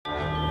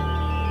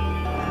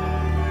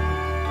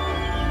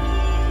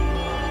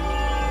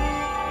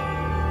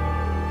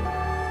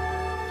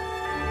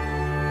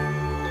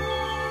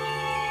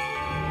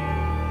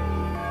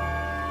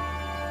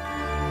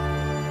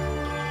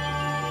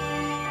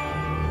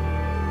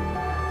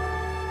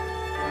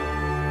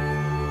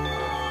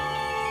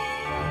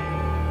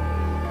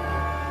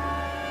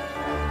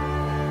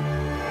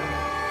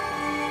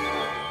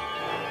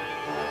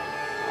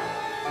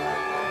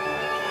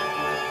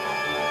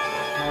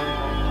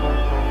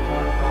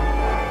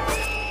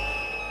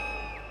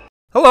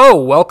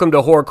Hello, welcome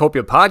to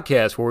Horrorcopia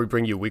Podcast, where we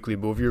bring you weekly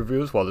movie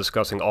reviews while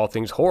discussing all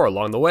things horror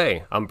along the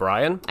way. I'm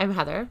Brian. I'm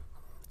Heather.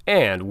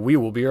 And we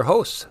will be your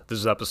hosts. This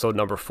is episode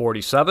number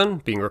 47,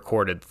 being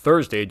recorded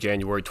Thursday,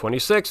 January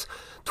 26th,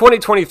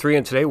 2023,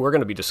 and today we're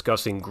going to be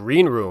discussing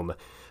Green Room.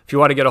 If you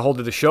want to get a hold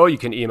of the show, you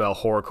can email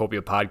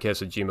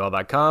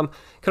horrorcopiapodcast@gmail.com.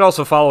 You can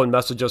also follow and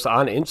message us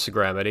on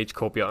Instagram at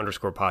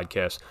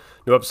hcopia_podcast.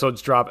 New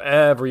episodes drop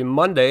every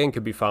Monday and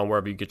can be found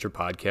wherever you get your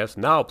podcasts.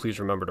 Now, please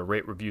remember to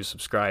rate, review,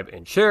 subscribe,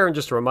 and share. And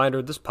just a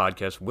reminder, this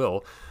podcast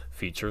will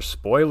feature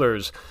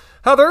spoilers.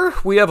 Heather,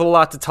 we have a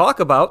lot to talk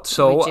about,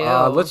 so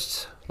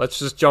let's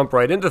just jump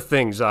right into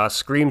things.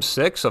 Scream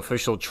 6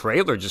 official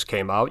trailer just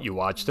came out. You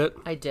watched it?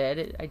 I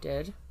did.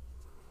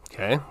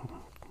 Okay.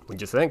 What'd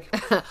you think?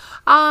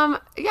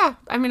 Yeah,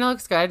 I mean, it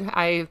looks good.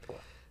 I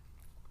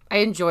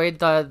enjoyed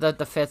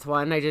the fifth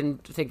one. I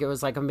didn't think it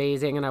was like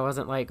amazing, and I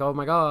wasn't like, oh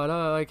my god,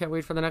 I can't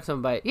wait for the next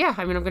one. But yeah,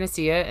 I mean, I'm gonna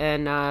see it,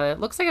 and it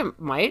looks like it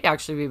might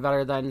actually be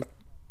better than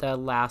the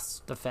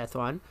fifth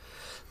one.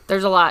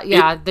 There's a lot.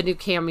 Yeah, the new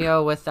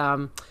cameo with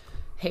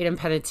Hayden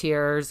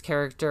Panettiere's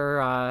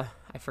character. I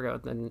forget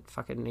what the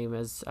fucking name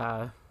is.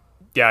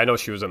 Yeah, I know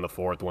she was in the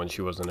fourth one.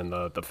 She wasn't in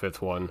the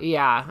fifth one.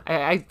 Yeah,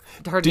 I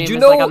her Did name you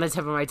is know, like on the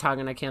tip of my tongue,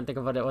 and I can't think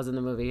of what it was in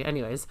the movie.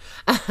 Anyways.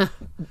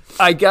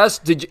 I guess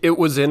it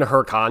was in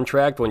her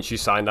contract when she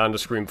signed on to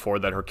Scream 4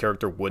 that her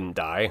character wouldn't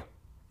die.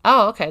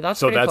 Oh, okay, that's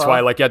so pretty that's cool. why,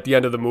 like, at the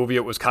end of the movie,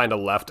 it was kind of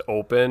left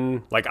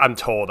open. Like, I'm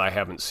told, I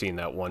haven't seen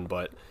that one,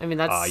 but I mean,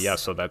 that's yeah.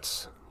 So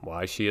that's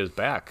why she is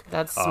back.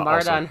 That's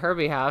smart on her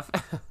behalf.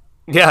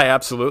 Yeah,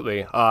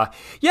 absolutely. I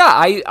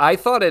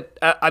thought it.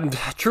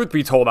 Truth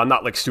be told, I'm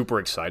not like super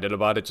excited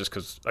about it, just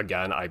because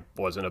again, I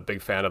wasn't a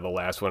big fan of the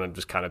last one. I'm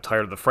just kind of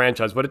tired of the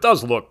franchise, but it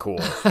does look cool.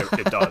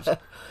 It does.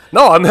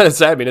 No, I'm gonna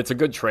say. I mean, it's a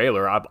good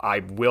trailer.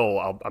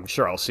 I'm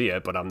sure I'll see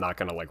it, but I'm not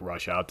gonna like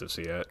rush out to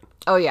see it.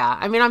 Oh yeah,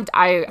 I mean,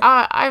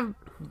 I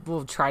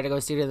will try to go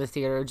see it in the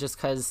theater just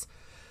because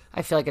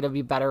I feel like it'll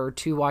be better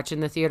to watch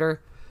in the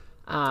theater.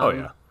 Oh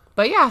yeah.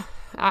 But yeah,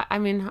 I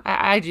mean,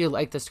 I do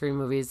like the Scream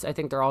movies. I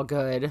think they're all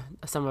good.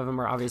 Some of them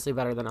are obviously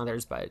better than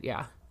others, but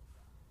yeah.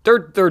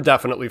 They're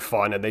definitely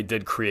fun, and they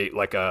did create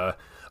like a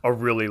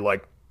really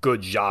like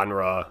good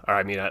genre. Or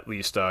I mean, at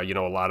least a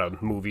lot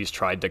of movies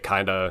tried to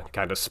kind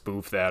of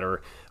spoof that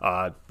or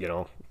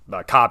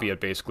copy it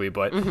basically.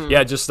 But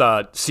yeah, just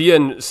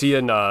seeing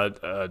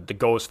the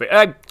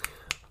Ghostface.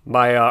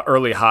 My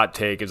early hot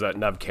take is that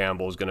Neve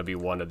Campbell is going to be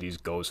one of these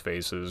ghost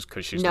faces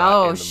because she's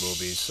not in the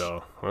movie.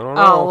 So I don't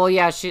know. Oh well,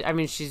 yeah.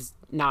 She's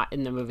not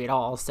in the movie at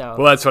all. So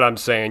well, that's what I'm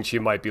saying. She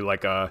might be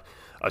like a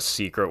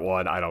secret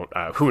one. I don't.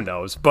 Who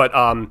knows? But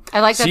I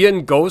like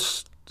seeing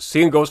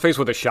Ghostface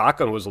with a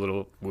shotgun was a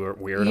little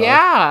weird.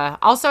 Yeah.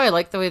 Also, I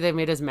like the way they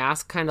made his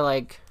mask kind of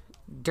like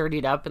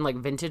dirtied up and like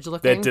vintage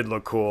looking. That did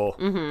look cool.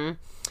 Mm-hmm.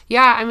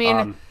 Yeah. I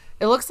mean.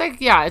 It looks like,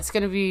 yeah, it's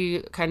going to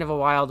be kind of a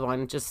wild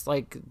one. Just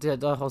like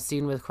the whole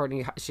scene with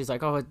Courtney. She's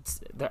like, oh,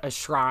 it's a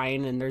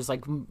shrine. And there's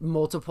like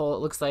multiple, it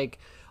looks like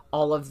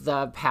all of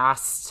the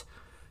past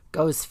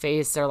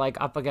Ghostface are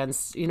like up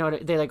against,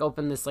 they like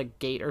open this like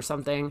gate or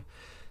something.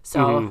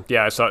 So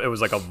yeah, I saw it was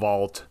like a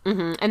vault.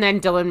 And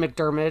then Dylan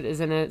McDermott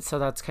is in it. So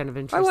that's kind of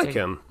interesting. I like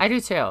him. I do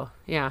too.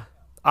 Yeah.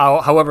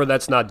 However,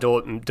 that's not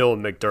Dylan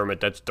McDermott.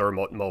 That's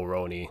Dermot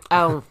Mulroney.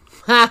 Oh,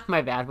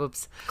 my bad.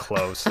 Whoops.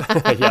 Close.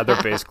 Yeah,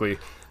 they're basically...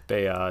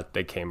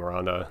 They came up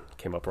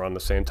around the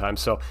same time.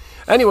 So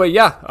anyway,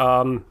 yeah,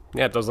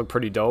 it does look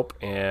pretty dope.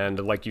 And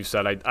like you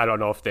said, I don't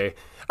know if they're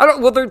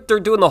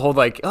doing the whole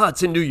like, oh,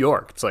 it's in New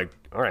York. It's like,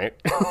 all right.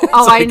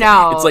 Oh, like, I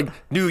know. It's like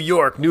New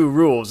York, new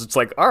rules. It's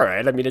like, all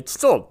right. I mean, it's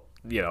still,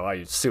 I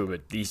assume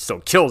he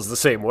still kills the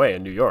same way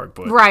in New York,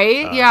 but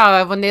right,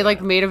 yeah. When they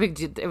like made a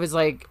big, it was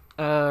like,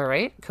 all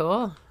right,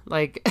 cool.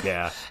 Like,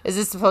 yeah, is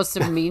this supposed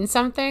to mean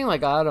something?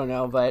 Like, I don't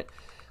know, but.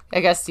 I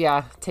guess,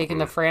 yeah, taking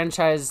the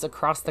franchise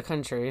across the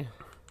country.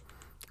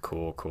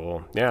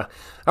 Cool. Yeah.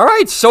 All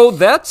right, so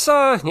that's,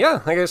 like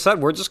I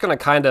said, we're just going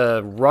to kind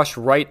of rush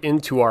right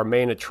into our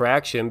main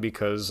attraction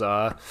because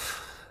I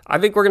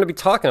think we're going to be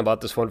talking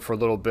about this one for a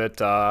little bit.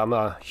 I'm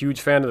a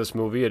huge fan of this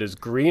movie. It is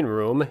Green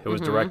Room. It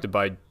was directed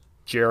by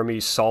Jeremy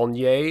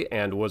Saulnier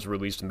and was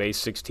released May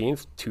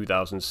 16th,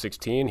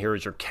 2016. Here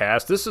is your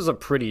cast. This is a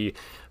pretty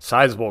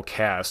sizable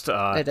cast.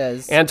 It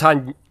is.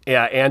 Anton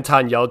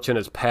Yelchin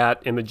as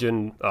Pat,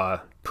 Imogen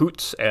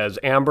Poots as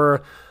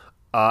Amber,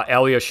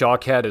 Alia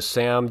Shawkat as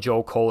Sam,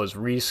 Joe Cole as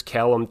Reese,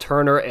 Callum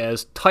Turner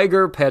as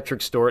Tiger,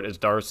 Patrick Stewart as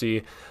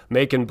Darcy,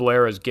 Macon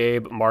Blair as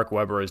Gabe, Mark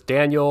Webber as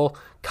Daniel,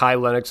 Kai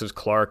Lennox as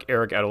Clark,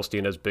 Eric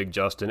Edelstein as Big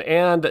Justin,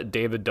 and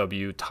David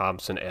W.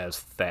 Thompson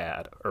as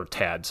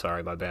Tad.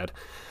 Sorry, my bad.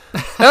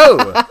 Oh,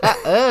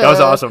 that was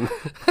awesome.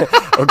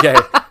 Okay.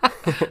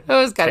 That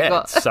was kind of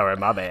cool. Sorry,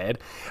 my bad.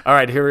 All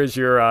right, here is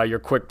your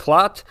quick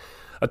plot.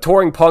 A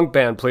touring punk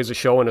band plays a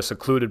show in a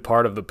secluded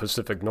part of the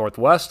Pacific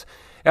Northwest.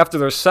 After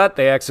their set,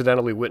 they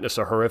accidentally witness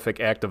a horrific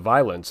act of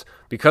violence.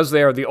 Because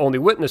they are the only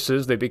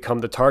witnesses, they become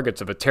the targets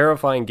of a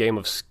terrifying gang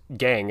of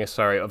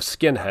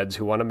skinheads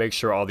who want to make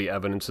sure all the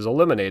evidence is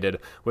eliminated.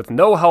 With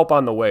no help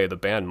on the way, the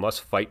band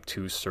must fight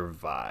to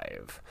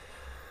survive.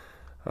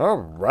 All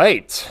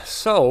right.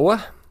 So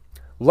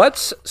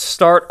let's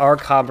start our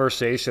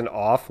conversation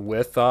off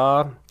with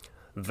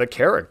the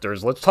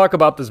characters. Let's talk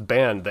about this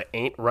band, the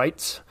Ain't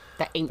Rights.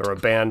 The Ain't. They're a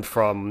band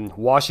from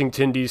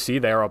Washington, D.C.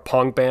 They're a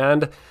punk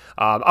band.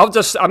 I'm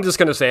just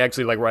gonna say,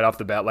 actually, like right off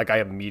the bat, like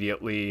I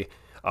immediately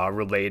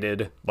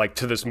related like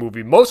to this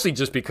movie, mostly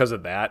just because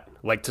of that.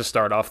 Like to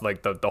start off,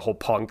 like the whole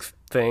punk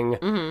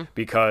thing,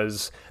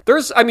 because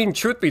there's, I mean,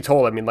 truth be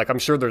told, I mean, like I'm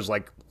sure there's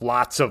like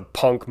lots of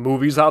punk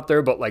movies out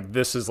there, but like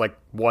this is like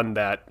one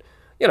that.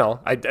 You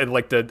know, I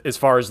like the as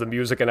far as the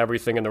music and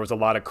everything, and there was a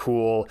lot of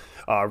cool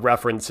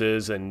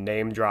references and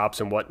name drops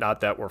and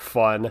whatnot that were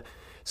fun.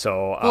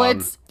 So, Well,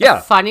 it's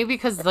funny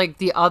because like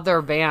the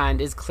other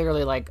band is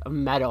clearly like a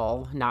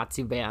metal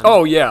Nazi band.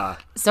 Oh yeah.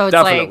 So it's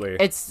definitely.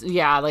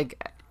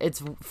 like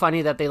it's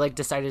funny that they like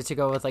decided to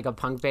go with like a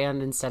punk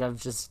band instead of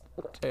just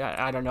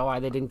I don't know why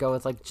they didn't go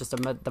with like just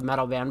the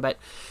metal band, but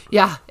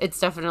yeah, it's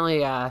definitely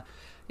the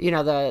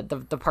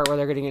part where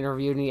they're getting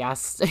interviewed and he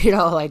asks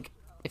like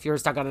if you were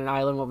stuck on an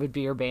island, what would be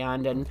your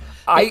band? And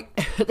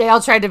they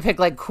all tried to pick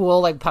like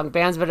cool like punk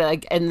bands, but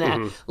like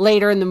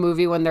later in the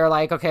movie when they're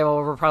like, okay, well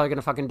we're probably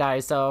gonna fucking die,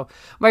 so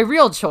my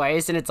real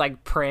choice, and it's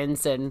like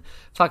Prince and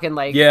fucking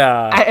like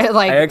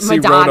I actually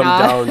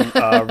Madonna. wrote them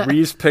down.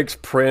 Reese picks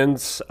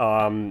Prince.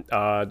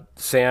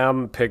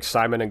 Sam picks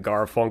Simon and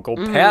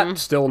Garfunkel. Pat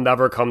still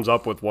never comes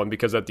up with one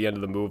because at the end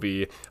of the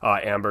movie,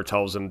 Amber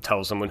tells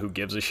someone who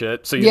gives a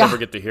shit, so you never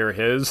get to hear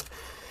his.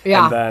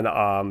 Yeah. And then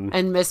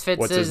and Misfits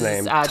what's his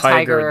name?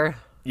 Tiger.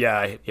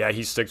 Yeah,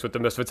 he sticks with the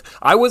Misfits.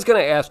 I was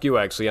going to ask you,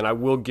 actually, and I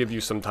will give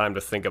you some time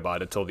to think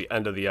about it till the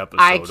end of the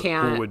episode. I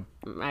can't.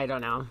 I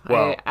don't know.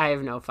 Well, I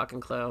have no fucking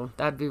clue.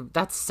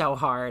 That's so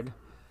hard.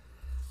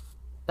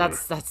 That's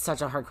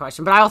such a hard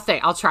question. But I'll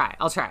try.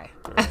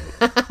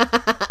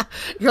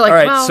 You're like,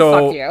 right,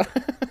 so, fuck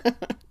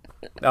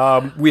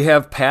you. We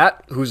have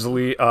Pat, who's the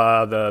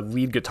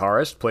lead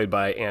guitarist, played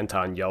by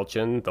Anton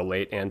Yelchin, the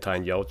late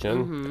Anton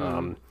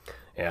Yelchin.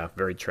 Yeah,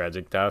 very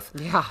tragic death.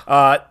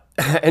 Yeah.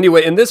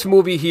 Anyway, in this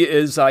movie,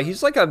 he's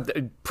like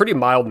a pretty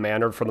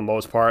mild-mannered for the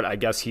most part. I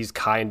guess he's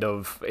kind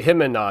of,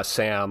 him and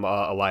Sam,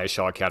 Elias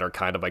Shawkat, are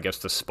kind of, I guess,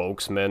 the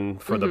spokesman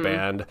for the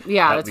band.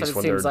 Yeah, that's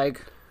what it seems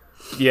like.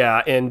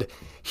 Yeah, and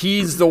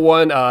he's the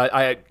one,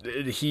 right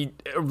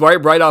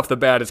off the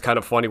bat, it's kind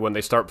of funny when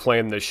they start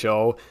playing the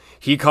show.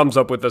 He comes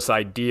up with this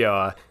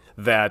idea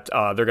that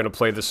they're going to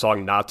play the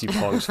song Nazi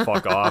Punks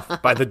Fuck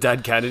Off by the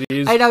Dead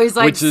Kennedys. I know, he's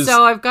like,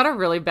 so I've got a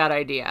really bad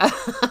idea.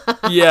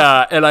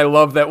 Yeah, and I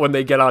love that when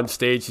they get on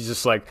stage, he's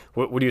just like,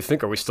 what do you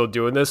think? Are we still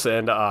doing this?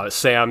 And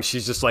Sam,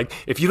 she's just like,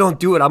 if you don't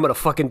do it, I'm going to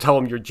fucking tell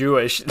them you're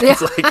Jewish.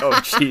 It's like, oh,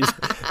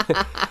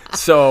 jeez.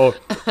 So...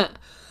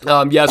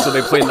 so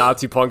they play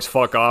Nazi Punks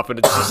Fuck Off, and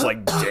it's just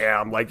like,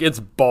 damn, like, it's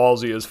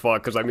ballsy as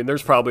fuck, because, I mean,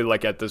 there's probably,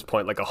 like, at this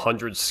point, like,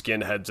 100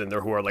 skinheads in there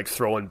who are, like,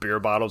 throwing beer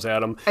bottles at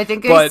them. I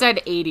think they said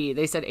 80.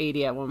 They said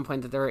 80 at one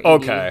point, that there were 80.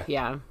 Okay.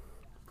 Yeah.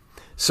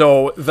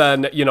 So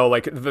then,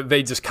 like,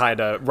 they just kind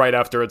of, right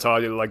after it's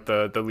all, like,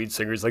 the lead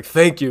singer's like,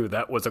 thank you,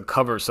 that was a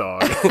cover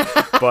song.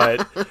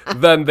 But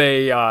then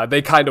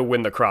they kind of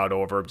win the crowd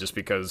over just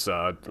because,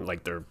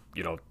 like, they're,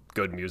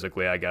 good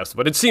musically, I guess.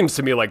 But it seems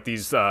to me like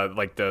these,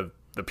 like, the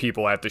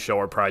people at the show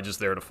are probably just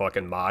there to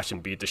fucking mosh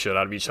and beat the shit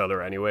out of each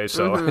other anyway,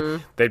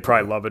 so they'd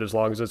probably love it as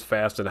long as it's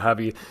fast and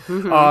heavy.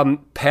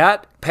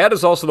 Pat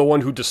is also the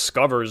one who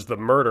discovers the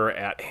murder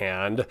at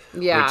hand.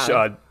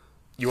 Yeah. Which,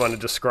 you want to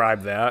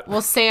describe that?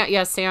 Well,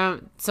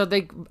 Sam. So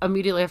they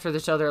immediately after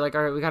the show, they're like,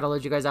 all right, we got to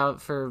load you guys out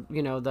for,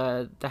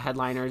 the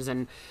headliners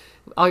and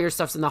all your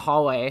stuff's in the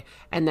hallway.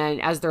 And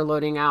then as they're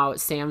loading out,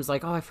 Sam's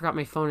like, oh, I forgot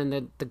my phone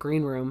in the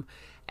green room.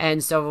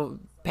 And so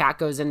Pat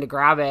goes in to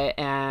grab it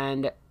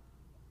and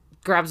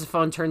grabs the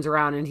phone, turns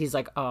around, and he's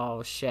like,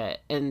 oh, shit.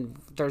 And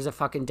there's a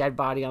fucking dead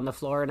body on the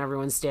floor, and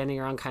everyone's standing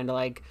around kind of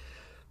like,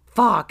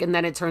 fuck. And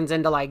then it turns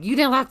into like, you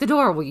didn't lock the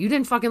door. Well, you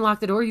didn't fucking lock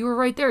the door. You were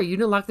right there. You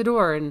didn't lock the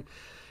door. And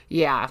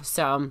yeah,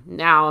 so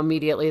now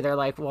immediately they're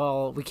like,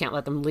 well, we can't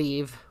let them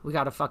leave. We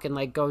got to fucking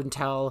like go and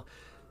tell,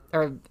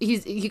 or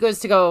he goes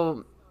to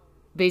go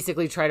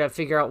basically try to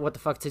figure out what the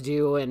fuck to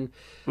do. And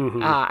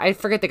I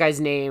forget the guy's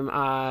name.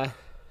 The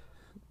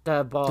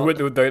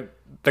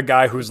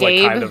guy who's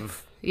Gabe? like kind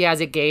of... Yeah,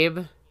 is it Gabe?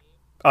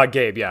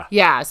 Gabe, yeah.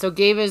 Yeah, so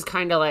Gabe is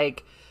kind of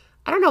like,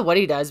 I don't know what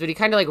he does, but he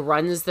kind of like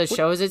runs the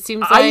shows, it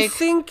seems like.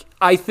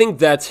 I think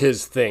that's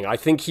his thing. I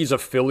think he's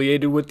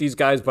affiliated with these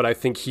guys, but I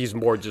think he's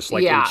more just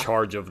like in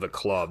charge of the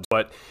clubs.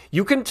 But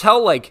you can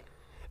tell, like,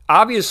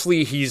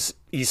 obviously he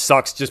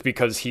sucks just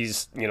because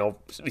he's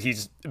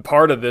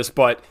part of this,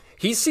 but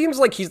he seems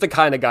like he's the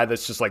kind of guy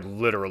that's just like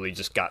literally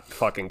just got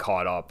fucking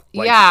caught up.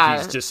 Like,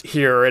 he's just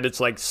here and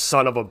it's like,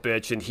 son of a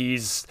bitch, and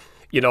he's...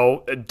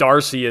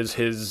 Darcy is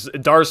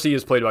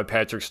played by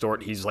Patrick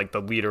Stewart. He's like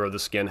the leader of the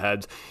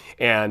skinheads,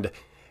 and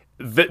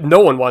no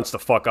one wants to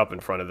fuck up in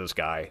front of this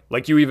guy.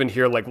 Like, you even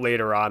hear, like,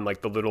 later on,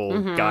 like, the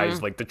little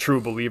guys, like, the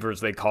true believers,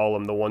 they call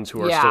them, the ones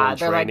who are still in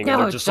training,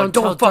 and they're just like,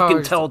 don't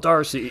fucking tell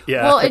Darcy.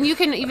 Yeah. Well, and you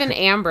can even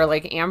Amber,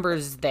 like,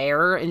 Amber's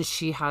there, and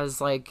she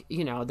has, like,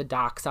 you know, the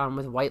docs on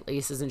with white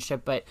laces and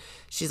shit, but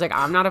she's like,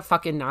 I'm not a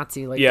fucking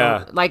Nazi. Like,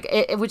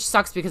 like, which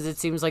sucks because it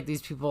seems like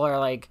these people are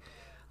like,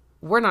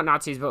 we're not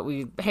Nazis, but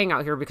we hang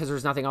out here because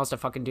there's nothing else to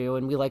fucking do,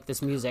 and we like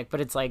this music.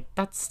 But it's like,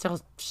 that's still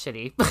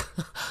shitty.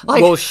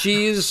 Like, well,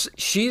 she's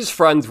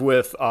friends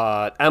with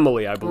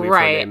Emily, I believe her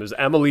name is.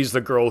 Emily's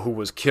the girl who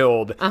was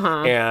killed,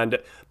 and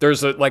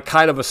there's a like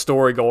kind of a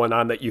story going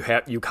on that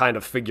you kind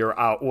of figure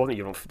out. Well,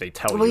 you know, they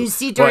tell you. Well, you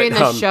see during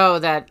the show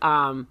that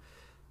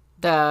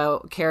the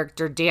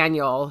character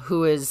Daniel,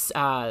 who is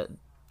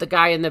the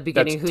guy in the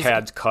beginning, who's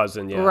Tad's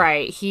cousin,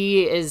 right?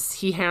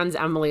 He hands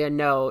Emily a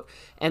note,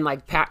 and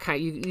like Pat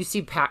you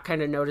see Pat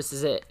kind of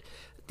notices it,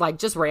 like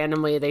just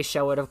randomly. They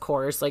show it, of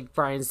course, like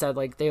Brian said,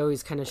 like they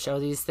always kind of show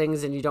these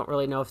things, and you don't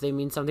really know if they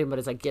mean something, but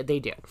it's like, yeah, they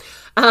do.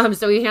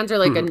 So he hands her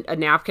like a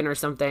napkin or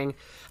something,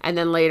 and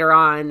then later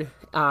on,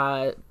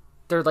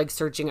 they're like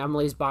searching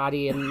Emily's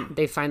body, and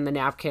they find the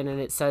napkin,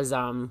 and it says,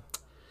 I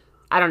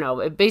don't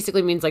know, it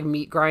basically means like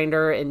meat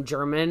grinder in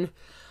German,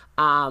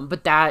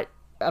 but that.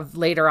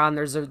 Later on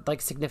there's a like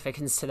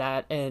significance to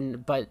that,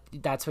 but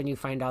that's when you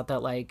find out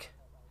that like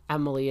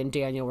Emily and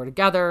Daniel were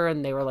together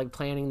and they were like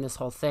planning this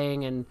whole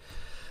thing,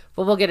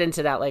 but we'll get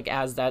into that like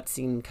as that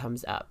scene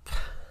comes up.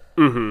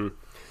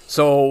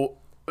 So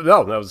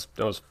no, that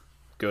was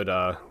good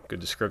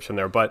description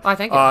there. But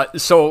thank you.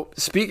 So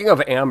speaking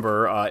of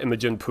Amber,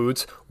 Imogen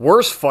Poots,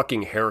 worst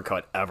fucking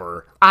haircut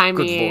ever. I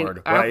Good mean,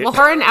 Lord, right? Well,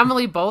 her and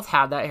Emily both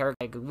had that hair,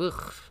 like,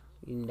 ugh.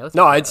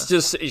 No, it's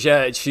just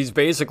she's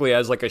basically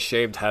has like a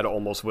shaved head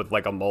almost with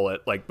like a mullet,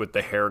 like with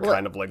the hair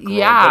kind of like growing,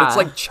 but it's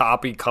like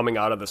choppy coming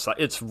out of the side.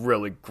 It's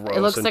really gross.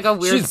 It looks like a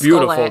weird She's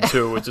beautiful skullet.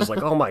 Too, which is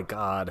like, oh my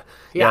god.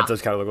 Yeah, it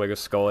does kind of look like a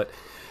skullet.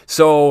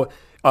 So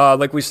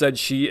like we said,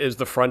 she is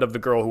the friend of the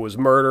girl who was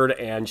murdered,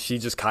 and she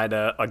just kind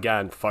of,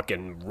 again,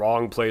 fucking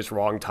wrong place,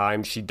 wrong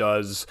time. She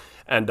does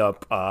end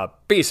up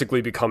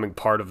basically becoming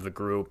part of the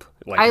group,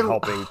 like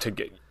helping to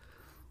get.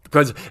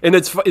 And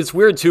it's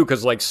weird too,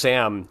 because like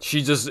Sam,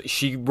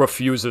 she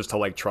refuses to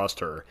like trust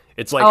her.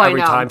 It's like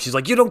every time she's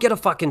like, you don't get a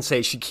fucking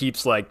say. She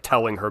keeps like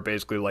telling her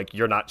basically like,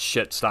 you're not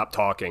shit. Stop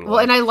talking. Well,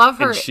 like, and I love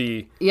her.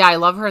 I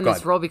love her in this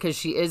ahead. role because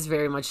she is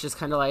very much just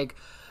kind of like,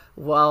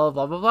 well,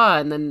 blah blah blah,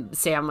 and then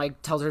Sam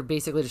like tells her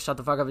basically to shut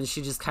the fuck up, and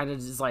she just kind of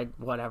is like,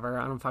 whatever,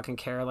 I don't fucking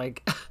care.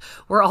 Like,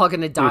 we're all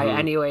gonna die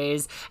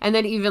anyways. And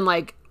then even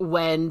like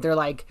when they're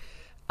like,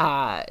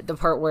 the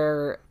part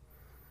where.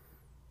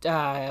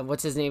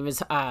 What's his name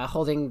is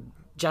holding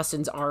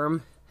Justin's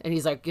arm, and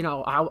he's like, you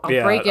know, I'll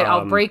break it,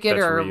 I'll break it,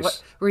 or Reese.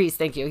 what? Reese,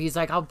 thank you. He's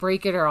like, I'll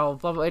break it, or I'll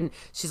blah, blah, and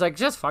she's like,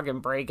 just fucking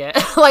break it.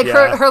 Like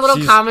her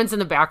little comments in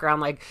the background,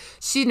 like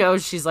she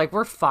knows she's like,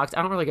 we're fucked.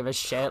 I don't really give a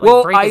shit.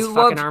 Like, break his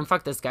fucking arm.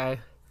 Fuck this guy.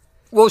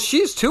 Well,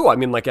 she's too. I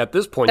mean, like at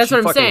this point, That's she what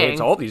I'm fucking saying.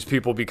 hates all these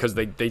people because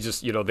they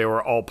just, you know, they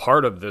were all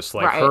part of this.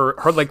 Like Right.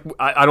 her like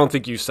I don't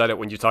think you said it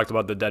when you talked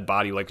about the dead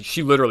body. Like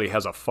she literally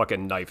has a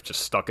fucking knife just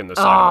stuck in the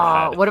side of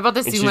her head. What about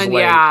the And scene she's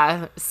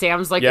when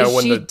Sam's like,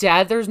 is she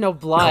dead? There's no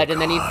blood, Oh, and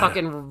then he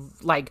fucking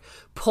like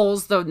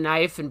pulls the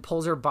knife and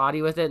pulls her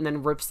body with it, and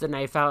then rips the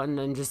knife out, and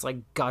then just like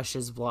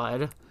gushes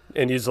blood.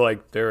 And he's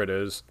like, there it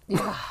is.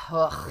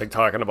 Like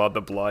talking about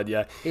the blood,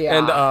 yeah.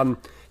 Yeah. And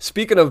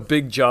speaking of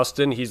Big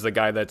Justin, he's the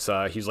guy that's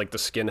he's like the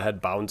skinhead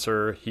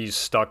bouncer. He's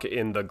stuck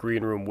in the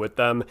green room with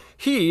them.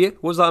 He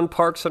was on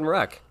Parks and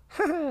Rec.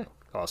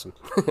 Awesome.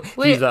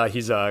 He's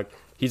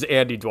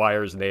Andy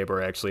Dwyer's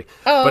neighbor, actually.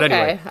 Oh, but okay.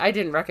 anyway, I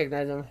didn't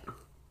recognize him.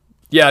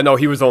 yeah, no,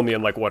 he was only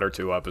in like 1 or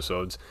 2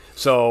 episodes.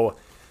 So,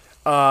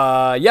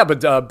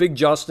 but Big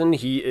Justin,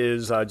 he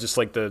is just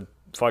like the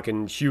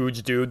fucking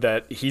huge dude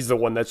that he's the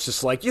one that's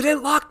just like, you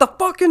didn't lock the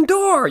fucking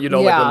door, you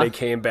know, like when they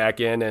came back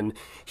in, and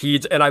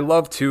I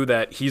love too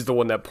that he's the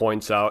one that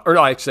points out, or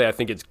no, actually I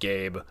think it's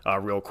Gabe,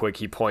 real quick,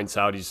 he points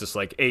out, he's just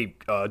like, hey,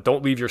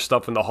 don't leave your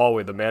stuff in the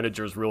hallway, the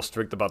manager's real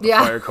strict about the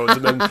fire codes.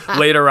 And then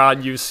later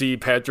on you see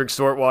Patrick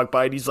Stewart walk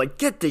by and he's like,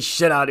 get this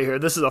shit out of here,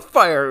 this is a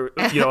fire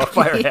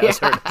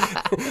hazard.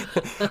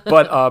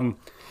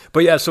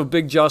 But yeah, so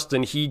Big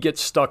Justin, he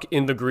gets stuck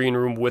in the green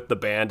room with the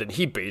band, and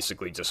he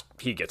basically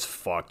he gets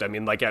fucked. I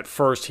mean, like, at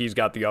first, he's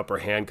got the upper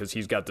hand because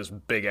he's got this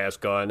big-ass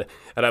gun,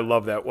 and I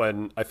love that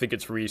when, I think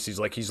it's Reese, he's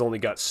like, he's only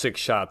got 6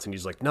 shots, and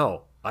he's like,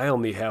 no, I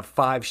only have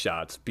 5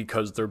 shots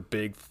because they're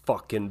big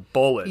fucking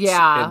bullets,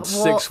 and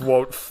 6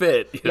 won't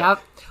fit.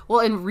 Yep. Well,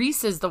 and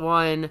Reese is the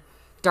one,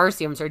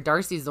 Darcy's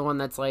the one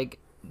that's like,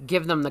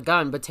 give them the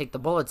gun but take the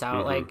bullets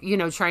out, like, you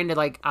know, trying to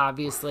like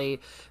obviously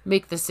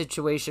make the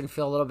situation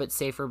feel a little bit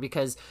safer,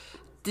 because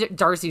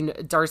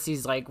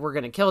Darcy's like, we're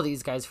gonna kill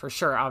these guys for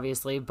sure,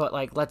 obviously, but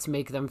like, let's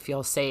make them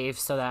feel safe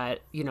so that,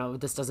 you know,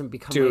 this doesn't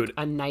become like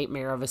a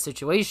nightmare of a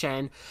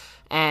situation.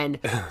 And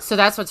so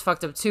that's what's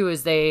fucked up too,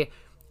 is they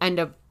end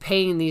up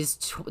paying these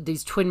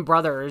twin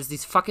brothers,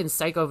 these fucking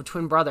psycho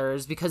twin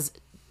brothers, because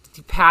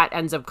Pat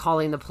ends up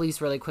calling the police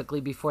really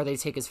quickly before they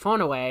take his phone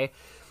away.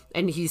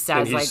 And he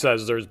says, And he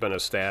says there's been a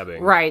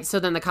stabbing. Right. So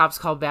then the cops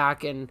call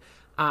back, and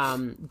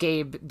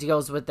Gabe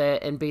deals with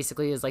it and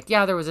basically is like,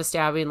 yeah, there was a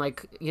stabbing,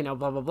 like, you know,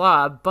 blah, blah,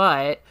 blah.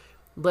 But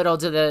little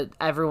did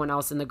everyone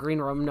else in the green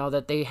room know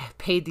that they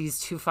paid these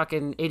two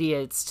fucking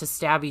idiots to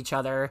stab each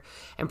other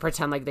and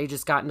pretend like they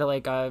just got into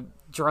like a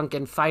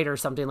drunken fight or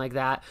something like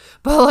that.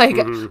 But like,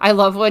 I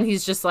love when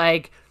he's just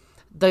like,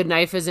 the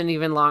knife isn't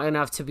even long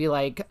enough to be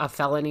like a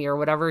felony or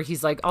whatever.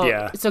 He's like, oh,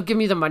 yeah. So give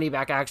me the money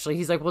back. Actually,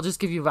 he's like, we'll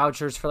just give you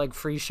vouchers for like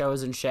free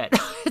shows and shit.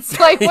 It's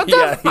like, what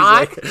the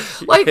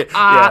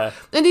fuck?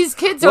 And these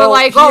kids are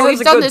like, oh, we've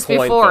done this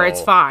before. Though.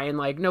 It's fine.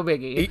 Like, no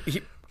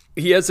biggie.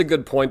 He has a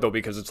good point, though,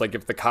 because it's like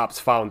if the cops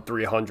found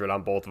 300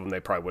 on both of them, they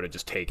probably would have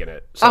just taken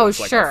it. So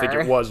it's like, sure. I think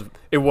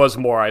it was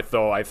more, I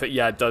think,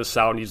 yeah, it does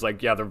sound, he's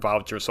like, yeah, they're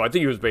vouchers. So I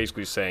think he was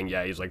basically saying,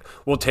 yeah, he's like,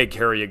 we'll take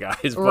care of you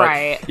guys. But,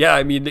 right. Yeah,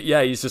 I mean,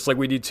 yeah, he's just like,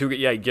 we need two.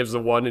 Yeah, he gives the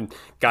one, and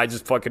guy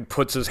just fucking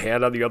puts his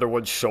hand on the other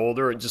one's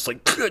shoulder and just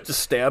like,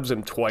 just stabs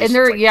him twice. And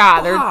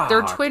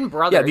they're twin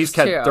brothers, yeah, these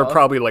kids, they're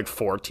probably like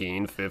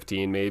 14,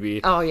 15,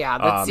 maybe. Oh, yeah,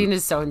 that scene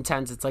is so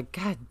intense. It's like,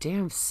 god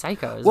damn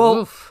psychos. Well,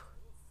 oof.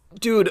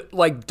 Dude,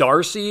 like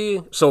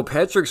Darcy, so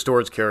Patrick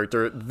Stewart's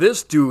character,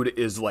 this dude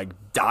is like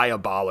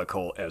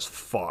diabolical as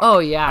fuck. Oh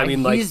yeah, I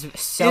mean, like, he's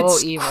so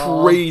it's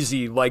evil,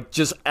 crazy. Like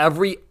just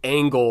every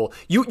angle,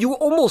 you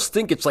almost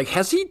think it's like,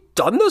 has he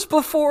done this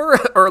before,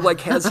 or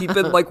like has he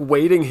been like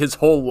waiting his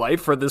whole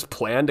life for this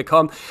plan to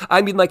come?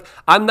 I mean, like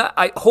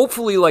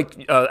hopefully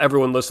like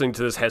everyone listening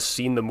to this has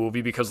seen the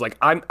movie, because like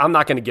I'm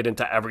not going to get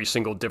into every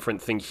single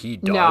different thing he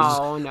does.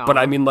 No. But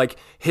I mean, like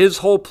his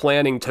whole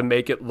planning to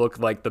make it look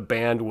like the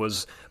band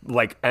was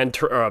like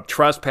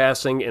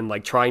trespassing and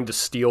like trying to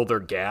steal their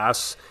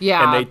gas.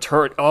 Yeah. And they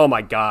turn, oh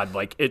my God,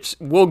 like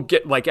we'll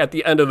get like at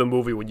the end of the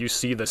movie when you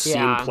see the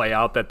scene play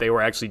out that they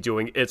were actually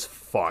doing, it's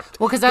fucked.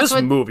 Well, because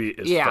this movie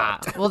is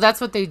fucked. Well,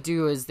 that's what they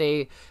do is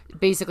they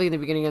basically in the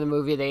beginning of the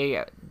movie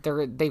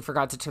they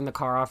forgot to turn the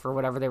car off or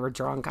whatever, they were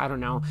drunk, I don't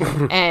know.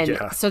 And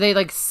so they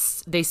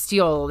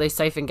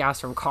siphon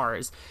gas from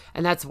cars,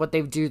 and that's what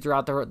they do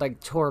throughout the like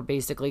tour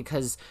basically,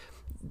 because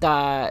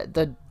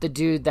the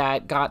dude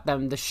that got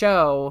them the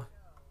show,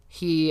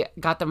 he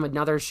got them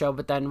another show,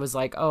 but then was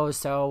like, oh,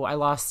 so I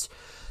lost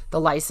the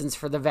license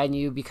for the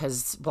venue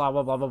because blah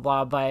blah blah blah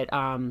blah, but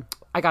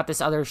I got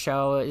this other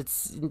show,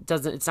 it's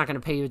not going to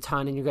pay you a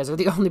ton, and you guys are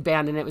the only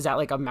band, and it was at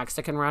like a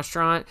Mexican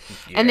restaurant,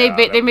 and they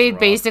made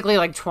basically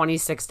like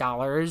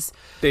 $26.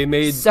 They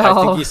made, I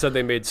think he said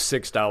they made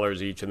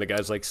 $6 each, and the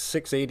guy's like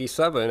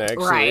 $6.87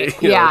 actually.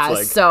 Right. You know, yeah.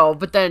 like, so,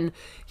 but then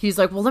he's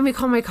like, well, let me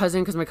call my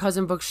cousin, because my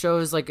cousin books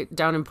shows like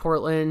down in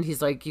Portland. He's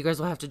like, you guys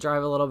will have to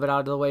drive a little bit out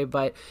of the way,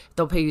 but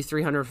they'll pay you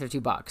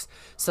 $350.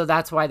 So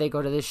that's why they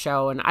go to this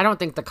show, and I don't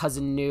think the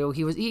cousin knew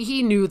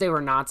he knew they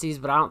were Nazis,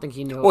 but I don't think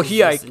he knew. Well,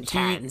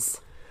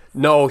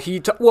 No, he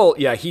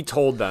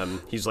told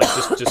them. He's like,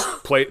 just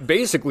play.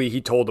 Basically, he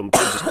told them to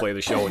just play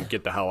the show and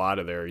get the hell out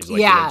of there. He's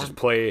like, just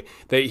play.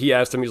 He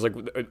asked him. He's like,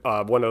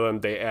 one of them.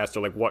 They asked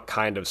her like, what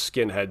kind of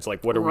skinheads?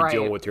 Like, what are we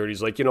dealing with here? And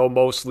he's like,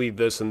 mostly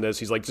this and this.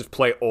 He's like, just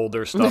play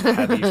older stuff,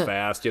 heavy,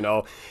 fast,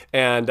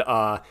 And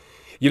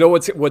you know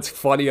what's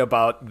funny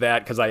about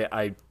that? Because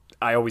I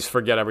always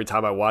forget every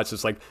time I watch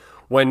this. Like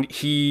when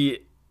he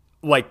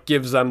like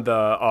gives them the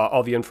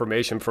all the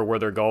information for where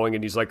they're going,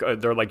 and he's like,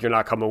 they're like, you're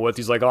not coming with.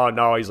 He's like, oh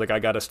no, he's like, I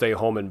gotta stay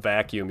home and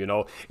vacuum,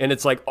 and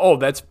it's like, oh,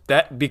 that's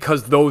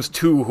because those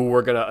two who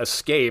were gonna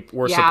escape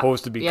were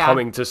supposed to be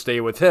coming to stay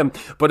with him.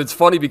 But it's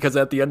funny because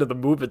at the end of the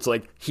movie, it's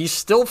like he's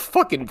still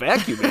fucking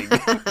vacuuming.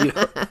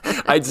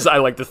 I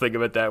like to think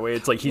of it that way.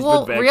 It's like he's been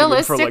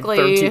vacuuming for like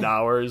 13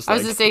 hours. I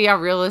was gonna say,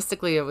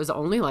 realistically it was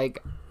only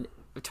like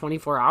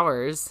 24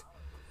 hours.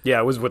 Yeah,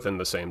 it was within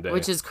the same day.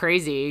 Which is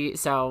crazy.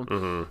 So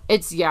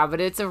but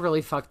it's a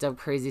really fucked up,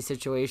 crazy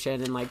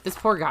situation. And like this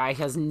poor guy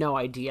has no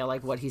idea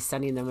like what he's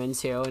sending them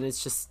into, and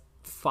it's just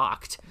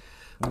fucked.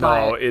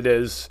 No, it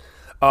is.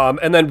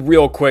 And then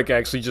real quick,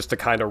 actually, just to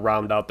kind of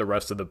round out the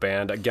rest of the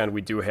band, again,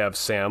 we do have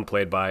Sam,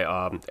 played by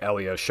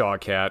Elia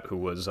Shawkat, who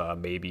was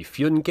maybe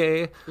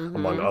Funke,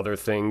 among other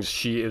things.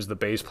 She is the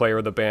bass player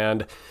of the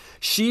band.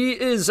 She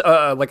is,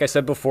 like I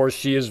said before,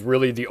 she is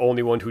really the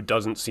only one who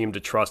doesn't seem to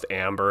trust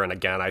Amber. And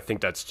again, I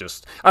think that's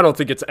just, I don't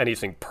think it's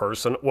anything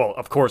personal. Well,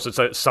 of course,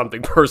 it's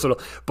something personal,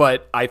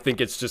 but I think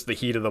it's just the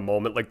heat of the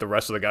moment. Like the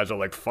rest of the guys are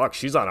like, fuck,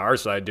 she's on our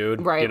side,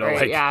 dude. Right,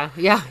 right, yeah.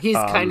 Yeah, he's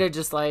kind of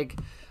just like,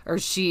 or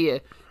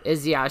she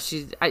is,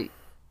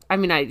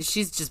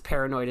 she's just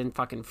paranoid and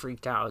fucking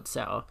freaked out,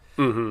 so.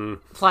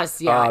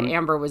 Plus,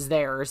 Amber was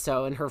there,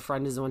 so, and her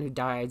friend is the one who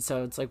died,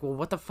 so it's like, well,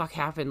 what the fuck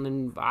happened?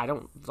 And I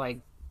don't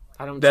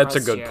That's a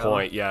good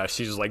point. Yeah,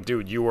 she's like,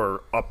 dude, you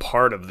were a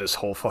part of this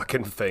whole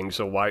fucking thing,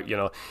 so why,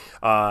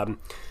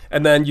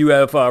 and then you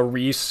have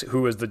Reese,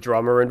 who is the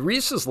drummer, and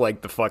Reese is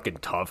like the fucking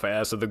tough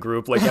ass of the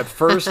group. Like at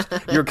first,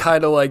 you're just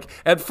kind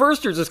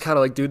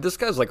of like, dude, this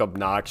guy's like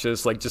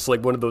obnoxious, like just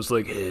like one of those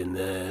like, hey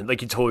man,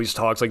 like he always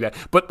talks like that.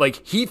 But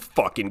like he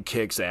fucking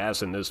kicks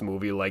ass in this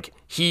movie. Like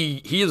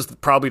he is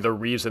probably the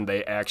reason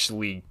they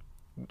actually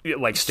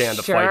like stand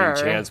a Sure.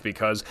 fighting chance,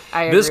 because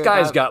I this agree with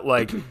guy's that. got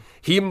like,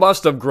 he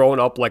must have grown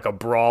up like a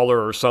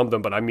brawler or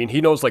something, but I mean,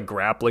 he knows like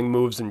grappling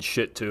moves and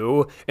shit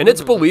too, and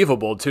it's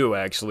believable too,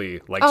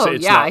 actually. Like, Oh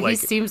it's yeah, not he like,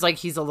 seems like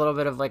he's a little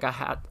bit of like a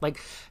hat,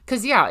 like,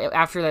 cause yeah,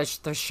 after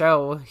the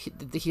show,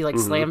 he like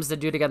slams the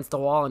dude against the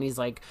wall, and he's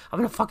like, "I'm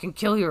gonna fucking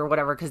kill you" or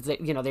whatever, cause they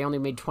only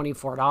made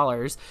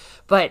 $24,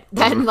 but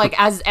then like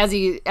as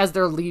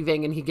they're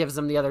leaving and he gives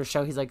them the other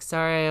show, he's like,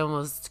 "Sorry, I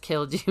almost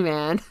killed you,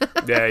 man."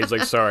 yeah, he's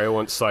like, sorry, I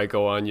went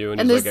psycho on you, and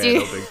And he's the like, hey,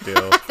 no scene- big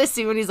deal. the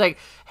scene when he's like,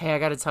 "Hey, I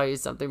gotta tell you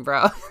something,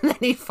 bro," and then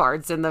he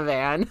farts in the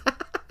van.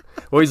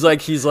 Well, he's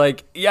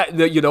like, yeah,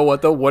 you know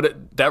what though?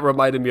 That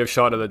reminded me of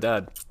Shaun of the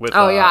Dead with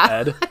Oh, yeah.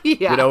 Ed.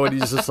 Yeah. You know, and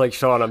he's just like,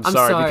 Sean, I'm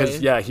sorry, because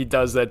sorry. yeah, he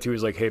does that too.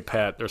 He's like, hey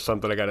Pat, there's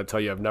something I got to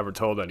tell you. I've never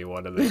told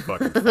anyone, and then he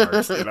fucking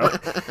farts. You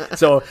know,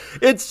 so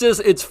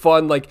it's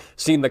fun, like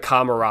seeing the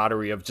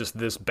camaraderie of just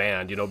this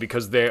band. You know,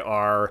 because they're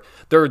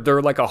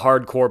like a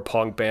hardcore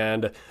punk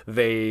band.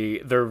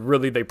 They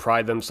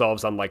pride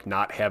themselves on like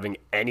not having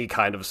any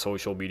kind of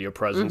social media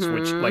presence,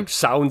 which like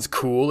sounds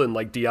cool and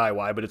like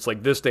DIY, but it's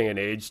like this day and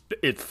age,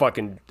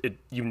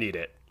 you need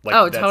it. Like,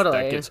 Oh, that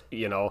totally. gets,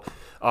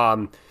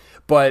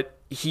 but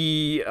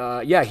he's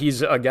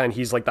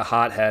like the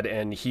hothead,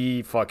 and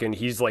he's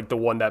like the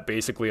one that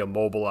basically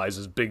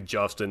immobilizes Big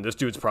Justin. This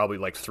dude's probably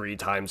like 3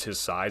 times his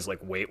size, like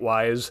weight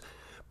wise,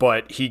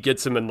 but he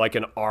gets him in like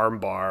an arm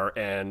bar,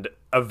 and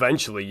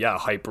eventually,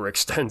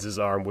 hyperextends his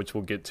arm, which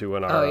we'll get to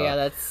in our,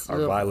 That's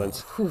our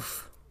violence.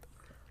 Oof.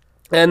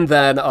 And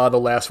then the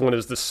last one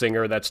is the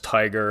singer. That's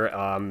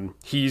Tiger.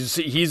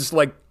 He's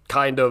like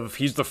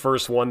he's the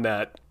first one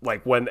that,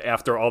 like, when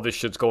after all this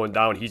shit's going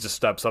down, he just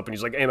steps up and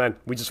he's like, hey man,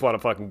 we just want to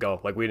fucking go.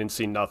 Like, we didn't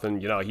see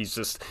nothing. You know, he's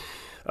just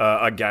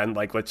again,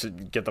 like, let's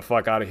get the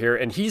fuck out of here.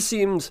 And he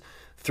seems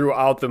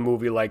throughout the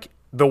movie like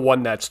the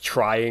one that's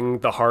trying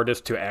the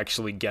hardest to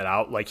actually get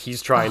out. Like,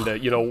 he's trying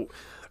to,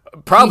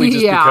 probably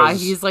just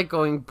because he's like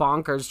going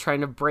bonkers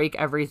trying to break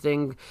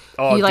everything.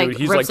 Oh, he like dude,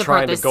 he's rips like apart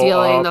trying the to go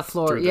ceiling, up the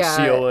floor. through Yeah,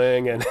 the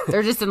ceiling, and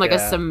they're just in like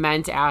Yeah. a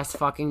cement ass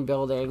fucking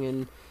building,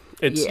 and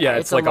it's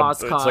a like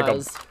lost it's cause.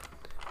 like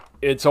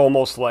it's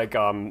almost like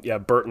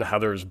Bert and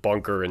Heather's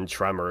bunker in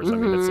Tremors. I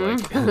mean,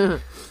 it's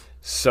like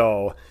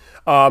so.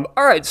 All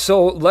right,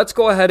 so let's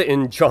go ahead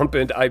and jump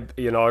into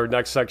our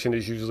next section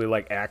is usually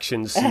like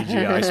action,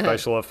 CGI,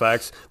 special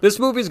effects. This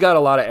movie's got a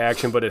lot of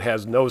action, but it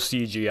has no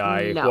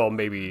CGI. No. Well,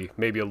 maybe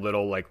a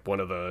little, like one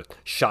of the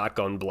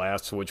shotgun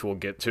blasts, which we'll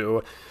get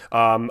to.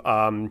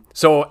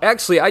 So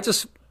actually,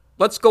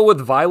 let's go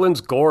with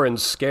violence, gore, and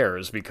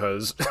scares,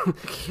 because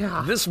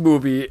this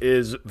movie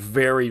is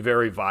very,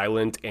 very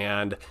violent.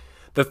 And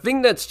the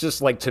thing that's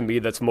just, like, to me,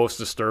 that's most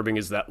disturbing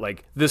is that,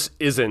 like, this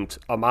isn't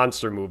a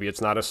monster movie. It's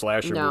not a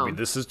slasher No. movie.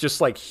 This is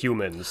just, like,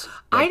 humans.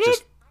 Like,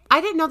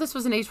 I didn't know this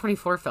was an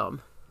A24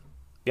 film.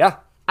 Yeah.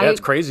 That's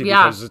crazy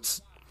because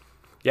it's...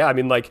 Yeah, I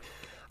mean, like,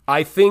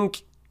 I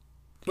think...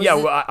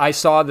 I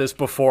saw this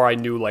before I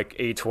knew, like,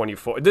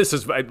 A24. This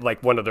is,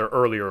 like, one of their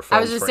earlier films.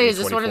 I was going to say, is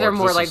this one of their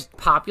more, like,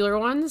 popular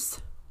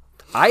ones?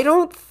 I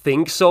don't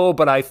think so,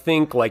 but I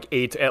think like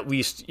at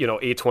least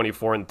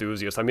A24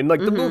 enthusiasts. I mean, like,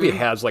 the movie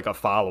has like a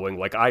following.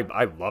 Like, I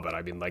love it.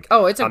 I mean, like,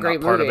 Oh, it's a I'm great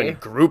not part movie. of any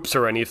groups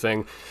or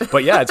anything,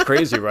 but yeah, it's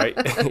crazy, right?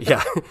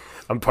 Yeah,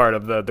 I'm part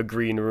of the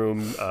Green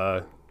Room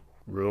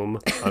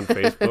on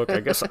Facebook,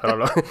 I guess. I don't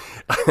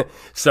know.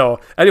 So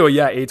anyway,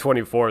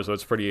 A24. So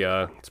it's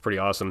pretty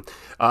awesome.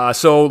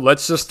 So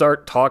let's just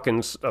start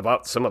talking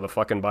about some of the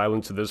fucking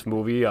violence of this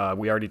movie.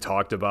 We already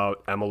talked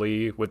about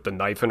Emily with the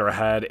knife in her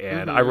head,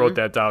 and I wrote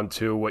that down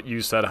too. What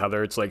you said,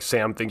 Heather, it's like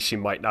Sam thinks she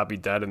might not be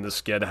dead in the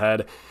skid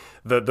head.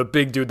 The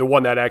big dude, the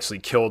one that actually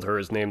killed her,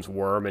 his name's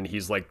Worm, and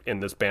he's like in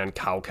this band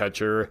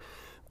Cowcatcher.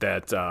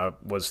 That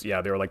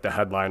they were like the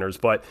headliners.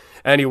 But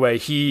anyway,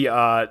 he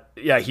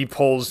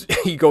goes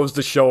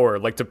to show her,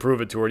 like, to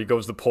prove it to her. He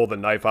goes to pull the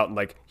knife out, and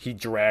like he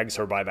drags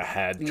her by the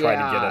head, trying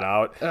to get it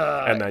out.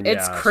 And then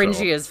It's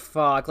cringy as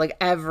fuck. Like,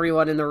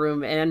 everyone in the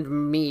room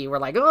and me were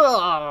like,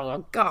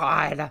 oh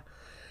god.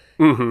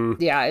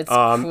 Yeah, it's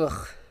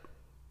ugh.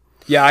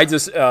 Yeah, I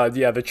just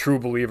the True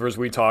Believers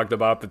we talked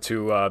about, the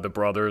two the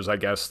brothers, I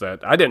guess, that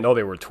I didn't know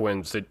they were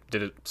twins.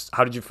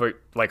 How did you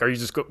like,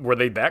 were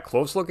they that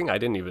close looking? I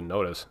didn't even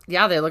notice.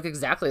 Yeah, they look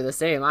exactly the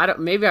same.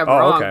 Maybe I'm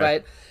wrong, okay.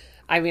 but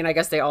I mean, I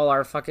guess they all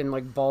are fucking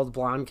like bald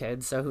blonde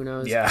kids, so who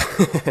knows? Yeah.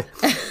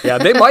 Yeah,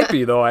 they might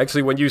be though.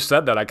 Actually, when you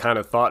said that, I kind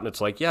of thought, and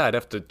it's like, yeah, I'd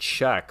have to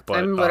check, but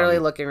I'm literally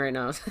looking right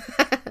now.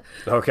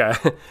 okay.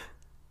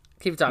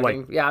 Keep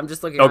talking. Yeah, I'm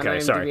just looking Okay, on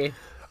IMDb. sorry.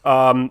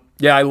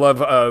 I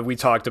love we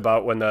talked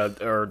about when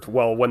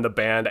the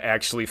band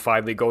actually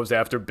finally goes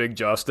after Big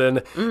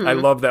Justin. I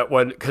love that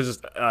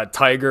because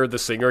Tiger, the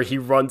singer, he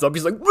runs up,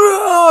 he's like,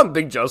 "Rah!"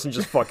 Big Justin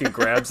just fucking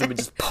grabs him and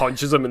just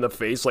punches him in the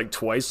face like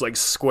twice, like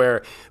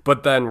square.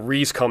 But then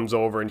Reese comes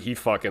over and he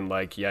fucking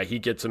he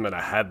gets him in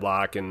a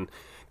headlock and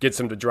gets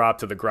him to drop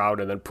to the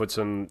ground, and then puts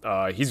him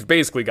he's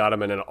basically got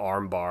him in an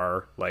arm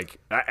bar. Like,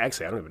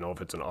 actually, I don't even know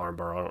if it's an arm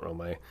bar. I don't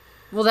know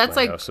Well, that's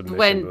my, like submission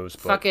when moves,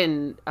 but-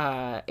 fucking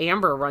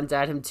Amber runs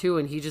at him too,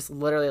 and he just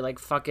literally like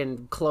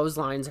fucking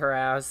clotheslines her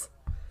ass.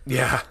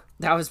 Yeah.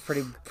 That was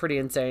pretty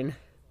insane.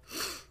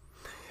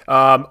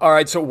 All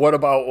right, so what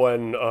about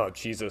when, oh,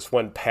 Jesus,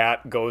 when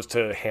Pat goes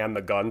to hand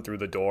the gun through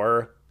the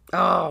door?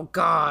 Oh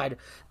God,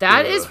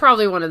 that is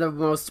probably one of the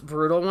most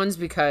brutal ones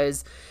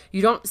because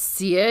you don't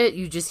see it,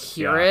 you just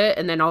hear it,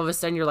 and then all of a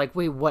sudden you're like,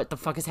 wait, what the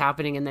fuck is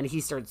happening? And then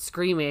he starts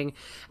screaming,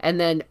 and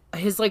then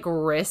his like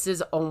wrist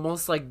is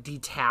almost like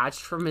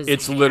detached from his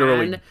It's hand.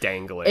 literally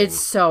dangling. It's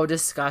so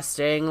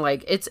disgusting.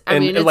 Like it's, I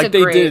And, mean, it's like, a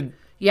they great. did-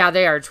 Yeah,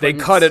 they are They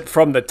twins. cut it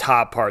from the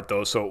top part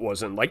though, so it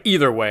wasn't like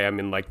either way. I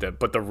mean, like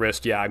but the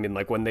wrist, yeah. I mean,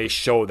 like when they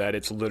show that,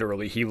 it's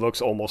literally he looks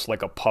almost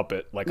like a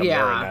puppet, like a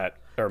marionette.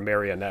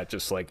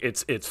 Just like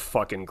it's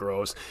fucking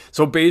gross.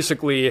 So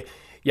basically,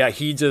 yeah,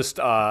 he just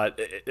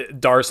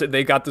Darcy.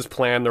 They got this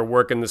plan. They're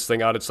working this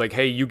thing out. It's like,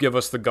 hey, you give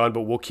us the gun,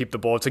 but we'll keep the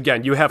bullets.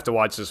 Again, you have to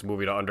watch this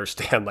movie to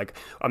understand. Like,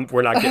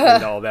 we're not getting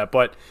into all that,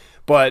 but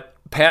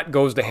Pat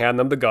goes to hand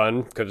them the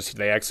gun because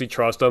they actually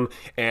trust him,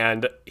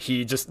 and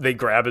they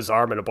grab his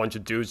arm, and a bunch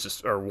of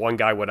dudes or one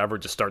guy, whatever,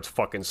 just starts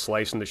fucking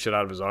slicing the shit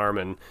out of his arm.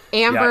 And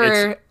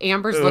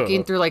Amber's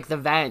looking through like the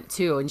vent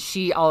too, and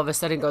she all of a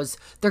sudden goes,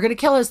 "They're gonna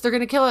kill us! They're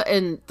gonna kill it!"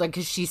 And like,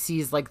 cause she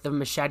sees like the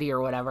machete or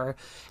whatever.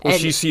 Well,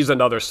 and she sees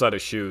another set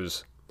of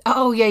shoes.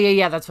 Oh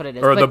yeah, that's what it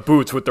is. Or the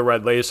boots with the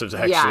red laces,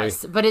 actually.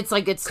 Yes, but it's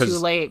like it's too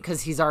late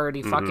because he's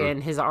already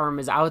fucking his arm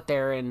is out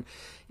there, and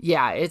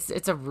yeah,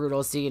 it's a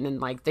brutal scene, and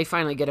like they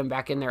finally get him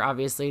back in there,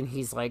 obviously, and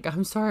he's like,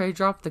 "I'm sorry, I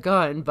dropped the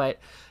gun," but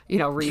you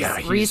know,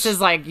 Reese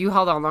is like, "You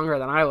held on longer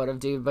than I would have,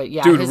 dude." But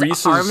yeah,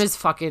 his arm is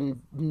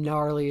fucking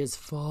gnarly as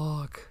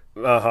fuck.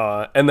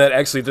 And then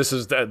actually,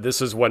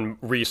 this is when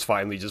Reese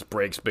finally just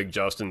breaks Big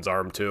Justin's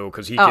arm too,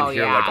 because he can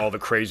hear like all the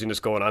craziness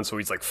going on. So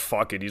he's like,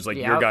 "Fuck it." He's like,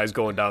 "Your guy's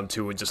going down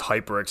too," and just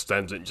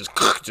hyperextends it and just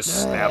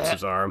snaps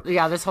his arm.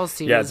 Yeah, this whole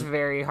scene is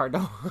very hard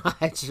to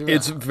watch.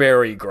 It's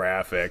very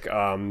graphic.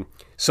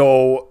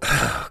 So,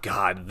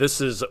 God, this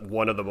is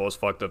one of the most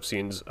fucked up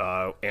scenes.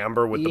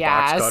 Amber with the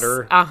box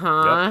cutter.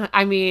 Yep.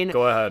 I mean,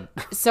 go ahead.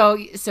 So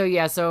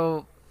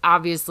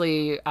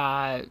obviously,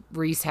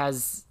 Reese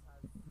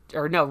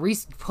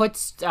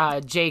puts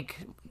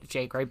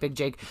Jake, right? Big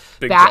Jake.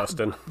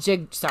 Justin.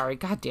 Sorry,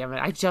 God damn it.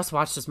 I just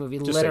watched this movie.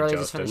 Literally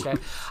just finished it.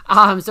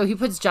 So he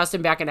puts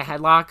Justin back in a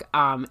headlock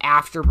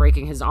after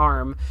breaking his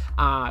arm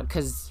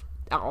because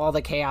all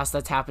the chaos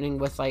that's happening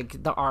with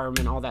like the arm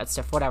and all that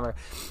stuff, whatever.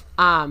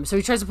 So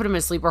he tries to put him in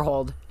a sleeper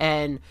hold,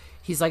 and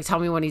he's like, tell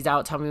me when he's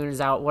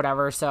out,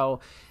 whatever. So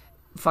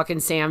fucking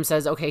Sam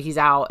says, okay, he's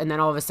out, and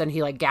then all of a sudden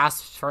he like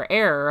gasps for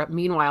air.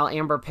 Meanwhile,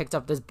 Amber picked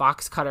up this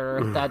box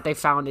cutter that they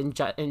found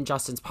in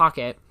Justin's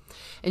pocket,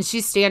 and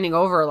she's standing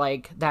over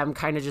like them,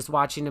 kind of just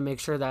watching to make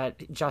sure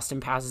that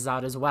Justin passes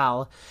out as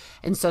well.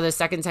 And so the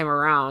second time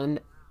around,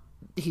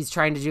 he's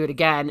trying to do it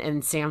again,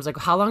 and Sam's like,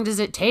 how long does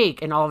it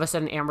take? And all of a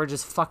sudden Amber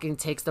just fucking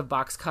takes the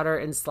box cutter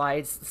and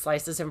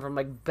slices him from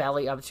like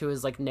belly up to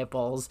his like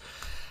nipples.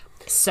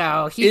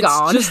 So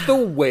it's just the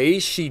way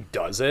she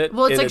does it.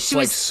 Well, it's and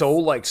like it's so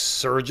like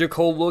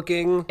surgical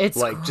looking. It's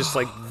like just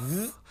like.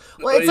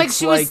 Well, it's like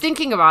she was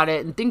thinking about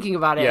it, and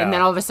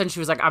then all of a sudden she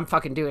was like, "I'm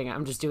fucking doing it.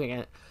 I'm just doing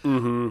it."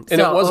 Mm-hmm.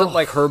 And it wasn't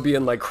like her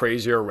being like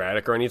crazy or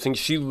erratic or anything.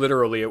 She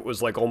literally, it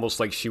was like almost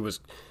like she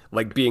was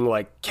like being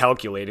like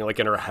calculating, like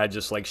in her head,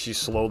 just like she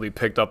slowly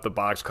picked up the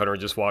box cutter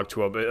and just walked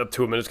up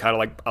to him, and it's kind of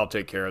like, "I'll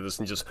take care of this,"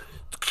 and just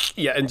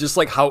and just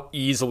like how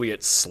easily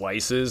it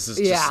slices is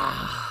just.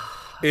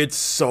 It's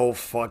so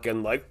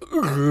fucking like.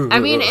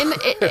 I mean, and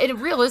it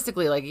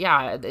realistically, like,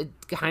 yeah, it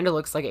kind of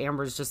looks like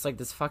Amber's just like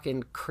this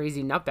fucking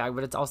crazy nutbag,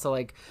 but it's also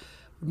like,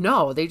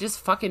 no, they just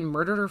fucking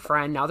murdered her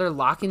friend. Now they're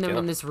locking them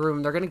in this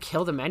room. They're gonna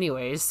kill them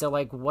anyways. So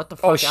like, what the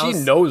fuck? Oh, she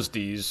knows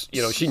these.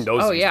 You know, she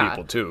knows these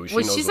people too.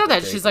 She said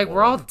that. She's like,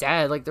 we're all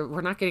dead. Like, we're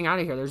not getting out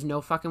of here. There's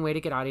no fucking way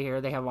to get out of here.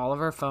 They have all of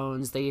our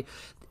phones.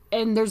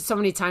 And there's so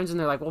many times when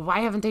they're like, well, why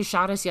haven't they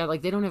shot us yet?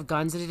 Like, they don't have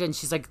guns. And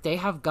she's like, they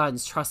have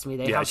guns. Trust me.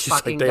 They have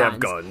fucking guns. They have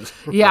guns.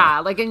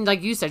 Yeah. Like, and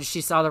like you said, she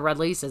saw the red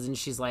laces and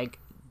she's like,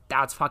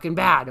 that's fucking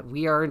bad.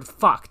 We are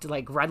fucked.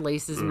 Like, red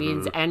laces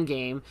means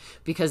endgame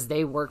because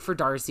they work for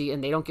Darcy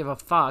and they don't give a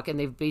fuck. And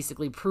they've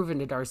basically proven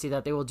to Darcy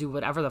that they will do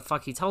whatever the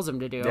fuck he tells them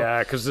to do. Yeah,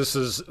 because this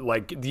is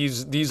like,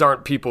 these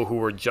aren't people who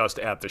were just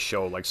at the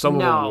show. Like, some of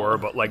them were,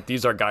 but like,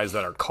 these are guys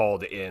that are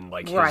called in.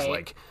 Like,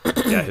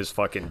 his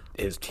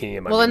his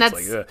team. Well, and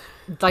that's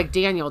like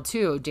Daniel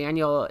too.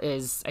 Daniel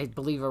is, I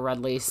believe, a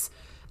red lace.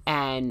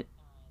 And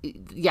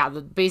yeah,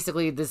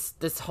 basically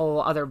this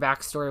whole other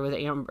backstory with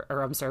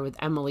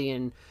Emily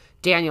and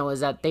Daniel is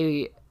that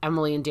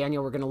Emily and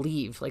Daniel were going to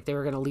leave. Like, they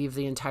were going to leave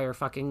the entire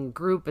fucking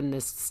group in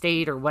this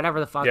state or whatever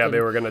the fuck. Yeah, they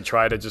were going to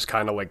try to just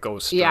kind of like go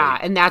straight. Yeah,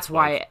 and that's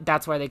why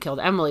they killed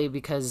Emily,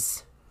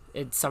 because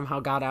it somehow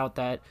got out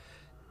that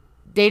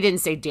they didn't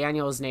say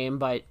Daniel's name,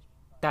 but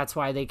that's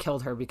why they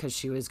killed her, because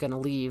she was going to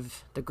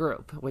leave the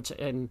group, which,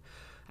 and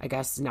I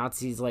guess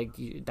Nazis, like,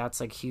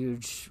 that's like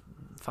huge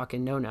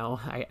fucking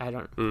no. I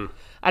don't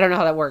know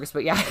how that works,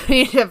 but yeah, I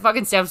mean, to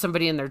fucking stab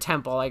somebody in their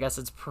temple, I guess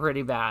it's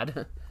pretty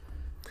bad.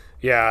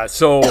 Yeah,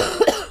 so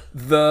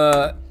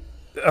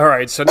All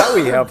right, so now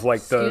we have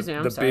like Excuse me,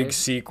 I'm the sorry. big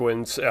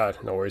sequence. No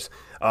worries.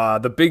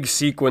 The big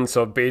sequence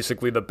of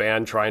basically the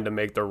band trying to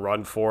make their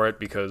run for it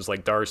because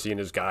like Darcy and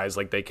his guys,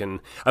 like they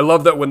can. I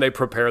love that when they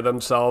prepare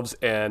themselves,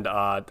 and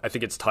I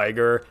think it's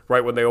Tiger.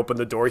 Right when they open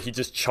the door, he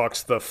just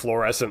chucks the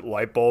fluorescent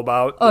light bulb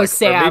out. Oh, like, or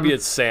Sam. maybe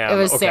it's Sam. It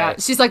was okay. Sam.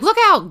 She's like, look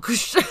out.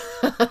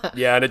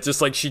 Yeah, and it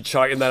just like she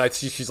chuck, and then I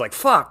see she's like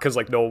fuck because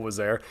like no one was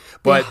there,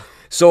 but.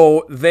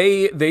 So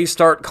they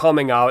start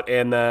coming out,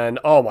 and then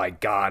oh my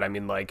god, I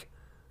mean like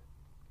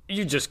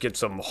you just get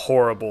some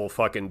horrible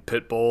fucking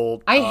pit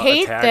bull. I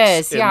hate attacks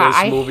this. in Yeah, this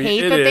I movie.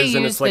 hate It that they is,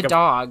 and use it's like the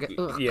dog.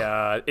 Ugh.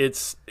 Yeah,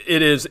 it's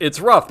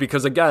rough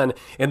because again,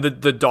 and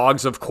the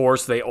dogs, of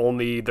course,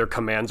 their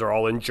commands are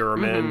all in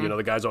German. Mm-hmm. You know,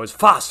 the guy's always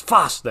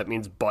fast. That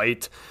means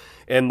bite,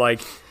 and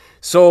like.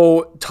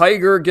 So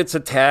Tiger gets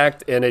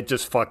attacked, and it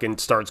just fucking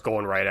starts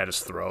going right at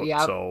his throat.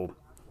 Yep. So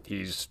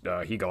he's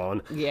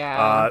gone.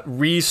 Yeah.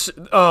 Reese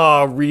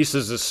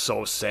is just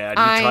so sad.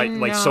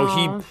 I So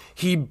know.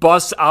 he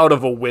busts out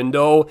of a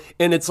window,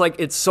 and it's like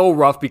it's so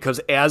rough because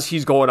as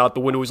he's going out the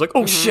window, he's like,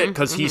 oh shit,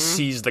 because he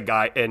sees the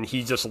guy, and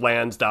he just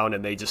lands down,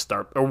 and they just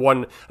start. Or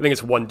I think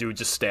it's one dude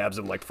just stabs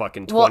him like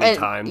fucking 20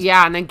 times.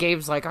 Yeah, and then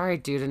Gabe's like, all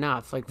right, dude,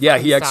 enough. Like, Yeah,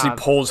 fucking he actually stop.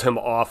 pulls him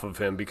off of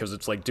him because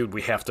it's like, dude,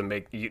 we have to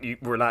make.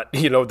 We're not,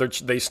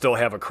 they still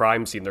have a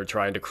crime scene they're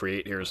trying to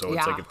create here. So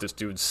it's Yeah. like if this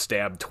dude's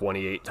stabbed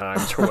 28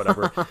 times or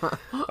whatever.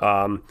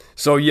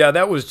 So yeah,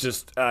 that was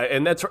just,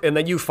 and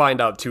then you find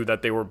out too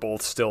that they were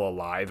both still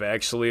alive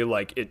actually,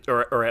 like it,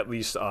 or at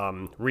least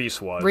Reese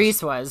was.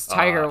 Reese was.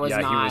 Tiger was yeah,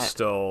 not. he was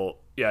still.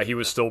 Yeah, he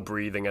was still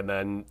breathing, and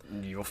then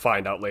you'll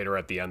find out later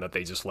at the end that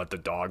they just let the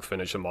dog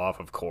finish him off,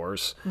 of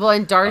course. Well,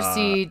 and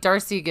Darcy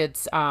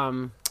gets,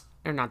 or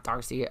not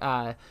Darcy,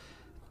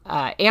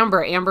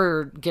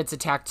 Amber gets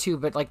attacked too,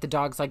 but like the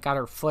dog's like got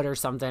her foot or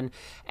something,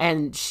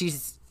 and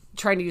she's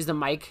trying to use the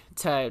mic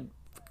to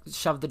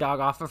shove the dog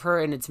off of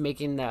her, and it's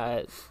making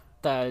the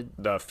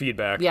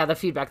feedback. the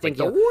feedback. Thank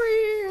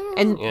you.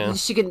 And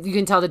you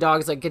can tell the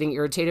dog's like getting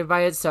irritated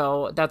by it.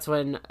 So that's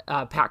when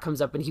Pat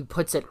comes up and he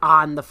puts it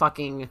on the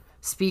fucking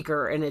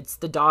speaker, and it's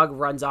the dog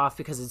runs off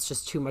because it's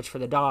just too much for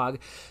the dog.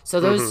 So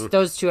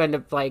those two end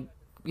up like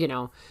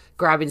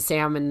grabbing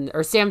Sam,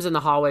 or Sam's in the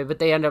hallway, but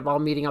they end up all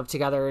meeting up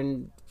together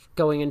and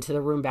going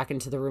back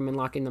into the room and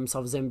locking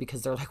themselves in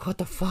because they're like, what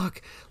the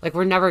fuck? Like,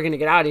 we're never gonna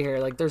get out of here.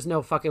 Like, there's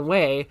no fucking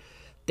way.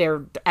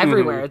 They're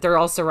everywhere. They're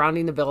all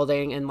surrounding the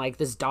building, and like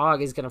this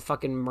dog is gonna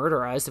fucking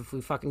murder us if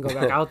we fucking go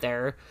back out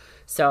there.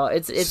 So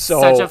it's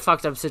such a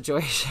fucked up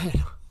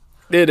situation.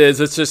 It is.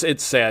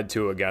 It's sad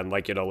too. Again,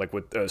 like like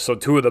with so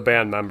two of the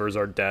band members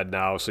are dead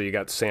now. So you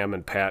got Sam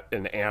and Pat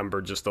and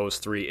Amber, just those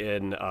three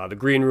in the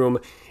green room,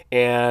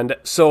 and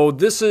so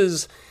this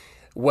is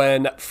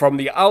when from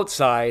the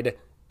outside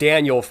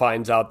Daniel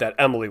finds out that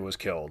Emily was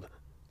killed.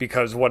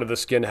 Because one of the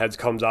skinheads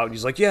comes out and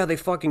he's like, "Yeah, they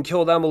fucking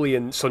killed Emily,"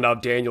 and so now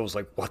Daniel's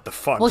like, "What the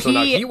fuck?" Well, so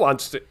now he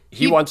wants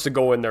to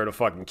go in there to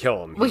fucking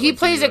kill him. Well, he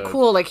plays it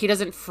cool, like he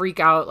doesn't freak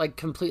out like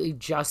completely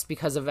just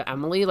because of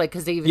Emily, like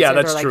because they even say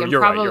that's they're like, true. and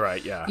You're probably,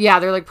 right. Yeah, yeah,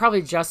 they're like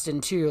probably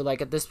Justin too,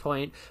 like at this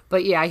point.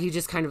 But yeah, he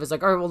just kind of is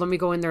like, all right, well, let me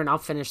go in there and I'll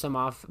finish them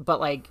off. But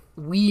like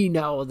we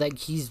know like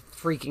he's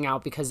freaking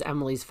out because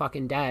Emily's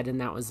fucking dead, and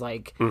that was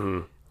like,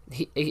 and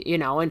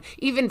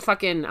even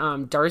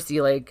fucking Darcy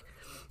like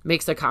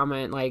makes a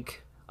comment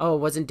like, oh,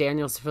 wasn't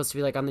Daniel supposed to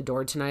be like on the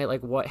door tonight?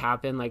 Like, what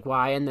happened? Like,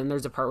 why? And then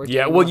there's a part where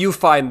Daniel... well, you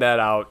find that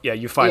out. Yeah,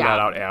 you find that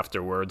out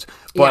afterwards.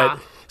 But Yeah.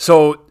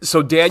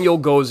 so Daniel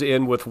goes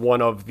in with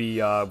one of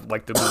the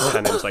like the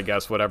lieutenants, I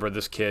guess, whatever.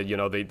 This kid,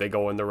 they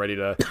go in, they're ready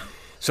to.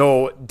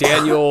 So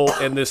Daniel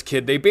and this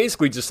kid, they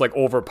basically just like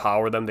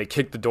overpower them. They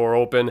kick the door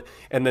open,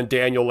 and then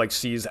Daniel like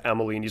sees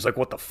Emily, and he's like,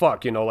 "What the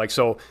fuck?"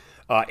 So.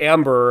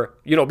 Amber,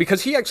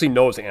 because he actually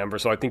knows Amber,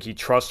 so I think he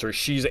trusts her.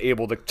 She's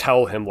able to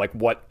tell him like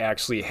what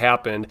actually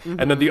happened.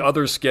 And then the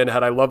other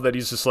skinhead, I love that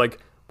he's just like,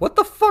 what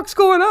the fuck's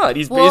going on?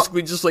 He's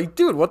basically just like,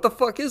 dude, what the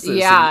fuck is this?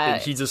 Yeah.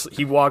 And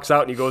he walks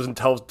out and he goes and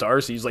tells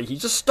Darcy, he's like, he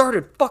just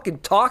started fucking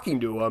talking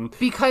to him.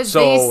 Because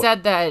they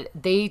said that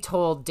they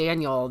told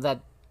Daniel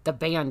that the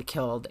band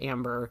killed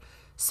Amber.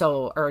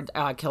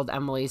 Killed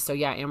Emily. So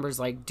yeah, Amber's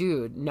like,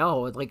 dude,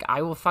 no, like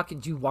I will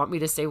fucking. Do you want me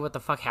to say what the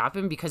fuck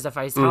happened? Because if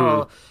I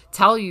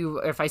tell you,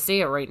 if I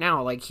say it right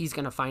now, like he's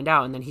gonna find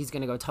out, and then he's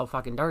gonna go tell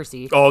fucking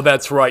Darcy. Oh,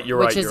 that's right. You're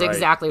right. Which is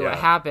exactly what Yeah.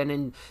 happened,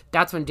 and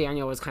that's when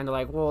Daniel was kind of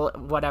like, well,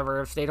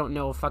 whatever. If they don't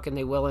know, fucking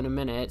they will in a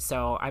minute.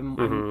 So I'm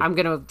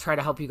gonna try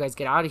to help you guys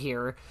get out of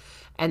here,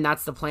 and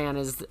that's the plan.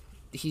 Is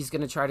he's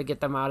gonna try to get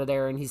them out of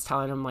there, and he's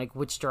telling them like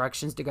which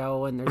directions to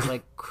go, and there's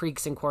like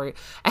creeks and quarry,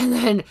 and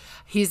then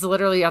he's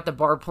literally at the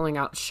bar pulling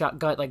out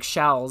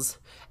shells,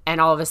 and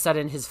all of a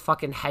sudden his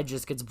fucking head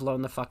just gets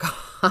blown the fuck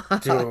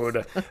off.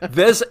 Dude,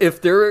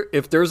 if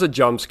there's a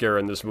jump scare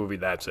in this movie,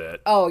 that's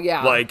it. Oh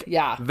yeah, Like,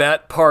 yeah.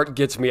 that part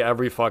gets me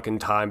every fucking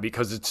time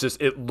because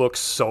it looks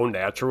so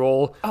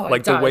natural. Oh, it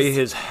like the way does.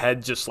 his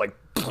head just like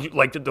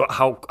like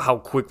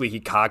how quickly he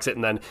cocks it,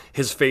 and then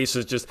his face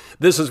is just.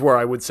 This is where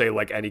I would say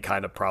like any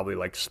kind of probably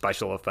like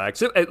special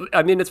effects.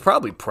 I mean, it's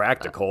probably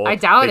practical. I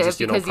doubt They it just,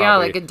 because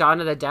probably, like in Dawn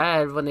of the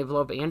Dead when they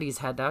blow up Andy's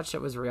head, that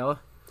shit was real.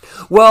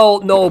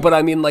 Well, no, but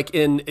I mean, like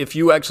if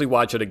you actually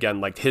watch it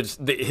again, like his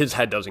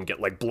head doesn't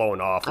get like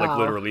blown off. Like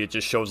literally, it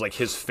just shows like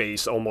his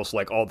face, almost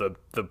like all the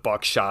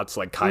buckshots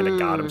like kind of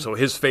got him. So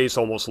his face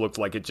almost looked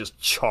like it just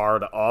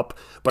charred up.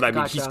 But I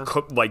mean,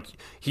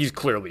 he's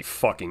clearly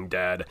fucking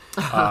dead.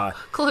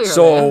 Clearly.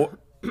 So.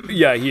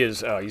 Yeah, he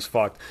is. He's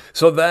fucked.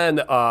 So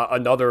then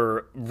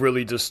another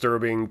really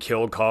disturbing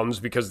kill comes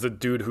because the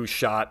dude who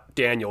shot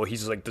Daniel,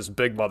 he's like this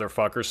big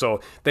motherfucker. So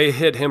they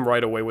hit him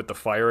right away with the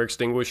fire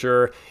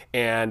extinguisher,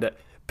 and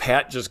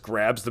Pat just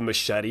grabs the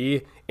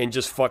machete and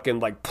just fucking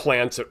like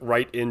plants it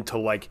right into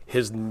like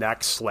his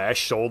neck /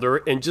 shoulder,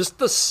 and just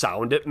the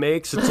sound it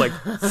makes, it's like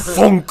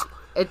thunk.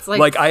 It's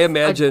like I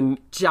imagine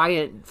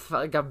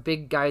like a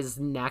big guy's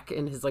neck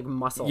and his like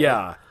muscle.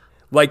 Yeah.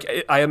 Like,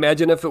 I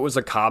imagine if it was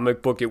a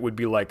comic book, it would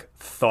be like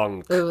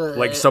thunk,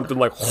 like something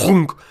like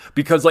hunk,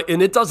 because like,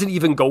 and it doesn't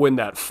even go in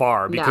that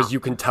far because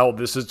you can tell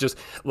this is just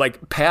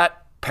like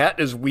Pat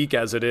as weak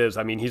as it is.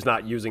 I mean, he's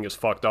not using his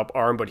fucked up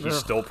arm, but he's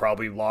still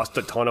probably lost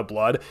a ton of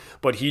blood,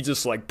 but he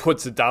just like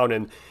puts it down,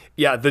 and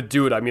yeah, the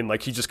dude, I mean,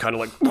 like he just kind of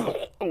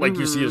like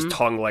you see his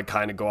tongue like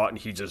kind of go out and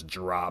he just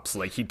drops.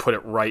 Like he put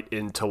it right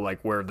into like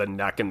where the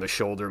neck and the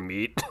shoulder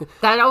meet.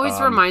 That always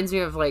reminds me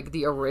of like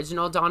the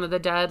original Dawn of the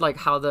Dead, like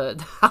how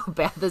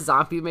bad the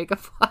zombie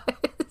makeup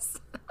was.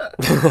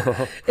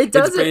 It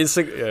does.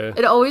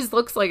 It always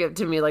looks like it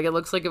to me. Like it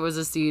looks like it was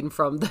a scene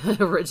from the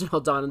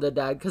original Dawn of the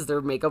Dead because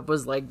their makeup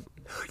was like.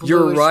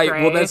 You're right.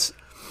 Gray. Well,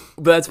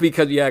 that's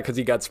because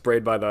he got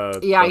sprayed by the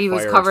he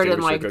was covered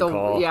in like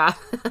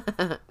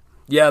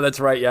Yeah, that's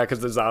right. Yeah, because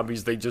the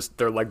zombies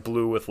they're like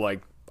blue with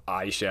like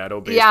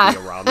eyeshadow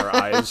basically around their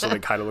eyes, so they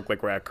kind of look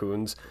like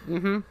raccoons.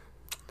 Mm-hmm.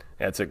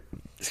 That's a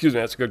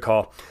good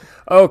call.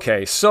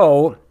 Okay,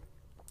 so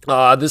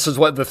this is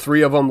what the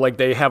three of them like.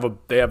 They have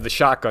the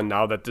shotgun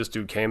now that this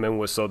dude came in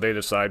with, so they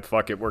decide,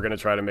 fuck it, we're gonna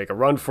try to make a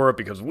run for it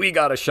because we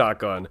got a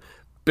shotgun.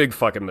 Big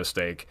fucking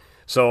mistake.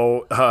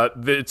 So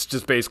it's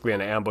just basically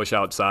an ambush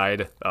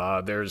outside.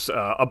 There's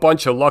a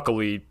bunch of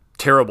luckily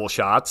terrible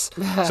shots,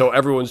 so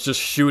everyone's just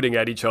shooting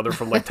at each other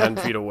from like 10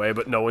 feet away,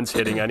 but no one's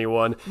hitting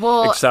anyone.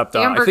 Except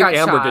I think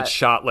Amber gets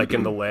shot like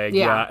in the leg.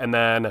 And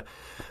then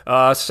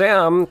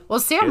Sam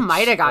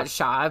might have got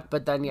shot,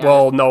 but then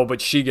well, no, but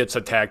she gets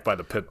attacked by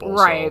the pit bull,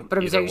 right? So but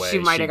I'm saying she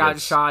might have got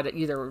shot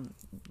either.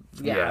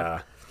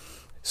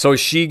 So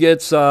she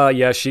gets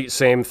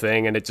same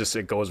thing, and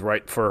it goes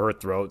right for her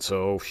throat,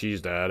 so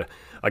she's dead.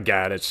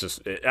 Again, it's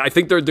just, I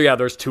think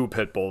there's two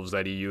pit bulls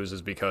that he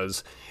uses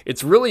because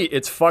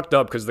it's fucked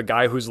up because the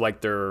guy who's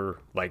like their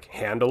like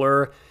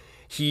handler,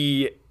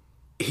 he's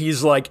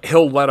like,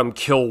 he'll let him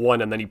kill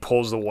one and then he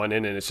pulls the one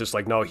in, and it's just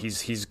like, no,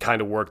 he's kind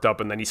of worked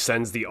up, and then he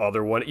sends the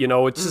other one,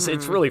 it's just,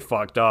 it's really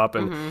fucked up.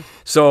 And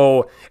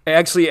so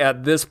actually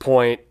at this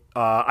point,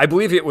 I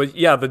believe it was,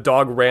 the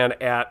dog ran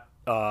at,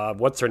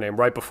 what's her name,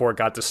 right before it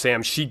got to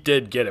Sam. She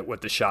did get it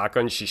with the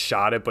shotgun. She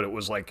shot it, but it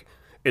was like,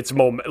 it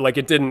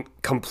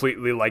didn't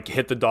completely like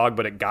hit the dog,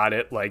 but it got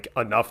it like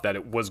enough that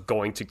it was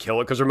going to kill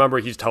it. Because remember,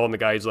 he's telling the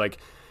guy,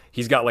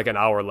 he's got like an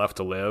hour left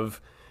to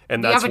live,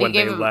 and that's when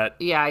they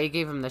he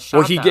gave him the shot.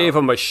 Well, he gave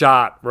him a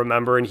shot,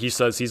 remember, and he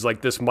says he's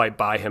like, this might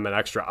buy him an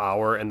extra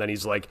hour, and then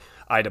he's like,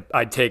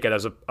 I'd take it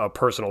as a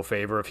personal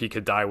favor if he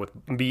could die with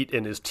meat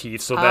in his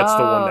teeth. So that's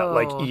the one that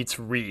like eats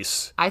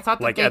Reese. I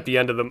thought like at the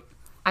end of the.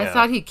 I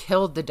thought he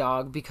killed the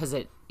dog because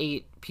it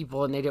ate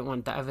people and they didn't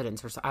want the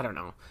evidence, or so. I don't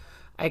know.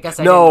 I guess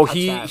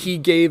he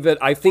gave it.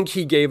 I think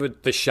he gave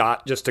it the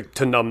shot just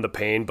to numb the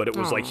pain, but it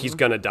was like he's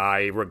gonna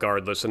die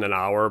regardless in an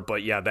hour.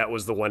 But yeah, that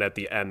was the one at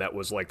the end that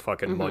was like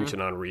fucking munching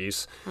on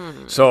Reese.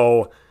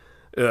 So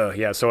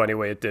so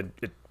anyway, it did.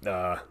 It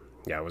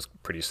was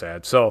pretty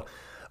sad. So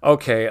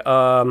okay,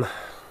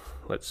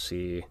 let's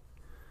see.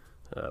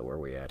 Where are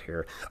we at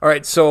here? All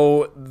right,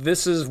 so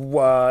this is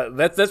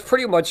that's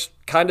pretty much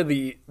kind of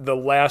the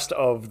last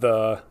of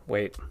the.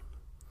 Wait,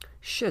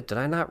 shit, did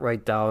I not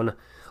write down?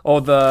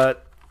 Oh,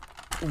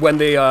 when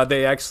they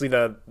actually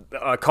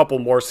a couple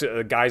more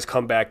guys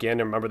come back in,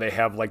 and remember they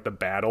have like the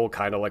battle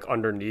kind of like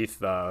underneath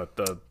the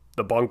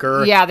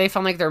bunker. Yeah, they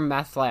found like their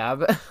meth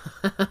lab.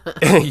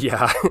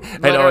 Yeah,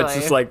 I know, it's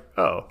just like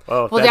well,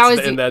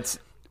 that's.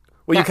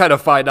 Well, you kind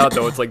of find out,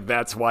 though, it's like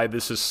that's why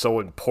this is so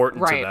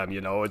important to them,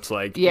 It's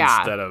like,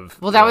 instead of...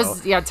 Well, that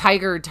was,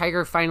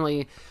 Tiger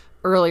finally,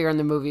 earlier in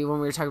the movie, when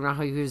we were talking about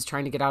how he was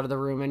trying to get out of the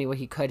room any way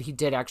he could, he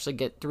did actually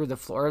get through the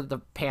floor, the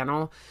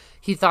panel.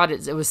 He thought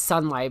it was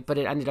sunlight, but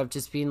it ended up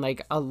just being,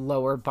 like, a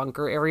lower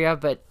bunker area,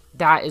 but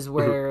that is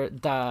where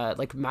the,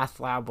 like, meth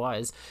lab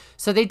was.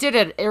 So they did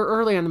it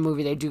early in the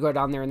movie. They do go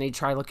down there, and they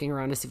try looking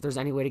around to see if there's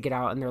any way to get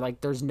out, and they're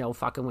like, there's no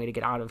fucking way to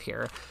get out of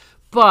here.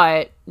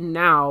 But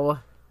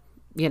now...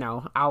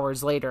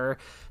 hours later,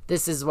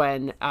 this is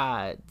when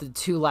the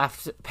two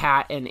left,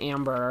 Pat and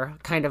Amber,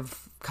 kind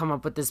of come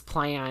up with this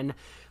plan.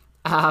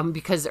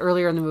 because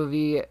earlier in the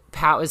movie,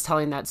 Pat was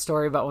telling that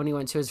story about when he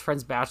went to his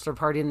friend's bachelor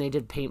party and they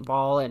did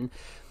paintball, and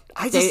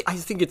I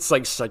think it's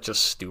like such a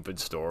stupid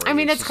story. I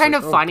mean, it's kind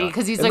of funny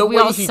because he's and like, the we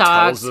way all he sucked.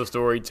 tells the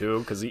story too,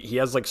 because he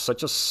has like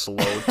such a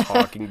slow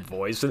talking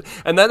voice,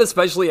 and then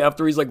especially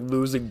after he's like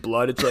losing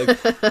blood, it's like,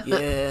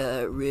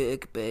 yeah,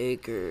 Rick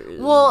Baker's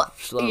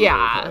slumber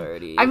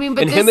party. I mean,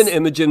 but him and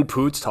Imogen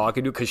Poots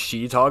talking to, because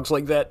she talks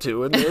like that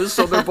too in this,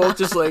 so they're both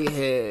just like,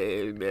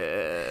 hey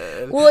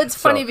man. Well, it's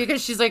funny because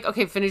she's like,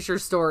 okay, finish your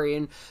story,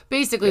 and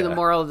basically the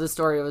moral of the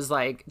story was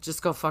like,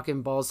 just go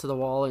fucking balls to the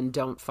wall and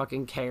don't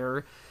fucking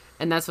care.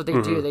 And that's what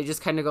they do. They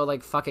just kind of go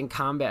like fucking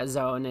combat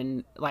zone,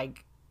 and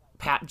like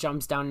Pat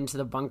jumps down into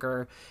the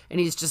bunker and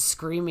he's just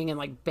screaming and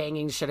like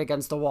banging shit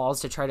against the walls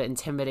to try to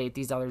intimidate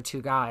these other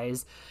two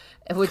guys,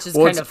 which is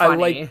kind of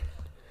funny.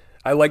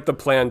 I like the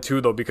plan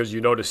too, though, because you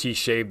notice he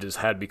shaved his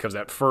head, because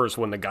at first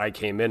when the guy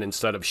came in,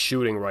 instead of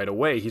shooting right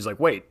away, he's like,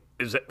 wait,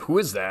 who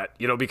is that?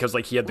 You know, because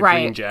like he had the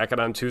green jacket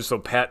on too, so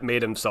Pat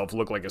made himself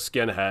look like a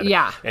skinhead.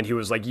 Yeah. And he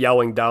was like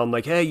yelling down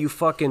like, hey, you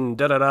fucking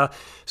da-da-da.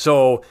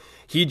 So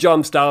he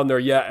jumps down there,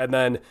 and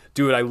then,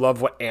 dude, I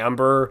love what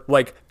Amber,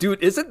 like,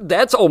 dude,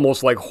 that's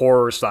almost like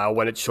horror style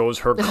when it shows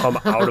her come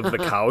out of the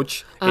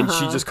couch, and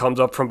she just comes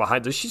up from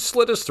behind. Does she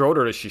slit his throat,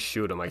 or does she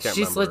shoot him? I can't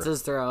remember. She slits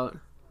his throat.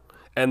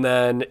 And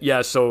then,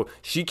 so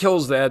she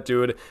kills that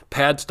dude.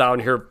 Pat's down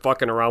here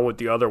fucking around with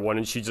the other one,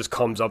 and she just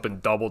comes up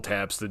and double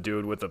taps the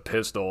dude with a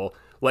pistol.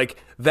 Like,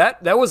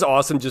 that was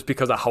awesome just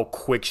because of how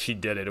quick she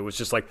did it. It was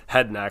just like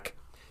head, neck.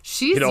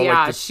 She's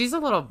she's a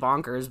little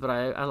bonkers, but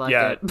I like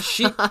it.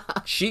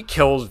 she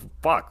kills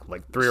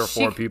like 3 or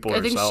 4 people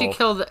herself. I think she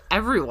killed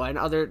everyone.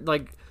 I don't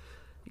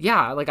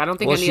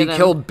think any of them. She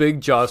killed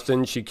Big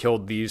Justin. She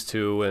killed these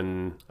two,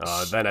 and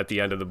then at the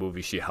end of the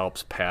movie, she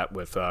helps Pat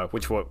with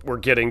which what we're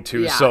getting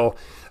to.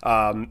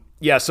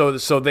 Yeah.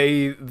 So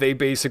they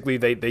basically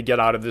they get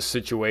out of this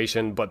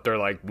situation, but they're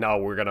like, no,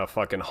 we're gonna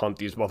fucking hunt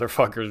these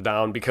motherfuckers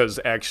down, because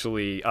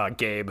actually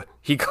Gabe,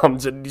 he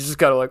comes in, he's just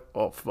kind of like,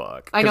 oh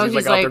fuck, I know, he's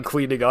like out there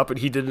cleaning up, and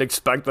he didn't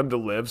expect them to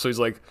live, so he's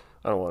like,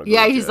 I don't want to.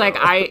 Yeah, he's like,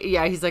 I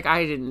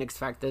didn't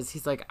expect this.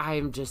 He's like,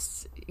 I'm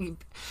just,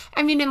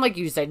 I mean, and like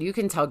you said, you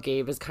can tell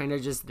Gabe is kind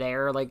of just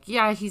there. Like,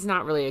 yeah, he's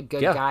not really a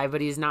good guy,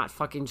 but he's not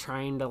fucking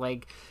trying to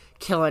like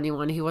kill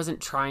anyone. He wasn't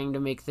trying to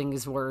make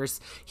things worse.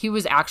 He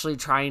was actually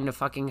trying to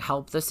fucking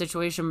help the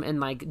situation. And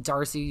like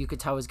Darcy, you could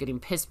tell, was getting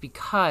pissed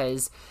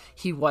because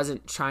he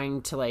wasn't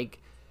trying to like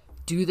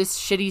do this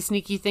shitty,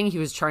 sneaky thing. He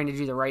was trying to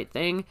do the right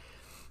thing.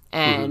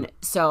 And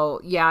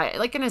so, yeah,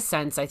 like in a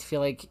sense, I feel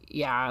like,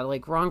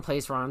 like wrong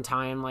place, wrong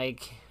time.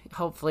 Like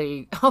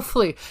hopefully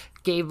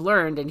Gabe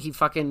learned and he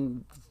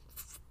fucking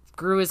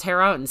grew his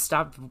hair out and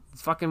stopped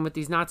fucking with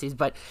these Nazis.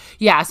 But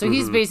yeah, so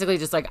he's basically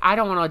just like, I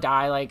don't want to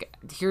die. Like,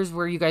 here's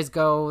where you guys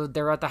go.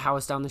 They're at the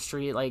house down the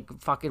street, like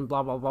fucking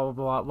blah, blah, blah, blah,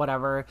 blah,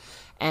 whatever.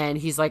 And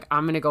he's like,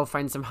 I'm going to go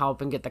find some help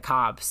and get the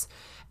cops.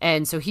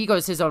 And so he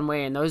goes his own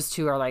way. And those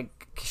two are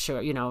like,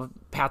 sure, you know,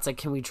 Pat's like,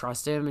 can we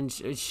trust him? And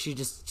she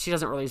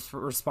doesn't really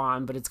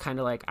respond, but it's kind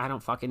of like, I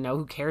don't fucking know.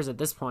 Who cares at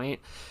this point?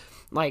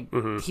 Like,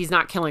 he's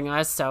not killing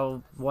us,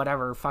 so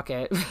whatever, fuck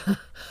it.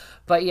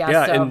 But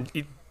yeah, so... and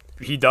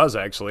he does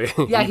actually.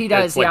 Yeah, he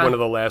does. It's like one of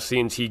the last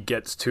scenes he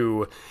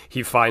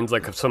finds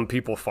like some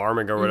people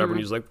farming or whatever, and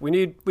he's like, we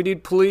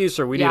need police,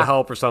 or we need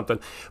help or something.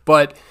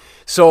 But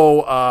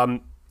so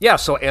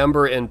so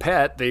Amber and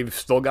Pat, they've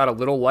still got a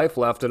little life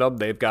left in them.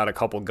 They've got a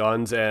couple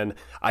guns, and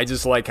I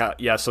just like how,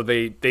 so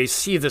they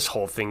see this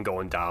whole thing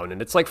going down, and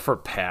it's like, for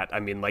Pat, I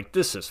mean, like,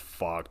 this is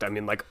fucked. I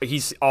mean, like,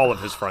 all of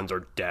his friends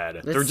are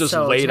dead. They're just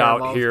so laid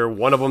terrible out here.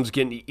 One of them's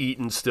getting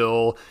eaten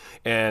still,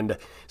 and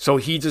so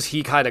he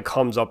kind of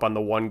comes up on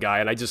the one guy,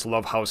 and I just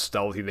love how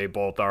stealthy they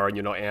both are. And,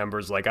 you know,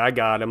 Amber's like, I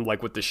got him,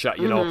 like, with the shot,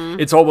 you know.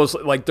 It's almost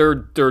like they're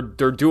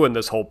doing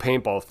this whole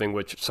paintball thing,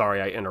 which,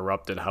 sorry, I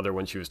interrupted Heather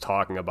when she was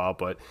talking about,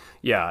 but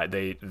yeah,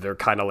 they're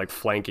kind of like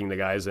flanking the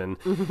guys, and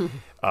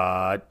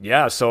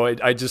so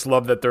I just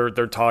love that they're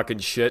talking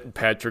shit, and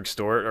Patrick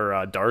Stewart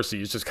or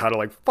Darcy is just kind of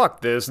like,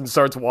 fuck this, and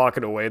starts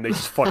walking away, and they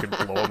just fucking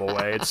blow him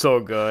away. It's so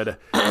good.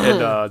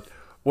 And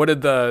what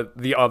did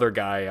the other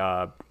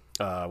guy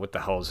what the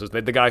hell is his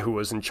name? The guy who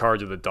was in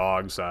charge of the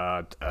dogs,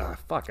 I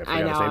forgot his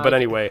name, but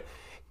anyway,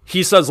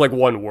 he says like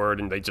one word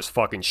and they just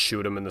fucking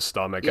shoot him in the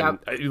stomach.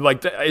 Yep. And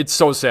like, it's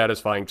so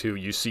satisfying too.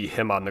 You see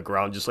him on the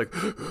ground just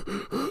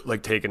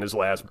like taking his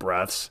last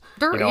breaths.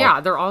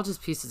 They're all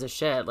just pieces of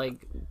shit.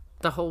 Like,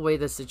 the whole way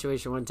this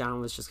situation went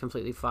down was just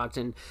completely fucked.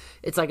 And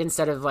it's like,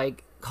 instead of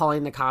like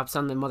calling the cops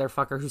on the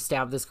motherfucker who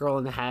stabbed this girl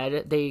in the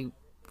head, they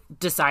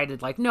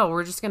decided like, no,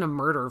 we're just gonna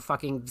murder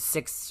fucking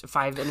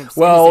 5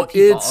 innocent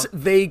people.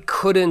 They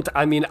couldn't.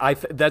 I mean,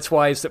 that's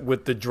why I said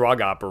with the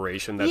drug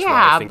operation, that's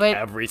why I think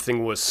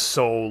everything was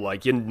so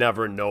like, you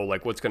never know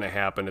like what's gonna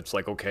happen. It's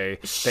like, okay,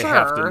 they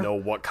have to know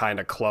what kind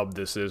of club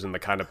this is and the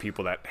kind of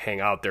people that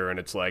hang out there, and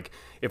it's like,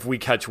 if we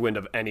catch wind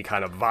of any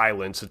kind of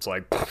violence, it's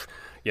like,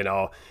 you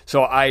know.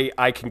 So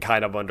I can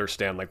kind of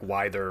understand like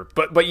why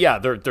but yeah,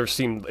 it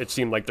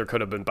seemed like there could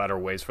have been better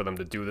ways for them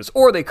to do this,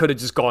 or they could have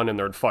just gone in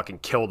there and fucking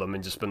killed them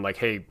and just been like,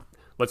 hey,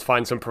 let's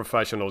find some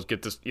professionals,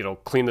 get this,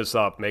 clean this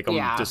up, make them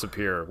Yeah.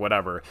 disappear,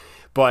 whatever.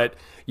 But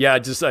yeah,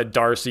 just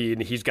Darcy,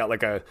 and he's got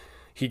like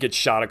he gets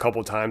shot a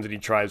couple times,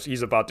 and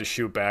he's about to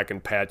shoot back,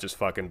 and Pat just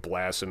fucking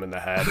blasts him in the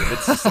head, and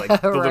it's just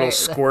like the little Right.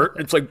 squirt.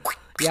 It's like,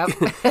 Yep.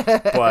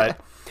 but.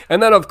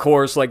 And then, of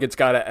course, like, it's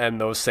got to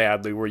end, though,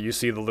 sadly, where you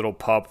see the little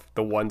pup,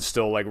 the one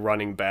still, like,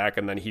 running back,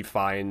 and then he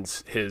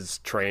finds his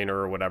trainer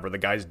or whatever. The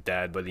guy's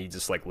dead, but he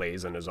just, like,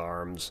 lays in his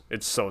arms.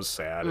 It's so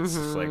sad. It's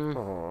just like,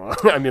 oh.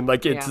 I mean,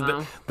 like, it's,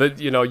 Yeah.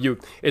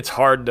 it's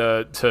hard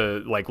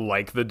to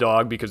like the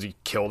dog because he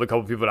killed a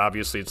couple people, but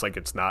obviously it's like,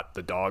 it's not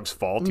the dog's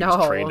fault. He No.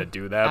 was trained to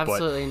do that.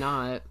 Absolutely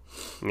not.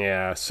 But,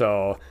 yeah,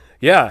 so,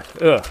 yeah,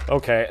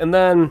 okay. And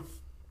then,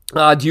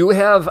 do you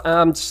have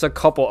just a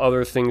couple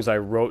other things I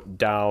wrote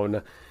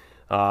down?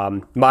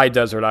 My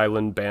Desert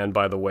Island Band,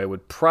 by the way,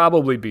 would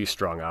probably be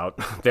Strung Out.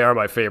 They are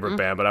my favorite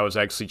band, but I was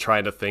actually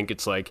trying to think.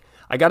 It's like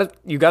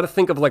you gotta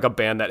think of like a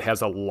band that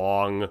has a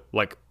long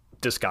like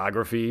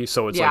discography,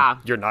 so it's Yeah. like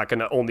you're not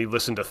gonna only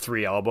listen to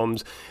 3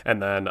 albums,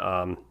 and then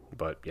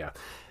but yeah.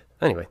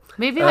 Anyway,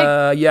 Maybe,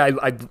 like- yeah,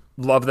 I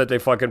love that they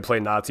fucking play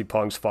Nazi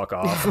Punks Fuck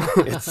Off.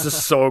 It's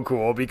just so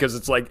cool because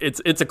it's like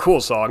it's a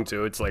cool song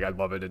too. It's like I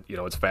love it.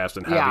 It's fast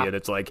and heavy, Yeah. and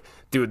it's like,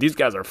 dude, these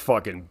guys are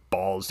fucking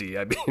ballsy.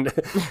 I mean,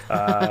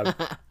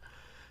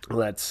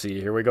 let's see.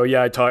 Here we go.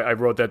 Yeah, I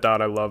wrote that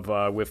down. I love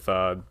with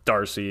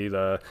Darcy.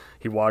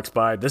 He walks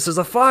by. This is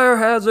a fire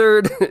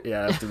hazard.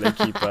 Yeah, after they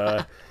keep.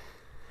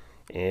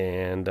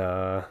 And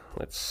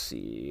let's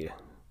see.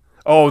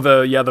 Oh,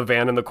 the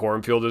van in the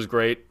cornfield is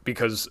great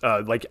because,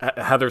 like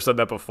Heather said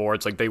that before,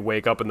 it's like they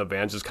wake up and the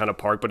van's just kind of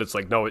parked, but it's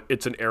like, no,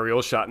 it's an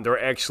aerial shot, and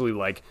they're actually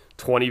like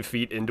 20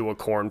 feet into a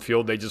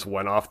cornfield. They just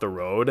went off the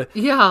road.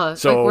 Yeah.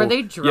 So, like, were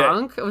they yeah.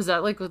 drunk? Was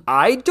that like...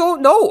 I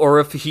don't know,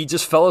 or if he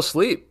just fell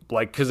asleep,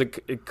 like, because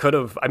it could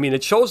have, I mean,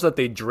 it shows that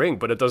they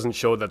drink, but it doesn't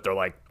show that they're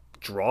like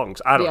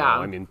drunks. I don't know.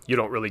 I mean, you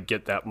don't really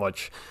get that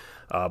much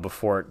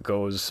before it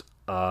goes...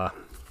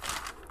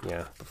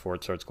 Yeah, before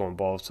it starts going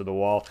balls to the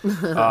wall.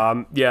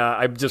 Yeah,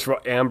 I just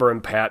wrote Amber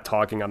and Pat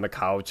talking on the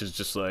couch is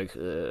just like,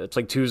 it's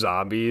like 2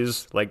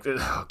 zombies. Like,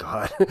 oh,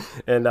 God.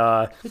 And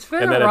It's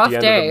been and a then rough at the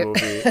day. end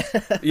of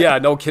the movie. Yeah,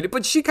 no kidding.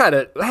 But she kind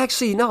of,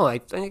 actually, no, I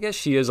guess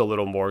she has a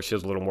little more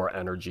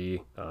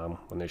energy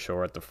when they show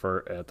her at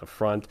the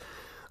front.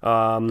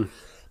 All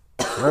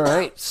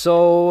right,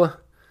 so...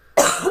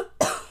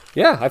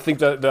 Yeah, I think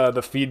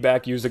the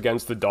feedback used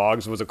against the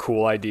dogs was a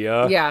cool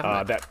idea.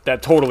 Yeah.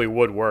 That totally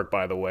would work,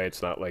 by the way.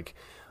 It's not like,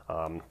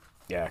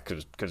 yeah,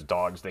 because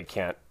dogs, they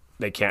can't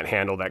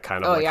handle that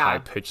kind of high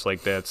pitch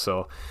like that.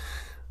 So,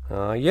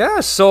 yeah,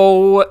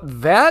 so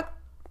that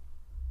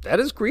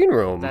is Green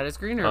Room. That is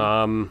Green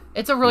Room.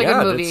 It's a really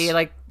yeah, good movie. that's-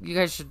 Like, you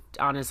guys should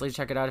honestly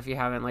check it out if you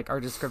haven't. Like, our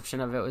description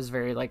of it was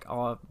very like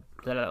all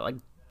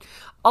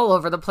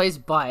over the place,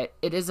 but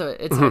it's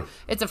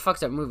a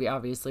fucked up movie,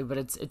 obviously, but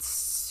it's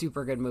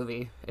super good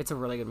movie. It's a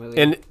really good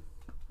movie. And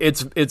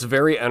it's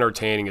very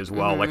entertaining as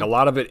well. Like, a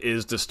lot of it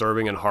is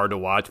disturbing and hard to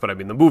watch, but I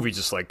mean, the movie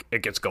just like,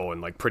 it gets going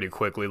like pretty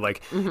quickly.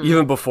 Like,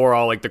 even before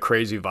all like the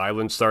crazy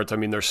violence starts, I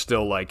mean, there's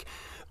still like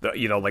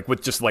like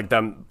with just like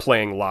them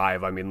playing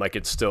live, I mean, like,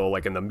 it's still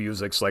like, and the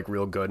music's like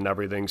real good and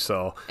everything.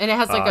 So, And it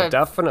has like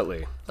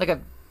definitely like a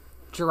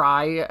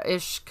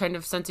dry-ish kind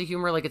of sense of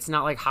humor. Like, it's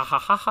not like ha ha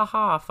ha ha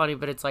ha funny,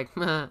 but it's like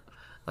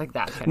like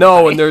that kind of no,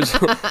 funny. and there's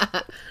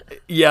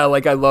yeah,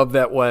 like, I love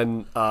that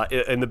when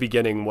in the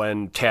beginning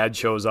when Tad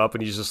shows up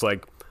and he's just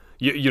like,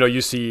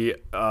 you see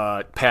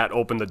Pat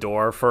open the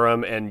door for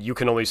him, and you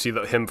can only see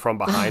him from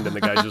behind, and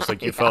the guy's just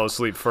like, you fell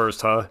asleep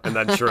first, huh? And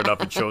then sure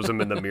enough, it shows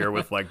him in the mirror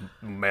with like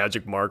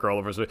magic marker all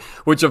over his face,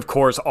 which of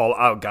course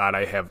oh God,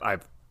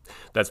 I've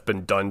that's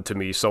been done to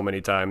me so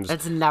many times.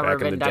 That's never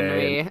back in been the done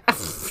day. to me.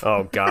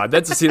 Oh God,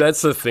 that's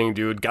the thing,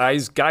 dude.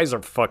 Guys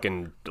are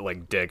fucking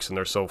like dicks, and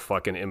they're so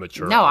fucking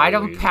immature. No, I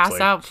don't always. It's pass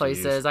like, out geez.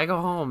 places. I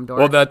go home, dork.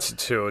 Well, that's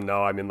too.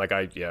 No, I mean, like,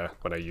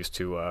 when I used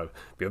to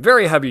be a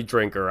very heavy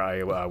drinker,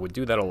 I would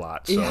do that a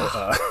lot. So,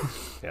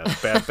 yeah,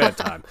 bad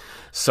time.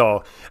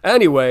 So,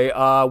 anyway,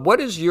 what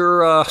is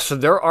your? So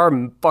there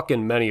are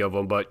fucking many of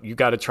them, but you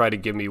got to try to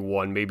give me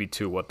one, maybe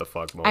 2. What the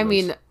fuck moments. I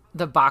mean,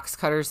 the box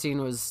cutter scene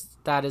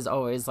that is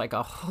always like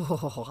a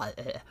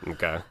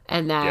okay,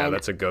 and then yeah,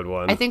 that's a good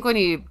one. I think when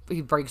he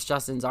breaks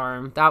Justin's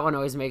arm, that one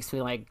always makes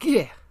me like,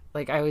 yeah.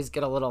 Like, I always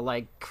get a little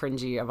like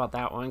cringy about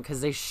that one because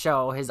they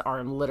show his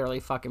arm literally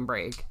fucking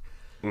break.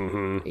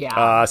 Mm-hmm.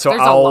 Yeah. So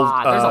there's I'll, a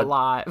lot. There's a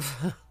lot.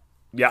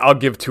 Yeah, I'll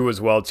give 2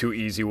 as well. 2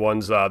 easy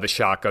ones. The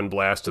shotgun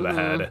blast to the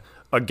head.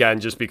 Again,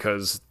 just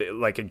because,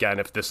 like, again,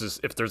 if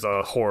there's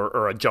a horror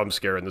or a jump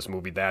scare in this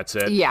movie, that's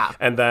it. Yeah.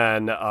 And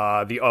then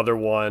the other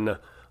one,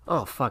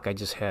 oh fuck, I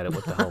just had it.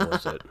 What the hell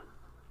was it?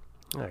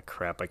 Ah,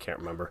 crap, I can't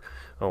remember.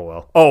 Oh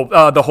well.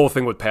 Oh, the whole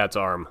thing with Pat's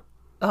arm.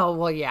 Oh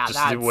well, yeah.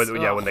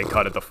 When they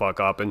cut it the fuck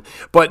up,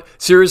 but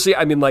seriously,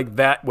 I mean, like,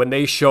 that when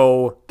they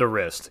show the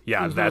wrist,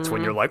 that's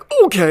when you're like,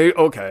 okay,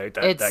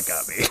 that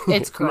got me.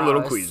 It's gross. I'm a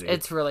little queasy.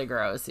 It's really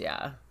gross.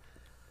 Yeah.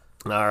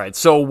 All right,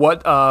 so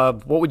what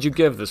would you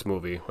give this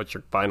movie? What's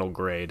your final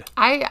grade?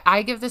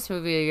 I give this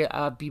movie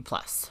a B+.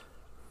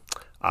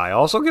 I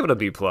also give it a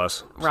B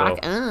plus. Rock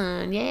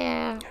on,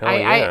 yeah. Hell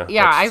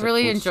yeah. I Let's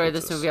really enjoyed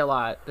this movie a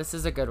lot. This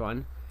is a good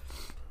one.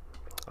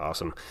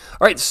 Awesome.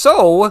 All right,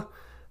 so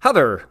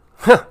Heather,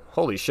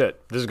 holy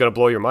shit, this is gonna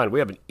blow your mind. We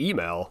have an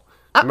email.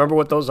 Remember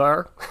what those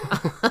are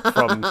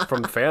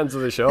from fans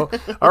of the show?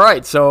 All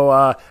right,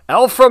 so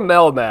Al from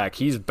Melmac,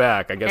 he's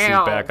back. I guess he's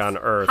back on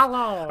Earth. Hello.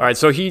 All right,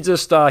 so he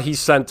just he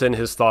sent in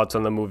his thoughts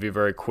on the movie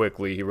very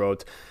quickly. He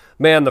wrote,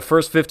 "Man, the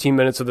first 15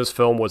 minutes of this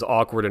film was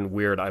awkward and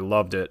weird. I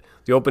loved it.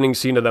 The opening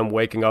scene of them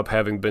waking up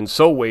having been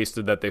so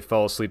wasted that they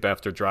fell asleep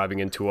after driving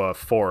into a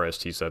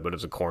forest," he said, but it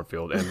was a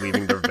cornfield, "and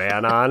leaving their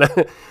van on,"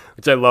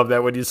 which I love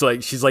that when she's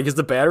like, "Is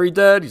the battery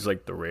dead?" He's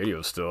like, "The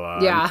radio's still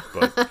on." Yeah.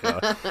 But,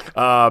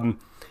 yeah.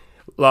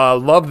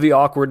 Loved the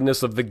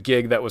awkwardness of the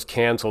gig that was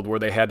canceled where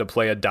they had to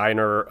play a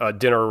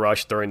dinner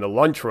rush during the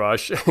lunch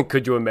rush.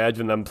 Could you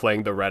imagine them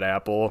playing the Red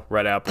Apple?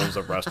 Red Apple's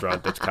a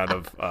restaurant that's kind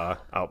of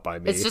out by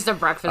me. It's just a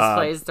breakfast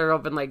place. They're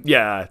open like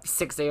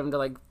 6 a.m. to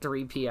like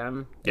 3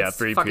 p.m. Yeah, it's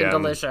 3 fucking p.m.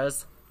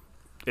 delicious.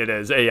 It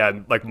is. Yeah,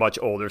 like much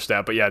older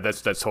staff. But yeah,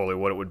 that's totally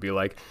what it would be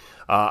like.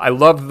 I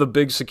loved the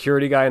big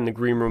security guy in the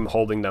green room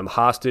holding them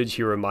hostage.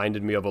 He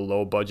reminded me of a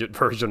low-budget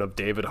version of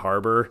David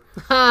Harbour.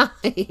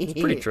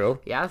 It's pretty true.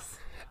 Yes.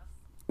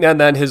 And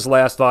then his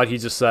last thought, he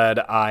just said,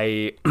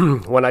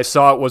 when I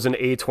saw it was an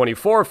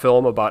A24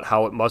 film about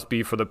how it must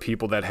be for the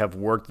people that have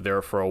worked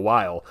there for a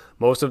while.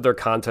 Most of their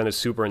content is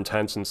super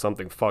intense and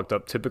something fucked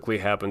up typically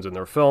happens in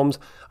their films.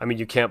 I mean,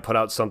 you can't put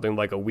out something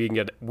like a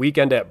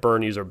Weekend at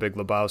Bernie's or Big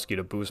Lebowski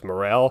to boost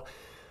morale.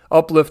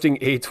 Uplifting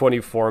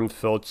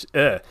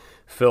A24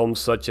 films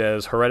such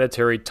as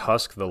Hereditary,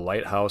 Tusk, The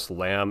Lighthouse,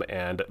 Lamb,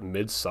 and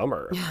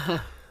Midsummer.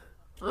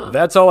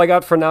 That's all I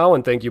got for now,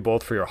 and thank you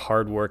both for your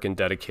hard work and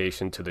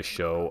dedication to the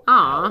show.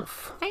 Aw,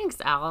 Alf. thanks,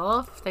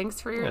 Alf.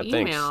 Thanks for your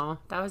email.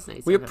 Thanks. That was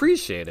nice. We of him.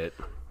 appreciate it.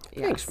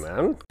 Yes. Thanks,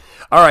 man.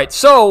 All right,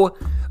 so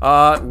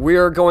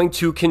we're going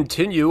to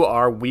continue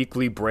our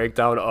weekly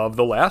breakdown of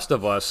The Last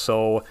of Us.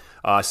 So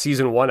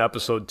Season 1,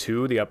 Episode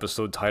 2, the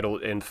episode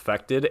titled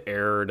Infected,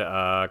 aired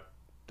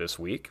this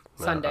week.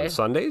 Sunday. On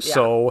Sunday. Yeah.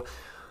 So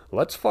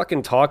let's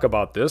fucking talk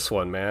about this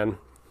one, man.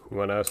 You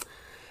want to...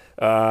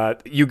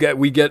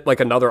 we get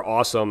like another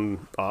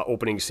awesome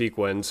opening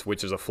sequence,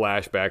 which is a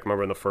flashback.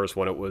 Remember in the first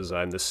one, it was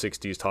in the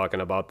 60s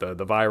talking about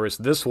the virus.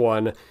 This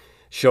one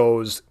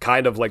shows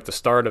kind of like the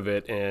start of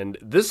it, and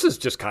this is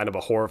just kind of a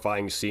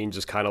horrifying scene,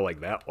 just kind of like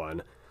that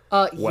one.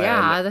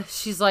 Yeah,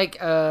 she's like,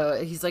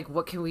 he's like,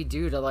 what can we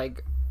do to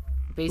like,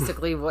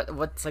 basically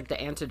what's like the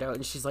antidote?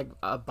 And she's like,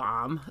 a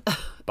bomb.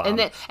 and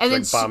then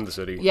bomb the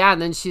city. Yeah, and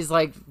then she's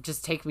like,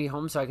 just take me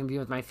home so I can be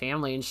with my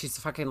family. And she's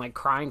fucking like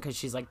crying because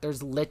she's like,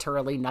 there's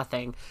literally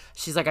nothing.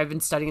 She's like, I've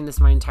been studying this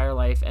my entire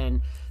life,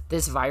 and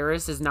this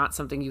virus is not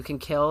something you can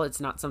kill.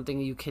 It's not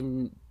something you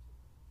can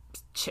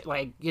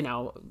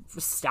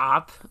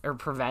stop or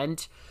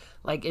prevent.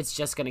 Like, it's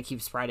just gonna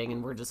keep spreading,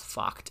 and we're just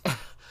fucked.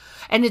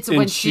 And it's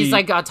when she's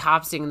like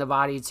autopsying the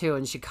body too,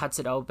 and she cuts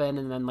it open,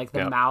 and then like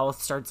the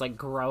mouth starts like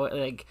growing,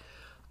 like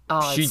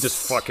she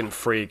just fucking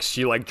freaks.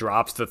 She like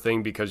drops the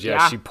thing because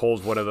she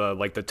pulls one of the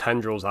like the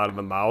tendrils out of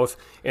the mouth,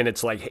 and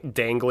it's like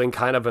dangling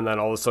kind of, and then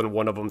all of a sudden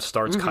one of them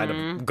starts kind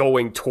of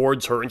going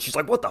towards her, and she's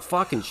like, "What the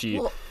fuck?" And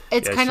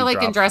it's kind of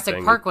like in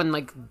Jurassic Park when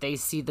like they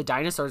see the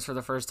dinosaurs for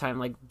the first time.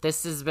 Like,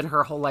 this has been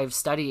her whole life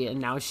study, and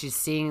now she's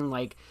seeing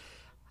like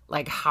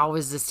how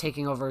is this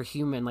taking over a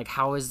human? Like,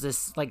 how is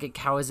this, like,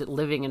 how is it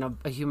living in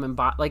a human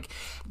body? Like,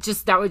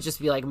 just, that would just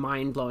be like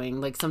mind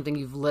blowing, like something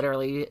you've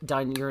literally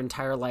done your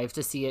entire life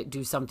to see it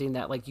do something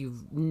that like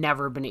you've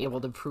never been able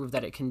to prove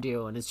that it can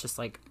do. And it's just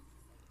like,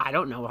 I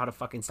don't know how to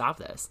fucking stop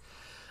this.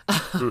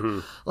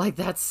 Like,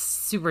 that's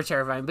super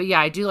terrifying. But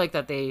yeah, I do like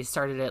that they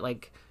started it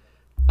like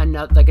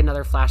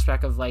another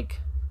flashback of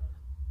like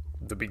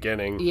the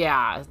beginning.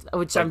 Yeah,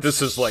 which like,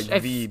 this is like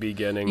the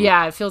beginning.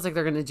 Yeah, it feels like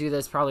they're going to do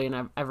this probably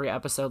in every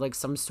episode, like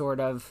some sort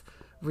of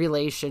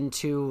relation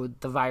to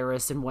the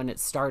virus and when it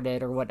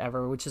started or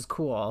whatever, which is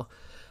cool.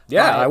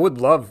 Yeah, I would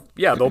love.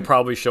 Yeah, they'll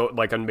probably show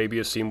like maybe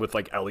a scene with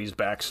like Ellie's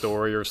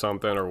backstory or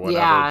something or whatever.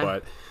 Yeah.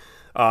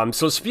 But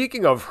so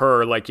speaking of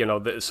her, like, you know,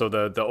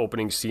 the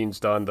opening scene's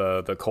done,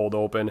 the cold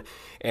open,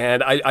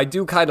 and I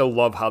do kind of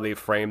love how they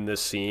frame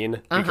this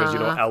scene because you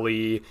know,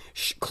 Ellie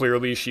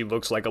clearly she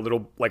looks like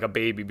a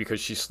baby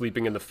because she's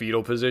sleeping in the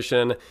fetal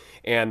position,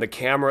 and the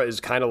camera is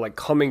kind of like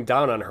coming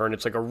down on her, and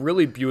it's like a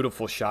really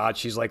beautiful shot.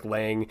 She's like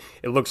laying,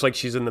 it looks like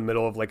she's in the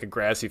middle of like a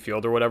grassy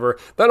field or whatever.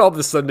 Then all of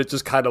a sudden it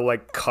just kind of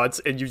like cuts,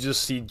 and you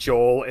just see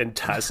Joel and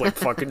Tess like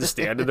fucking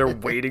standing there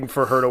waiting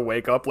for her to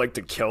wake up, like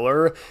to kill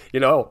her, you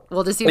know.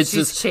 Well, to see if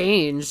she's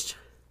changed.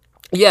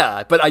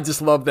 Yeah, but I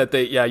just love that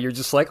you're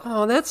just like,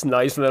 oh, that's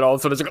nice, and then all of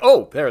a sudden it's like,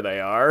 oh, there they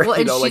are. Well,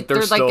 you know, and like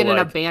they're like in an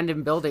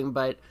abandoned building,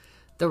 but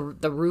the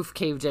roof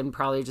caved in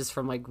probably just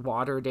from like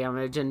water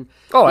damage, and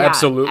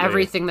absolutely,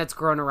 everything that's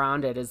grown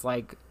around it is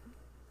like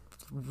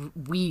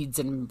weeds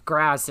and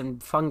grass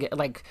and fungi,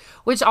 like,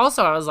 which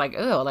also I was like,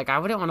 oh, like I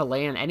wouldn't want to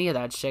lay in any of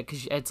that shit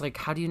because it's like,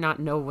 how do you not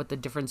know what the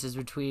difference is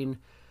between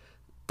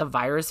the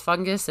virus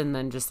fungus and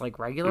then just like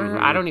regular?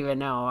 I don't even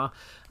know.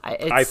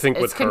 I think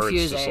it's with confusing.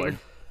 her, it's just like,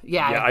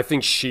 Yeah. I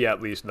think she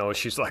at least knows.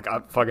 She's like,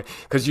 I'm fucking,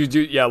 because you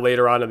do, yeah,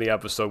 later on in the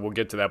episode, we'll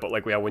get to that, but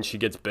like, yeah, when she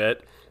gets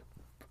bit,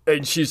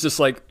 and she's just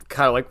like,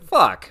 kind of like,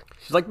 fuck.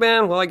 She's like,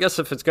 man, well, I guess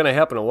if it's going to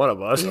happen to one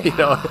of us, you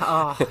know?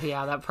 Oh,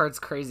 yeah, that part's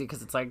crazy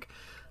because it's like,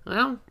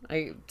 well,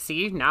 I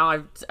see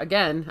now.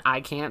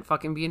 I can't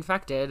fucking be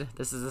infected.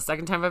 This is the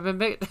second time I've been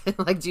bit.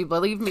 Like, do you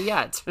believe me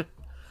yet?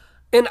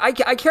 And I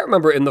can't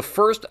remember, in the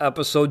first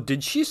episode,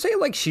 did she say,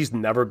 like, she's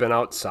never been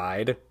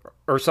outside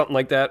or something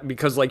like that?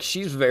 Because, like,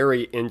 she's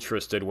very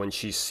interested when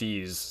she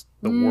sees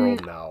the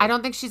world now. I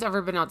don't think she's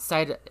ever been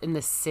outside in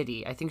the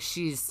city. I think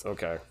she's...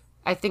 Okay.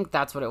 I think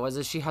that's what it was,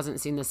 is she hasn't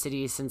seen the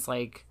city since,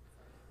 like,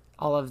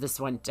 all of this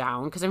went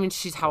down. Because, I mean,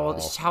 she's how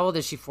old? How old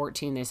is she?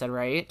 14, they said,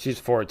 right? She's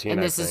 14,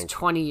 and this I is think.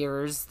 20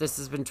 years. This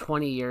has been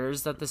 20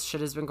 years that this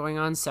shit has been going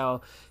on.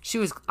 So she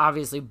was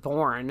obviously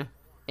born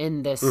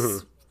in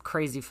this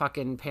crazy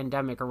fucking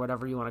pandemic or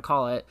whatever you want to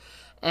call it.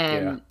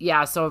 And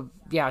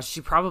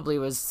she probably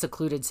was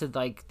secluded to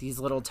like these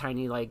little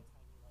tiny like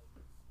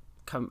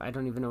I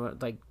don't even know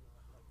what like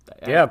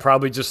Yeah,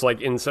 probably just like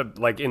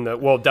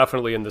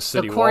definitely in the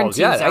city the walls.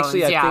 quarantine Yeah, zones.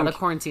 actually, I think the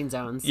quarantine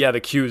zones. yeah,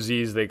 the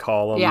QZs they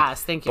call them.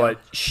 Yes, thank you. But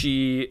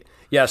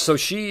so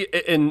she,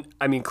 and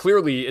I mean,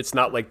 clearly it's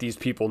not like these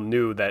people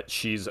knew that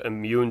she's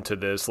immune to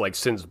this like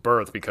since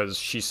birth, because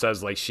she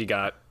says like she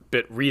got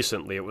bit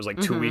recently. It was like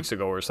 2 weeks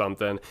ago or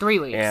something. 3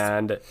 weeks.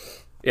 And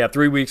yeah,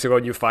 3 weeks ago,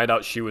 and you find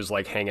out she was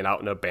like hanging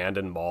out in an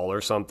abandoned mall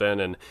or something.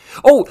 And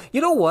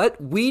you know what?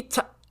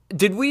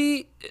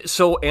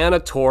 So Anna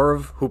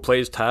Torv, who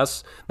plays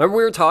Tess, remember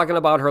we were talking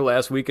about her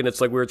last week, and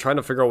it's like we were trying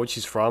to figure out what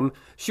she's from.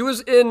 She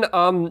was in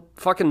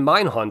fucking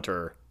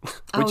Mindhunter,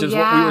 which is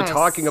what we were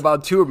talking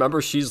about too.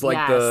 Remember, she's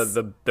like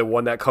the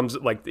one that comes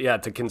like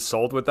to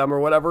consult with them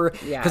or whatever.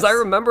 Because I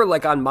remember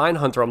like on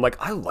Mindhunter, I'm like,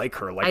 I like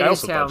her. Like I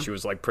also thought she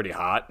was like pretty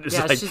hot. It's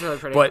yeah, like, she's really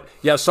pretty. But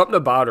yeah, something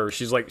about her.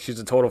 She's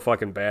a total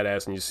fucking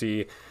badass, and you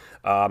see.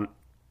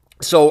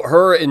 So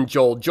her and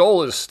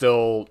Joel is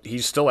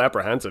he's still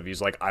apprehensive.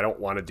 He's like, I don't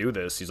want to do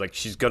this. He's like,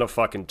 she's going to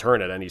fucking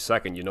turn at any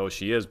second. You know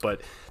she is.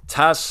 But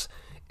Tess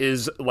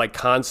is like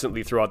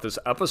constantly throughout this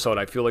episode,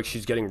 I feel like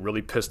she's getting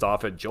really pissed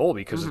off at Joel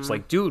because it's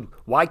like, dude,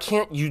 why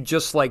can't you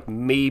just like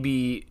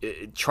maybe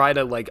try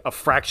to like a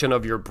fraction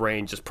of your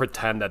brain just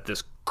pretend that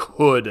this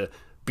could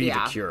be the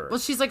cure? Well,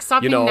 she's like,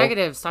 stop being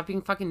negative. Stop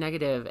being fucking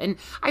negative. And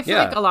I feel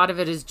like a lot of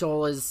it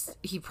is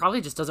he probably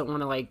just doesn't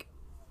want to like,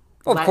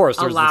 of course,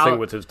 there's the thing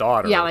with his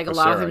daughter. Yeah, like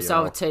allow Sarah,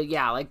 himself to,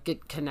 like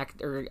get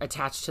connect or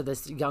attached to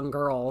this young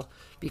girl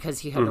because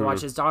he had to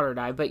watch his daughter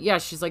die. But yeah,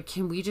 she's like,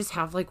 can we just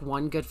have like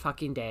one good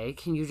fucking day?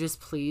 Can you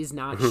just please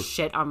not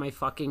shit on my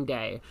fucking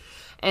day?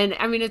 And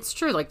I mean, it's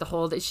true. Like the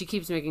whole that she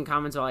keeps making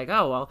comments about like,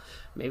 oh, well,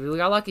 maybe we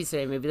got lucky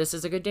today. Maybe this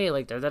is a good day.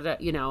 Like,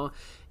 you know.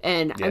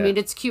 And I mean,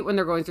 it's cute when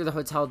they're going through the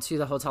hotel to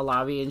the hotel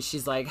lobby and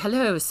she's like,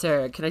 hello,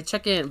 sir, can I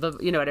check in?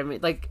 But you know what I mean?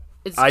 Like,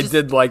 I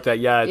did like that.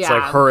 Yeah, it's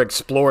like her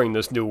exploring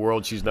this new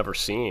world she's never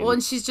seen. Well,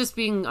 and she's just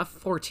being a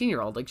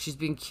 14-year-old. Like, she's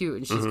being cute,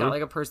 and she's got,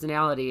 like, a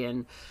personality.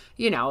 And,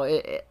 you know,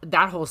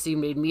 that whole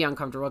scene made me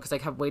uncomfortable because I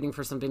kept waiting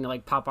for something to,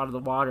 like, pop out of the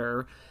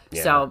water.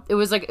 Yeah. So it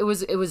was, like, it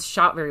was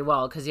shot very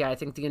well because, I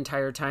think the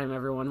entire time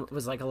everyone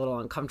was, like, a little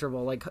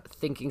uncomfortable, like,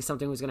 thinking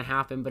something was going to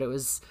happen. But it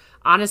was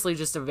honestly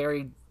just a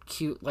very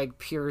cute, like,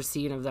 pure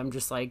scene of them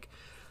just, like,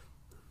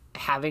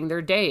 having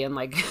their day and,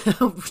 like,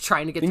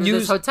 trying to get through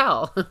this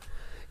hotel.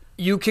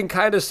 You can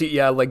kind of see,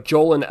 like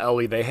Joel and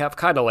Ellie, they have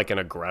kind of like an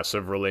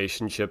aggressive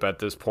relationship at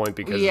this point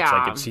because it's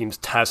like it seems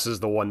Tess is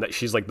the one that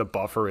she's like the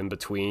buffer in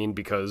between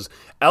because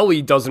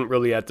Ellie doesn't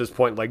really at this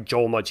point like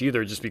Joel much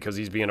either just because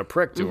he's being a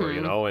prick to her,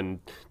 you know, and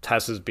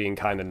Tess is being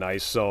kind of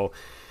nice. So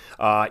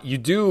you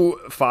do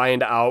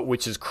find out,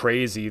 which is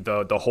crazy,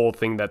 the whole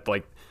thing that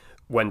like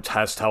when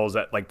Tess tells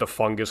that like the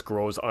fungus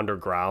grows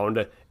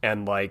underground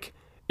and like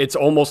it's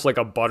almost like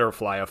a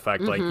butterfly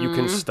effect. Like you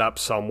can step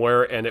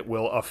somewhere and it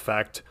will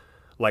affect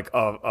like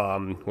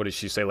what did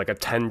she say? Like a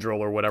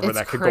tendril or whatever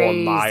that could go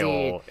a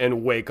mile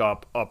and wake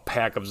up a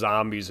pack of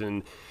zombies.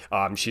 And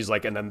she's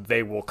like, and then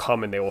they will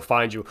come and they will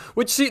find you.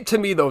 Which to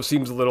me though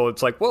seems a little.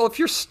 It's like, well,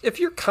 if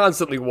you're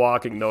constantly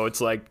walking though, it's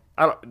like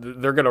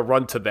they're gonna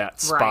run to that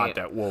spot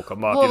that woke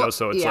them up. Well, you know,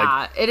 so it's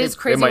like it is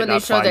crazy when they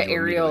show the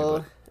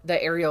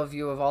aerial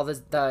view of all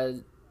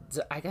the.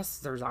 I guess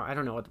there's I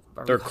don't know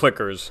what they're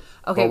clickers.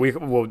 Okay,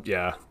 we'll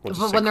just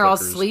but when they're all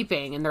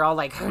sleeping and they're all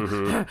like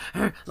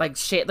like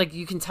shit, like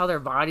you can tell their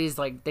bodies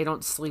like they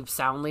don't sleep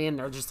soundly and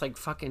they're just like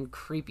fucking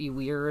creepy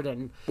weird.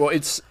 And well,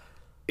 it's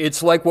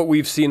like what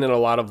we've seen in a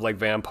lot of like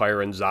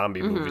vampire and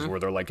zombie movies where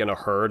they're like in a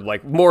herd,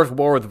 like more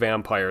with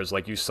vampires,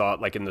 like you saw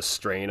it like in The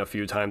Strain a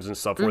few times and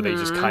stuff where they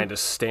just kind of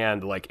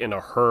stand like in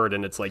a herd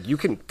and it's like you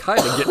can kind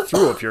of get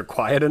through if you're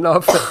quiet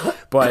enough.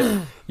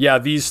 But yeah,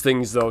 these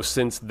things though,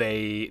 since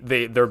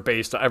they're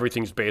based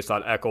everything's based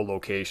on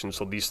echolocation,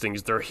 so these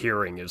things their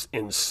hearing is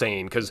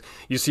insane because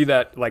you see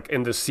that like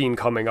in the scene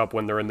coming up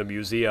when they're in the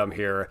museum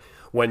here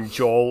when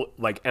Joel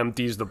like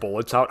empties the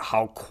bullets out,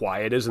 how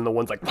quiet it is, and the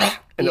one's like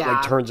and it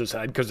like Yeah. turns its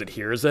head because it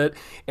hears it.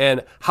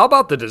 And how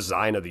about the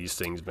design of these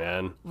things,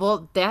 man?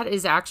 Well, that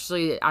is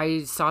actually,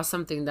 I saw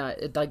something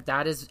that like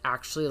that is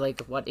actually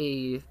like what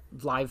a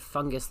live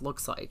fungus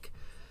looks like.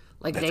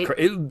 Like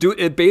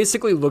It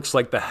basically looks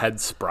like the head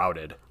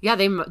sprouted. yeah,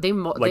 they it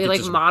like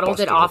just modeled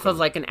busted it off open. of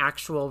like an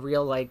actual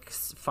real like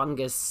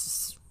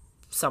fungus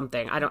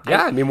something. I don't.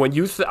 Yeah, I mean, when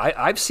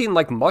I've seen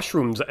like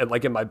mushrooms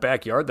like in my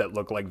backyard that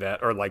look like that,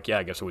 or like, yeah,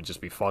 I guess it would just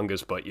be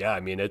fungus, but yeah,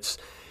 I mean, it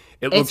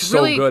looks so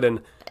really good.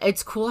 And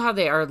it's cool how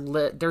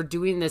they're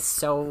doing this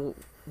so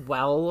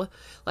well.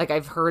 Like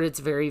I've heard it's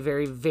very,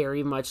 very,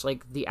 very much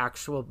like the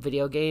actual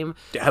video game.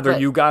 Heather,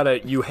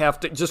 but- you have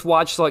to just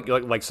watch like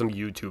some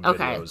YouTube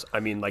Okay. videos. I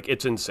mean, like,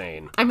 it's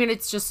insane. I mean,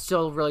 it's just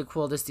still really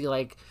cool to see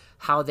like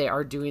how they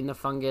are doing the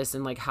fungus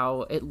and like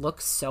how it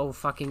looks so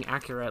fucking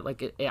accurate.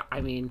 Like I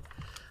mean,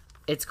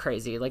 it's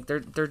crazy. Like they're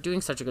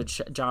doing such a good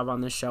job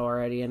on this show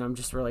already, and I'm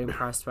just really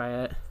impressed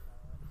by it.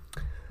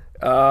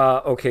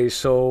 Okay,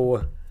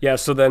 so yeah,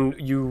 so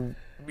then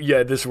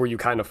this is where you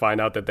kind of find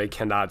out that they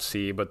cannot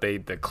see, but the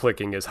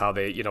clicking is how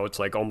they, it's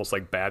like almost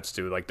like bats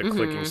do, like the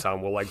clicking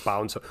sound will like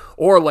bounce,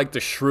 or like the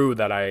shrew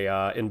that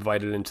I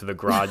invited into the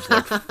garage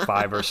like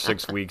 5 or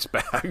 6 weeks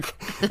back.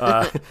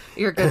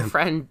 Your good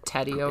friend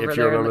Teddy over there. If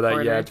you remember in the that,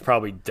 corner. yeah, it's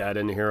probably dead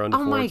in here, Oh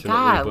unfortunately. my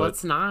god, but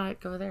let's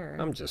not go there.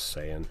 I'm just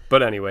saying.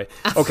 But anyway,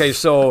 okay,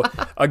 so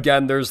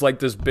again, there's like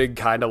this big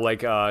kind of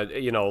like,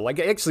 like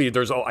actually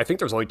I think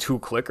there's only 2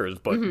 clickers,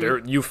 but there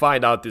you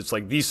find out it's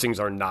like these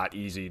things are not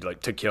easy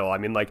like to kill. I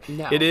mean, like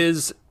No.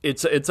 it's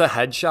a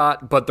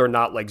headshot, but they're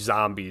not like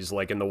zombies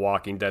like in The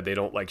Walking Dead. They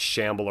don't like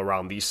shamble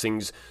around. These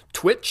things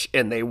twitch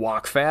and they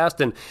walk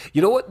fast. And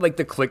you know what? Like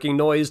the clicking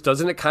noise,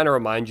 doesn't it kind of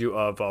remind you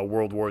of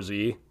World War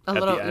Z A at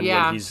little, the end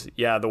yeah. when he's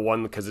the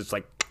one because it's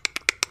like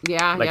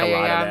Yeah, like yeah, a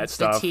lot of yeah. that The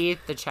stuff. teeth,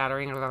 the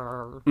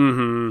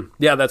chattering.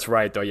 yeah, that's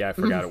right though. Yeah, I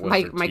forgot it was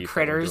My their teeth that were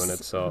critters. doing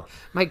it. So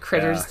My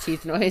critter's Yeah.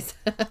 teeth noise.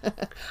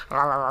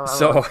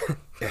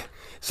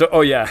 So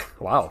oh yeah,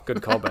 wow, good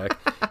callback.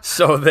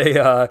 So they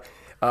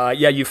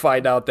you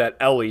find out that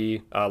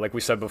Ellie, like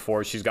we said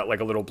before, she's got like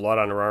a little blood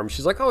on her arm.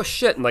 She's like, oh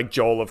shit, and like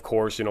Joel, of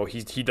course,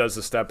 he does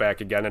the step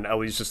back again, and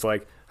Ellie's just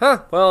like,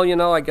 huh, well,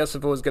 I guess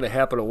if it was gonna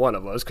happen to one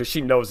of us, because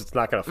she knows it's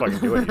not gonna fucking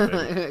do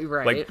anything.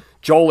 Right. Like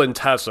Joel and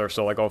Tess are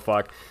so like, oh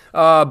fuck.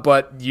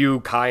 But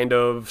you kind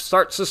of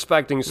start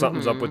suspecting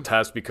something's up with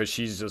Tess because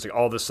she's just like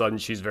all of a sudden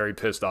she's very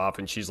pissed off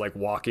and she's like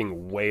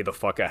walking way the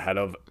fuck ahead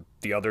of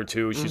the other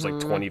two. She's like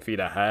 20 feet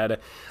ahead.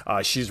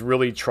 She's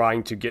really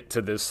trying to get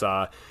to this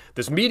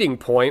meeting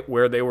point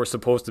where they were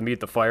supposed to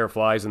meet the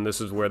Fireflies, and this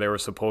is where they were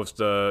supposed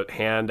to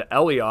hand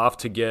Ellie off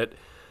to get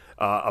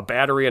a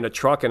battery and a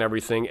truck and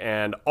everything,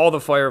 and all the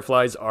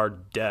Fireflies are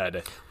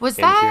dead. Was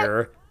in that-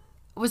 here.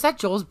 Was that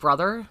Joel's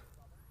brother?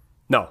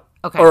 No.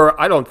 Okay. Or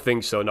I don't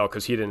think so, no,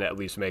 because he didn't at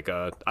least make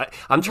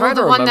I'm trying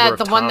the to one remember that-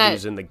 if the one that-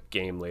 Tommy's in the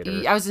game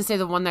later. I was gonna say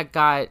the one that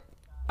got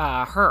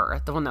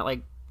her, the one that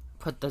like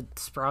put the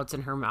sprouts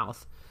in her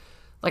mouth.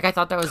 Like I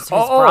thought that was his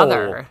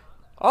brother.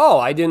 Oh,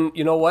 I didn't.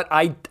 You know what?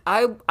 I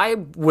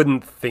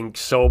wouldn't think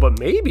so, but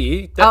maybe.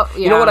 You know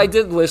yeah. what? I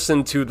did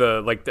listen to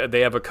they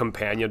have a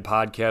companion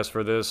podcast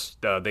for this.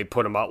 They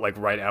put them out like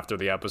right after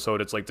the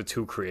episode. It's like the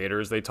 2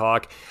 creators they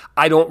talk.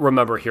 I don't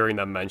remember hearing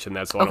them mention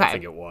that, so I don't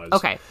think it was.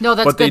 Okay. No,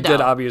 that's but they good, did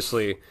though.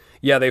 obviously.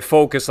 Yeah, they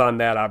focus on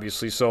that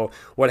obviously. So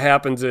what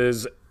happens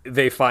is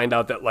they find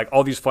out that like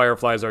all these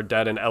Fireflies are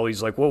dead, and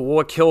Ellie's like, well,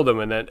 what killed them?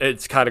 And then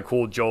it's kind of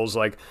cool. Joel's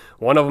like,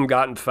 one of them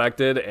got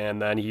infected,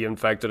 and then he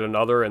infected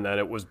another, and then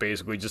it was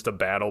basically just a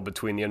battle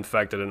between the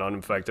infected and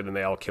uninfected, and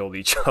they all killed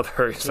each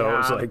other. So it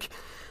was Yeah. like,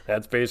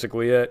 that's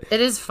basically it.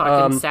 It is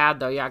fucking sad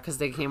though, yeah, because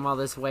they came all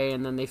this way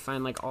and then they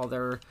find like all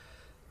their,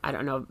 I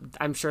don't know,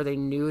 I'm sure they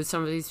knew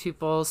some of these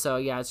people, so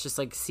yeah, it's just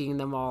like seeing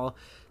them all,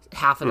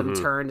 half of them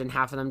turned and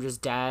half of them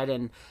just dead,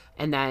 and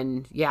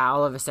then yeah,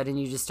 all of a sudden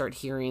you just start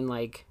hearing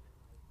like,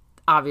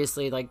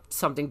 obviously like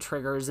something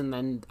triggers, and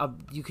then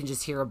you can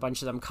just hear a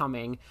bunch of them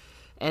coming,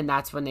 and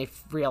that's when they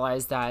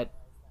realize that,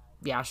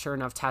 yeah, sure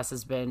enough, Tess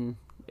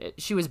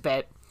she was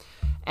bit,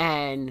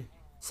 and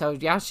so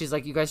yeah, she's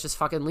like, you guys just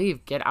fucking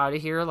leave, get out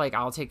of here, like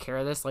I'll take care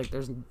of this, like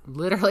there's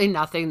literally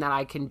nothing that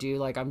I can do,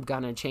 like I'm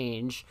gonna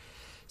change,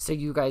 so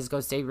you guys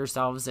go save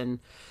yourselves. And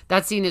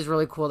that scene is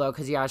really cool though,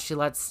 because yeah,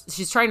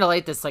 she's trying to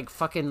light this like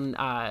fucking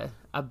a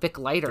Bic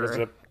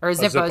lighter or a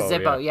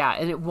Zippo, yeah,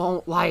 and it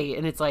won't light,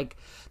 and it's like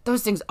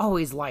those things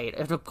always light,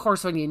 and of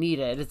course when you need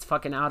it, it's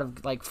fucking out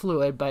of like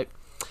fluid, but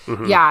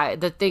yeah,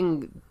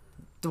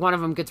 one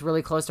of them gets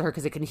really close to her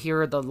because it can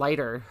hear the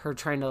lighter, her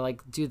trying to like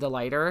do the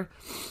lighter,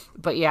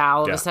 but yeah,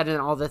 all of a sudden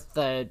all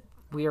the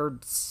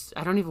weird,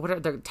 I don't even, what are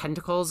the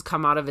tentacles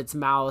come out of its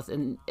mouth,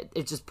 and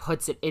it just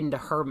puts it into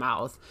her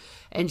mouth,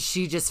 and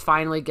she just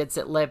finally gets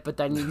it lit, but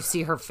then you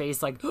see her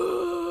face like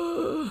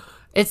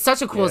it's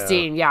such a cool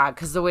scene, yeah,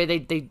 because the way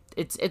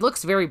it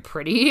looks very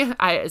pretty.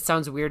 It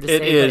sounds weird to say.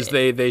 It is.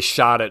 They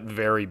shot it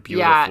very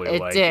beautifully. Yeah, it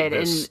like did,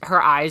 this. and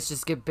her eyes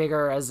just get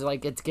bigger as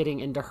like it's getting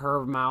into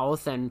her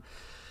mouth, and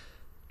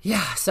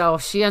Yeah, so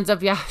she ends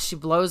up, she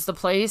blows the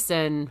place,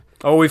 and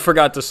Oh, we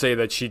forgot to say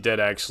that she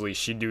did actually.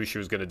 She knew she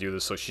was going to do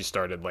this, so she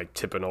started like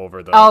tipping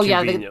over the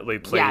conveniently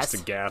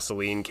placed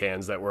gasoline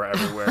cans that were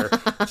everywhere.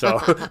 So,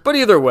 but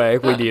either way,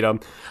 we need them.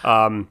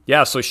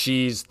 Yeah, so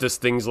this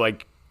thing's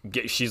like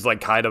she's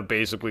like kind of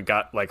basically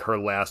got like her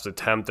last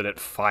attempt, and it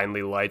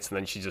finally lights, and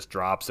then she just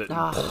drops it.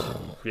 And,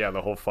 yeah,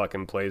 the whole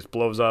fucking place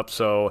blows up.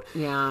 So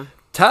yeah.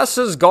 Tess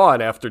is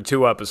gone after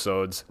 2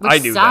 episodes. Which I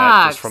knew sucks.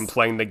 that just from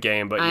playing the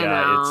game, but it's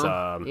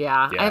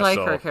I like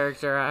her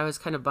character. I was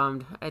kind of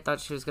bummed. I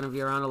thought she was going to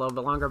be around a little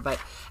bit longer, but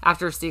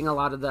after seeing a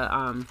lot of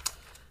the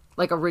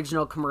like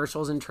original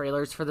commercials and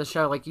trailers for the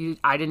show, like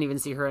I didn't even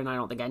see her, and I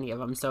don't think any of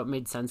them, so it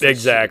made sense.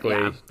 Exactly.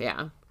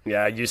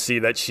 Yeah, you see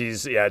that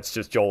it's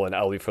just Joel and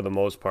Ellie for the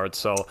most part.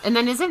 So, and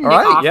then isn't Nick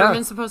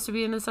Offerman supposed to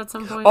be in this at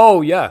some point?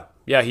 Oh yeah,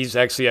 he's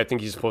actually. I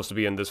think he's supposed to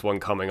be in this one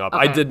coming up.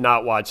 Okay. I did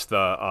not watch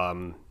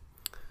the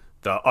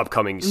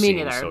upcoming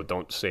scene, so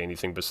don't say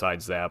anything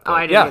besides that. But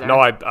I didn't either.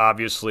 I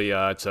obviously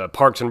it's a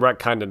Parks and Rec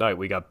kind of night.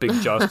 We got Big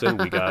Justin.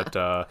 We got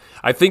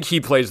I think he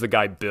plays the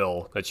guy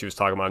Bill that she was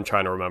talking about. I'm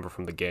trying to remember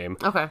from the game.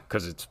 Okay,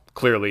 because it's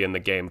clearly in the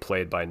game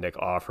played by Nick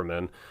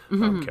Offerman. Mm-hmm.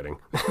 No, I'm kidding.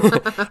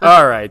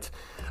 All right.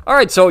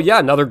 So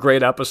so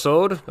great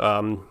episode.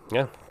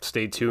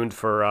 Stay tuned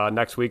for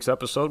next week's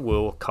episode.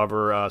 We'll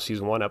cover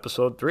season 1,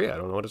 episode 3. I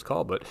don't know what it's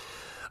called, but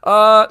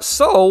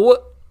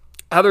so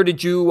Heather,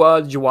 did you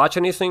watch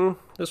anything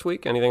this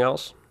week? Anything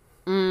else?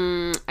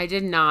 I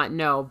did not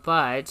know,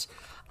 but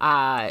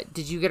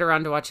did you get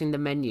around to watching The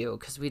Menu?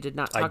 Because we did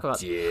not talk about.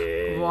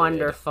 Did.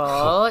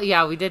 Wonderful.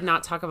 Yeah, we did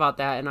not talk about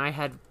that, and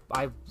I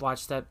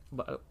watched that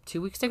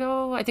 2 weeks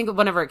ago. I think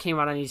whenever it came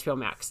out on HBO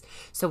Max.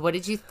 So, what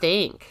did you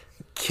think?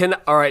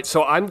 All right,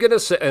 so I'm gonna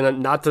say,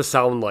 and not to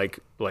sound like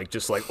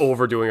just like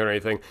overdoing it or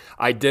anything,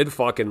 I did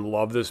fucking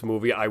love this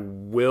movie. I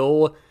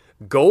will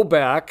go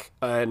back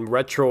and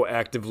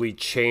retroactively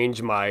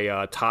change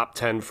my top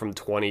 10 from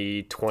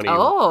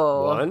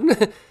 2021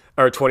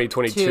 or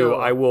 2022.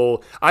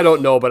 I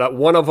don't know, but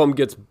one of them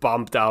gets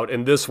bumped out,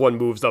 and this one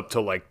moves up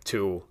to like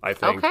 2, I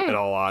think, in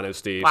all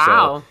honesty.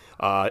 Wow.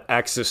 So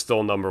X is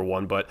still number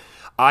 1, but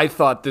I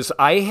thought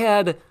I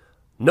had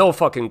no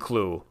fucking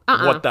clue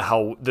what the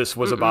hell this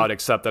was about,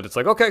 except that it's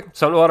like, okay,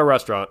 something about a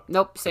restaurant.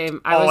 Nope, same.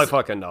 I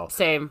fucking know.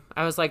 Same.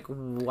 I was like,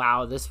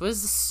 wow, this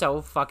was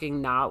so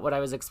fucking not what I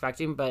was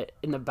expecting, but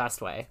in the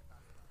best way.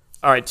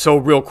 All right, so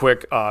real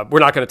quick, we're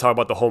not going to talk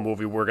about the whole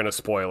movie. We're going to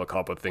spoil a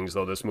couple of things,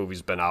 though. This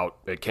movie's been out.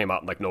 It came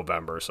out in like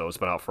November, so it's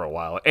been out for a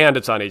while. And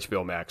it's on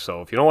HBO Max,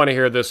 so if you don't want to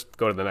hear this,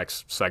 go to the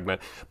next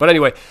segment. But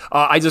anyway,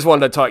 I just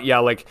wanted to talk,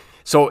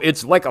 so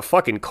it's like a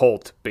fucking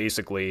cult,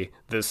 basically,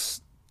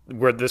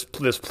 where this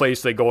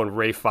place they go and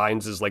Ray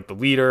Fiennes is like the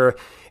leader.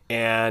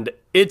 And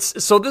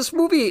this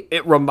movie,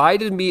 it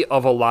reminded me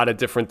of a lot of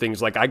different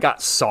things. Like I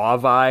got Saw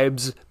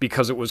vibes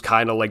because it was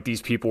kind of like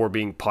these people were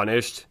being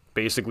punished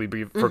basically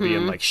for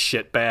being like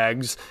shit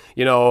bags,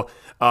 and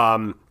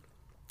I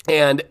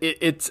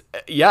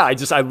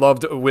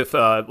loved with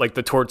like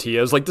the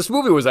tortillas. Like this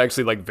movie was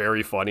actually like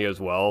very funny as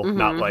well.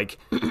 Not like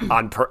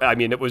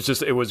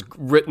it was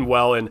written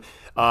well. And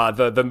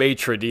the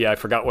maitre d', I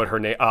forgot what her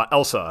name,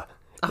 Elsa.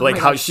 Like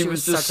how she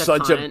was just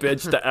such a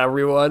bitch to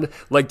everyone,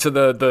 like to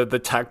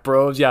the tech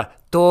bros. Yeah,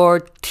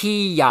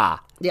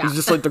 tortilla. Yeah, it's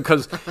just like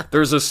because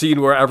there's a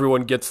scene where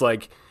everyone gets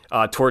like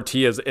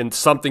tortillas and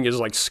something is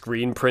like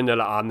screen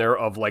printed on there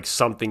of like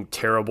something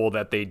terrible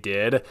that they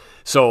did.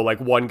 So like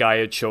one guy,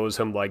 it shows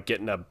him like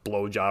getting a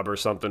blowjob or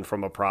something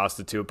from a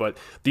prostitute. But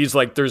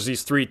there's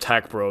these 3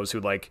 tech bros who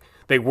like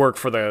they work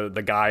for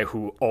the guy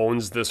who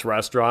owns this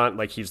restaurant.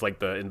 Like he's like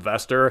the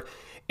investor,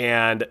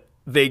 and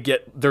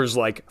there's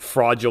like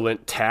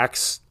fraudulent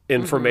tax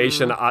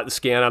information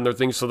scan on their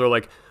things. So they're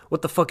like,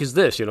 what the fuck is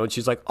this? And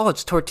she's like, oh,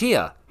 it's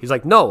tortilla. He's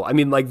like, no, I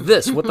mean like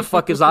this. What the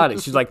fuck is on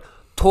it? She's like,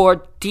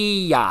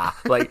 tortilla.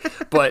 Like,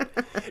 but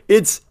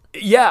it's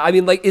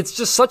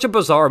just such a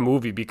bizarre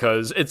movie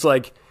because it's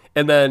like,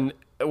 and then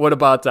what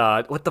about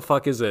what the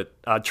fuck is it?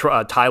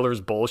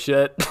 Tyler's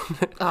bullshit.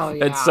 Oh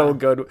yeah, it's so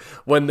good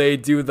when they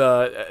do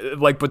the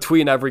like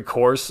between every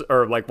course,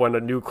 or like when a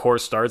new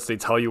course starts, they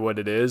tell you what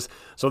it is.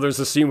 So there's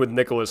a scene with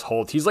Nicholas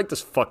Hoult. He's like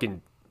this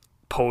fucking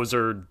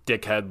poser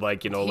dickhead,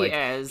 like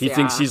he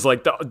thinks he's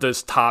like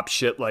this top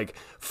shit like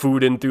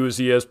food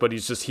enthusiast, but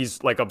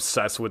he's like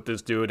obsessed with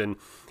this dude, and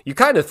you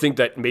kind of think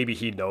that maybe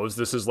he knows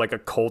this is like a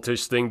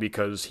cultish thing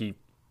because he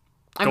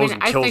goes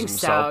and kills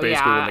himself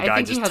basically when the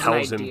guy just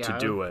tells him to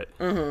do it.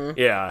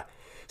 Yeah.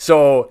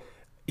 So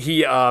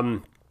he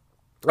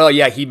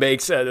he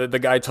makes the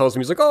guy tells him,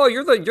 he's like, oh,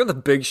 you're the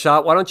big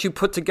shot. Why don't you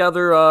put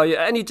together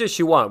any dish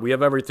you want? We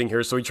have everything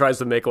here. So he tries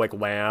to make like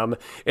lamb,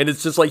 and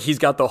it's just like he's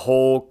got the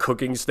whole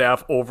cooking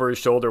staff over his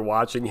shoulder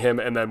watching him.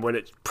 And then when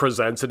it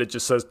presents it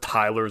just says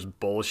Tyler's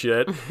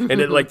bullshit, and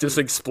it like just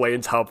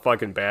explains how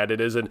fucking bad it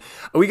is. And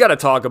we got to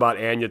talk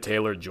about Anya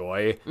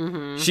Taylor-Joy.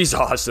 She's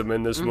awesome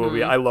in this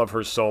movie. I love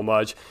her so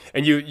much.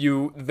 And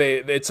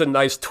it's a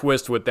nice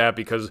twist with that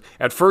because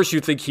at first you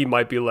think she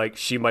might be like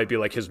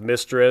his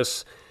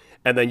mistress.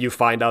 And then you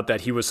find out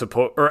that he was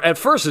supposed, or at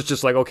first it's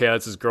just like, okay,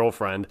 that's his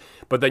girlfriend.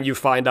 But then you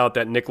find out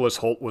that Nicholas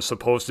Hoult was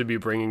supposed to be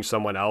bringing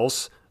someone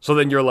else. So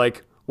then you're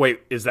like,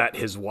 wait, is that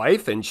his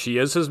wife and she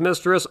is his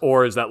mistress?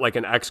 Or is that like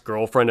an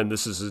ex-girlfriend and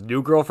this is his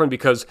new girlfriend?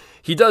 Because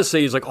he does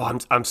say, he's like, oh,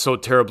 I'm so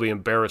terribly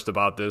embarrassed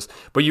about this.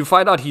 But you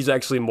find out he's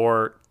actually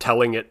more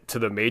telling it to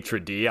the maitre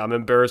d'. I'm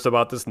embarrassed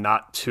about this,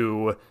 not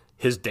to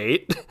his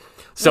date.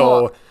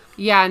 So... Well,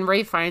 yeah, and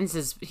Ray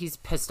finds he's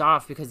pissed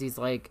off because he's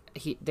like,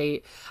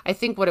 I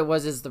think what it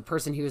was is the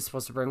person he was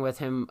supposed to bring with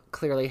him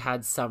clearly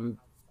had some...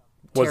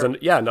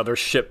 another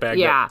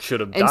shitbag that should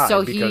have died. And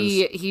so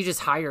he just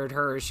hired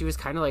her. She was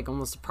kind of like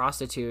almost a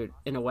prostitute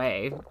in a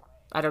way.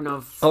 I don't know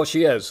if... Oh,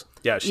 she is.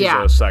 Yeah, she's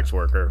a sex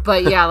worker.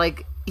 But yeah,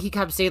 like, he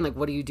kept saying, like,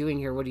 what are you doing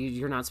here?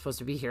 You're not supposed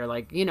to be here.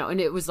 Like, you know, and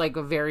it was like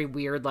a very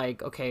weird,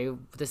 like, okay,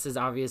 this is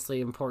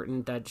obviously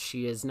important that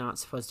she is not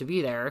supposed to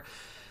be there.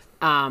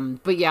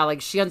 But yeah, like,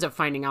 she ends up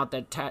finding out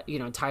that,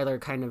 Tyler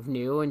kind of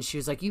knew, and she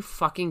was like, you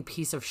fucking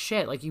piece of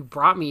shit. Like, you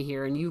brought me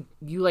here, and you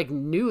like,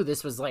 knew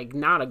this was, like,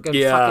 not a good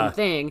fucking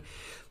thing.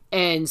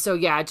 And so,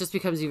 yeah, it just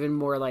becomes even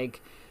more,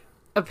 like,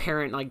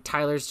 apparent, like,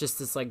 Tyler's just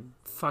this, like,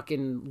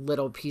 fucking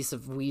little piece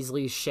of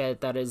Weasley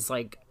shit that is,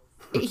 like,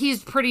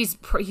 he's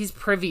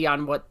privy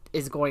on what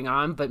is going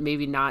on, but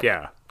maybe not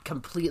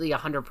completely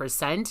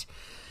 100%.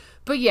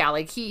 But yeah,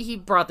 like, he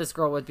brought this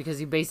girl with because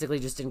he basically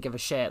just didn't give a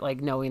shit,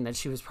 like, knowing that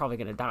she was probably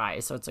going to die.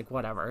 So it's like,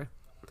 whatever.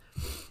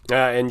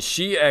 And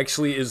she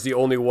actually is the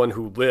only one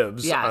who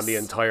lives on the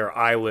entire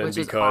island, which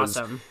because is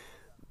awesome.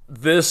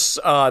 This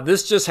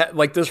just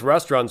like, this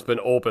restaurant's been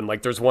open.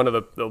 Like, there's one of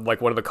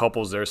the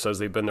couples there says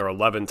they've been there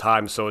 11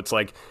 times. So it's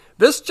like,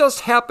 this just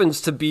happens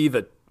to be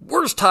the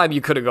worst time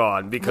you could have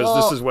gone,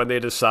 because this is when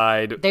they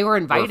decide they were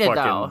invited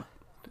though.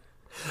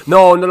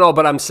 No,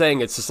 but I'm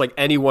saying it's just like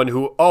anyone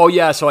who,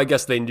 so I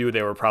guess they knew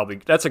they were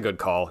probably, that's a good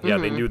call. Yeah,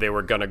 they knew they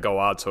were going to go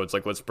out, so it's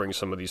like, let's bring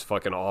some of these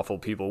fucking awful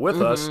people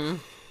with us.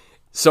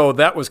 So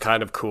that was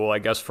kind of cool, I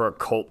guess, for a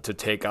cult to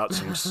take out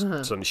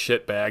some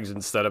shit bags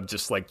instead of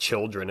just like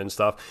children and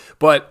stuff.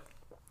 But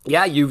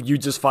yeah, you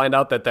just find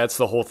out that that's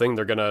the whole thing.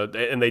 They're gonna,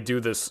 and they do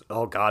this,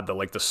 the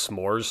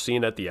s'mores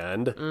scene at the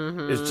end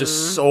is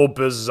just so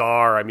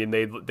bizarre. I mean,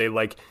 they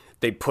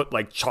put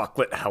like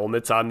chocolate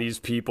helmets on these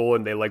people,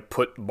 and they like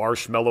put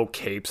marshmallow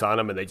capes on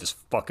them, and they just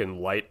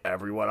fucking light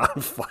everyone on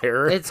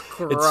fire. It's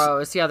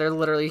gross. Yeah, they're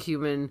literally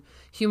human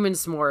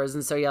s'mores,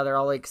 and so yeah, they're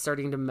all like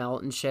starting to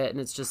melt and shit, and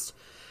it's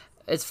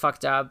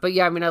fucked up. But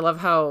yeah, I mean, I love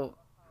how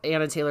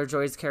Anya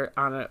Taylor-Joy's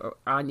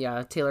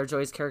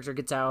character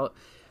gets out,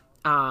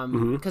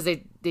 because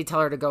they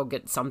tell her to go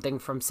get something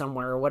from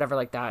somewhere or whatever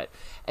like that,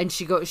 and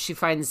she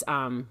finds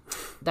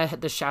that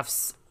the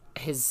chef's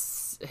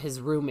his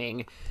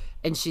rooming.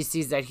 And she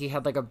sees that he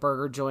had like a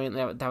burger joint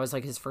that was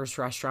like his first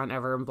restaurant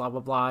ever, and blah, blah,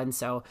 blah. And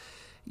so,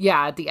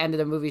 yeah, at the end of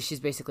the movie, she's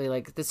basically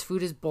like, this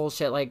food is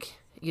bullshit. Like,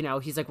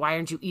 he's like, why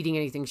aren't you eating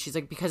anything? She's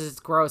like, because it's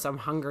gross. I'm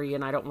hungry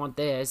and I don't want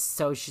this.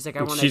 So she's like,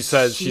 I want she's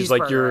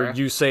like,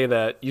 you say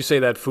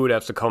that food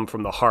has to come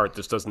from the heart.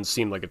 This doesn't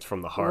seem like it's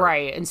from the heart.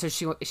 Right. And so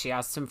she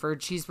asks him for a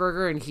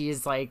cheeseburger, and he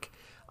is like,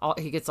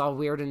 he gets all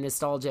weird and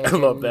nostalgic. I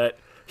love that.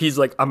 He's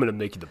like, I'm going to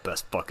make you the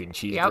best fucking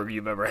cheeseburger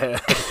you've ever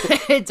had.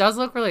 It does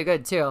look really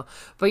good, too.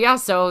 But yeah,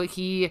 so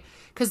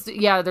because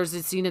there's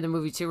a scene in the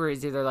movie, too, where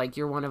he's either like,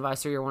 you're one of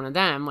us or you're one of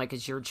them. Like,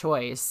 it's your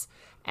choice.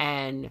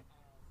 And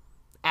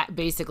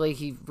basically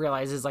he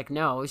realizes, like,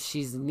 no,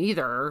 she's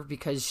neither,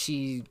 because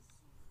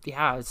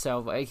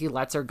so he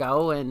lets her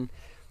go, and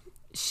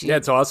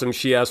it's awesome.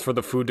 She asked for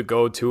the food to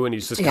go too, and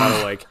he's just kind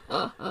of like,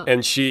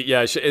 and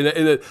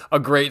and a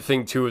great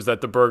thing too is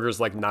that the burger's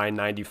like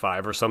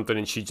 $9.95 or something,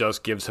 and she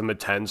just gives him a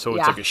 10, so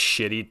it's like a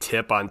shitty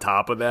tip on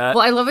top of that.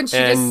 Well, I love when she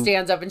just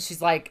stands up and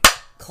she's like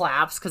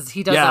claps, because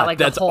he does that like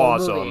the whole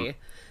movie.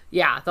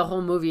 Yeah, the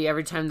whole movie,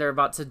 every time they're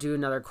about to do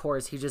another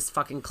course, he just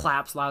fucking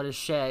claps loud as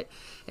shit.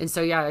 And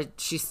so yeah,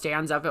 she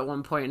stands up at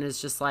one point and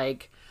is just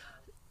like,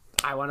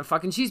 I want a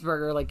fucking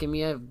cheeseburger. Like, give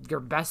me your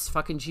best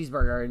fucking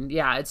cheeseburger. And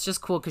yeah, it's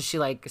just cool because she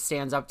like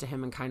stands up to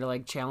him and kind of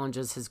like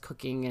challenges his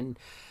cooking and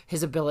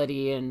his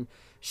ability, and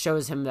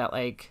shows him that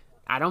like,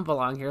 I don't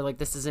belong here. Like,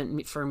 this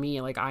isn't for me.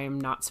 Like, I am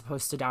not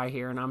supposed to die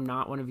here, and I'm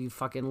not one of you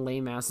fucking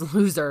lame ass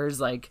losers.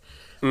 Like,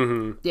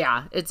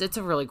 yeah, it's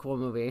a really cool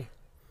movie.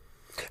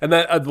 And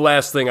that the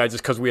last thing,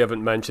 because we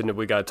haven't mentioned it,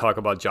 we got to talk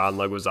about John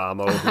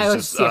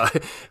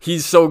Leguizamo.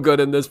 He's so good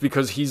in this,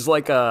 because he's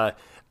like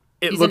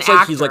It looks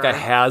like he's like a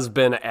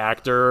has-been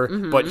actor,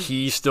 but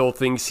he still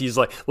thinks he's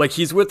like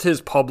he's with his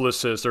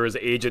publicist or his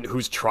agent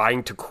who's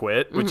trying to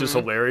quit, which is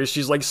hilarious.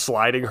 She's like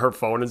sliding her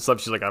phone and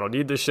stuff. She's like, I don't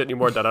need this shit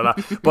anymore, da-da-da.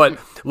 But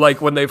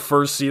like when they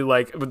first see,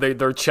 like when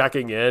they're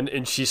checking in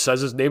and she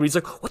says his name, and he's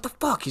like, what the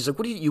fuck? He's like,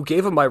 what do you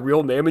gave him my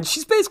real name? And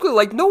she's basically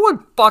like, no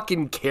one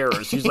fucking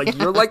cares. She's like,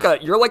 you're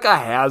like a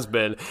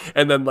has-been.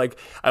 And then like,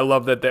 I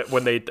love that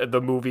when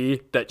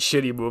that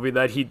shitty movie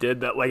that he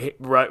did that like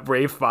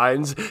Ray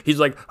finds, he's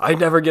like, I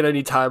never get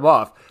any time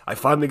off. I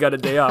finally got a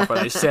day off, and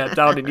I sat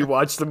down and he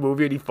watched the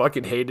movie and he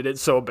fucking hated it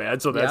so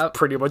bad. So that's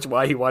pretty much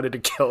why he wanted to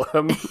kill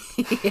him.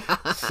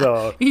 Yeah.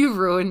 So you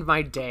ruined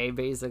my day,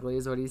 basically,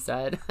 is what he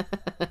said.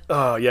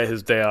 oh yeah,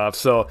 his day off.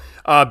 So,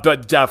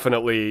 but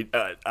definitely,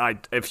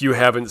 if you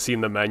haven't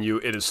seen The Menu,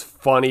 it is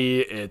funny.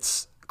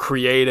 It's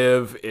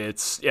creative.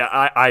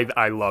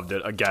 I loved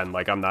it. Again,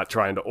 like, I'm not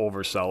trying to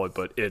oversell it,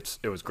 but it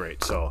was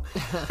great. So,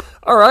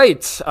 all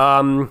right,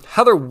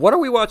 Heather, what are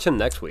we watching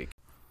next week?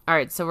 All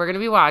right, so we're gonna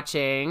be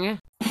watching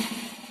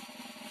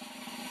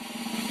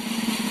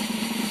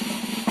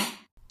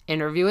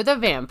Interview with a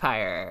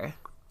Vampire.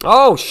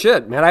 Oh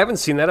shit, man, I haven't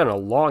seen that in a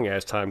long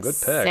ass time. Good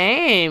pick.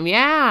 Same,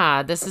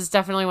 yeah. This is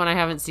definitely one I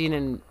haven't seen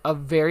in a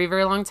very,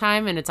 very long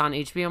time, and it's on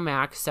HBO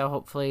Max, so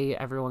hopefully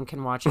everyone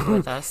can watch it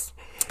with us.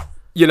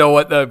 You know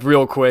what?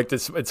 Real quick,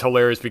 it's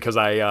hilarious because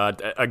I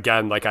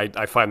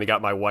finally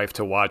got my wife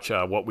to watch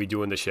What We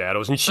Do in the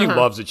Shadows, and she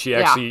loves it.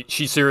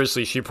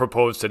 She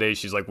proposed today.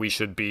 She's like, we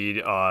should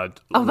be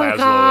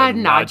Laszlo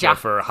and Nadja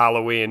for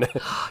Halloween.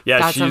 Yeah,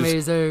 that's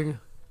amazing.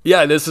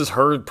 Yeah, this is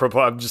her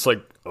proposal. I'm just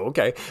like,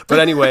 okay. But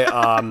anyway,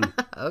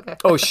 okay.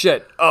 Oh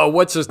shit.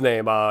 What's his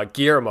name?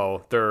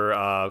 Guillermo.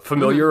 They're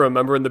familiar.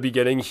 Remember in the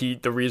beginning,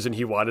 the reason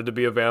he wanted to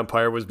be a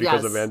vampire was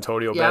because of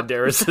Antonio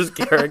Banderas'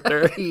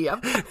 character.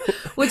 Yep.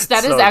 Which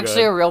that is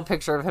actually a real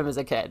picture of him as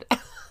a kid.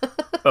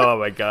 Oh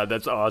my god,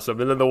 that's awesome.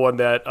 And then the one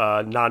that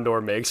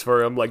Nandor makes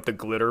for him, like the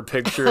glitter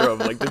picture of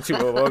like the two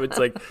of them, it's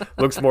like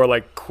looks more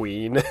like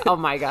Queen. Oh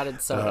my god,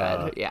 it's so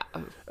good. Yeah.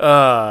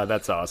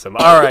 That's awesome.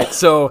 All right,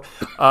 so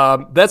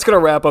that's going to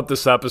wrap up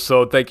this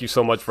episode. Thank you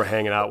so much for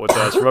hanging out with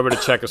us. Remember to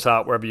check us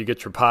out wherever you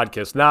get your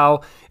podcast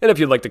now. And if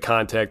you'd like to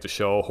contact the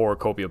show,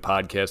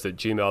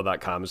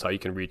 horrorcopiapodcast@gmail.com is how you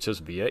can reach us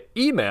via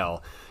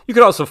email. You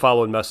can also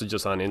follow and message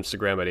us on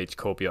Instagram at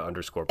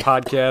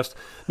hcopia_podcast.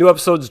 New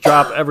episodes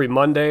drop every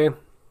Monday.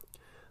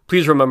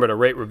 Please remember to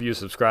rate, review,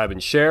 subscribe,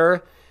 and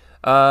share.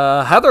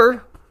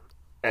 Heather,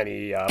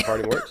 any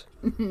parting words?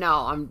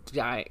 No, I'm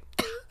dying.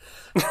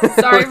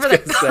 Sorry for the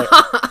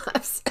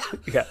coughs.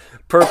 Yeah,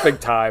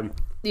 perfect time.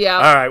 Yeah.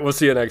 All right, we'll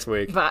see you next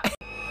week. Bye.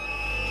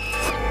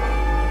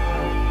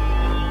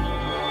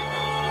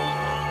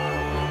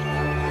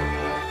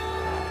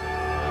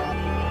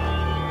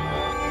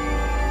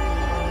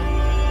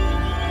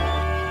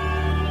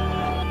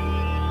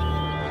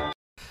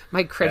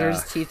 My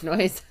critter's teeth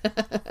noise.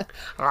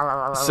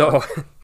 So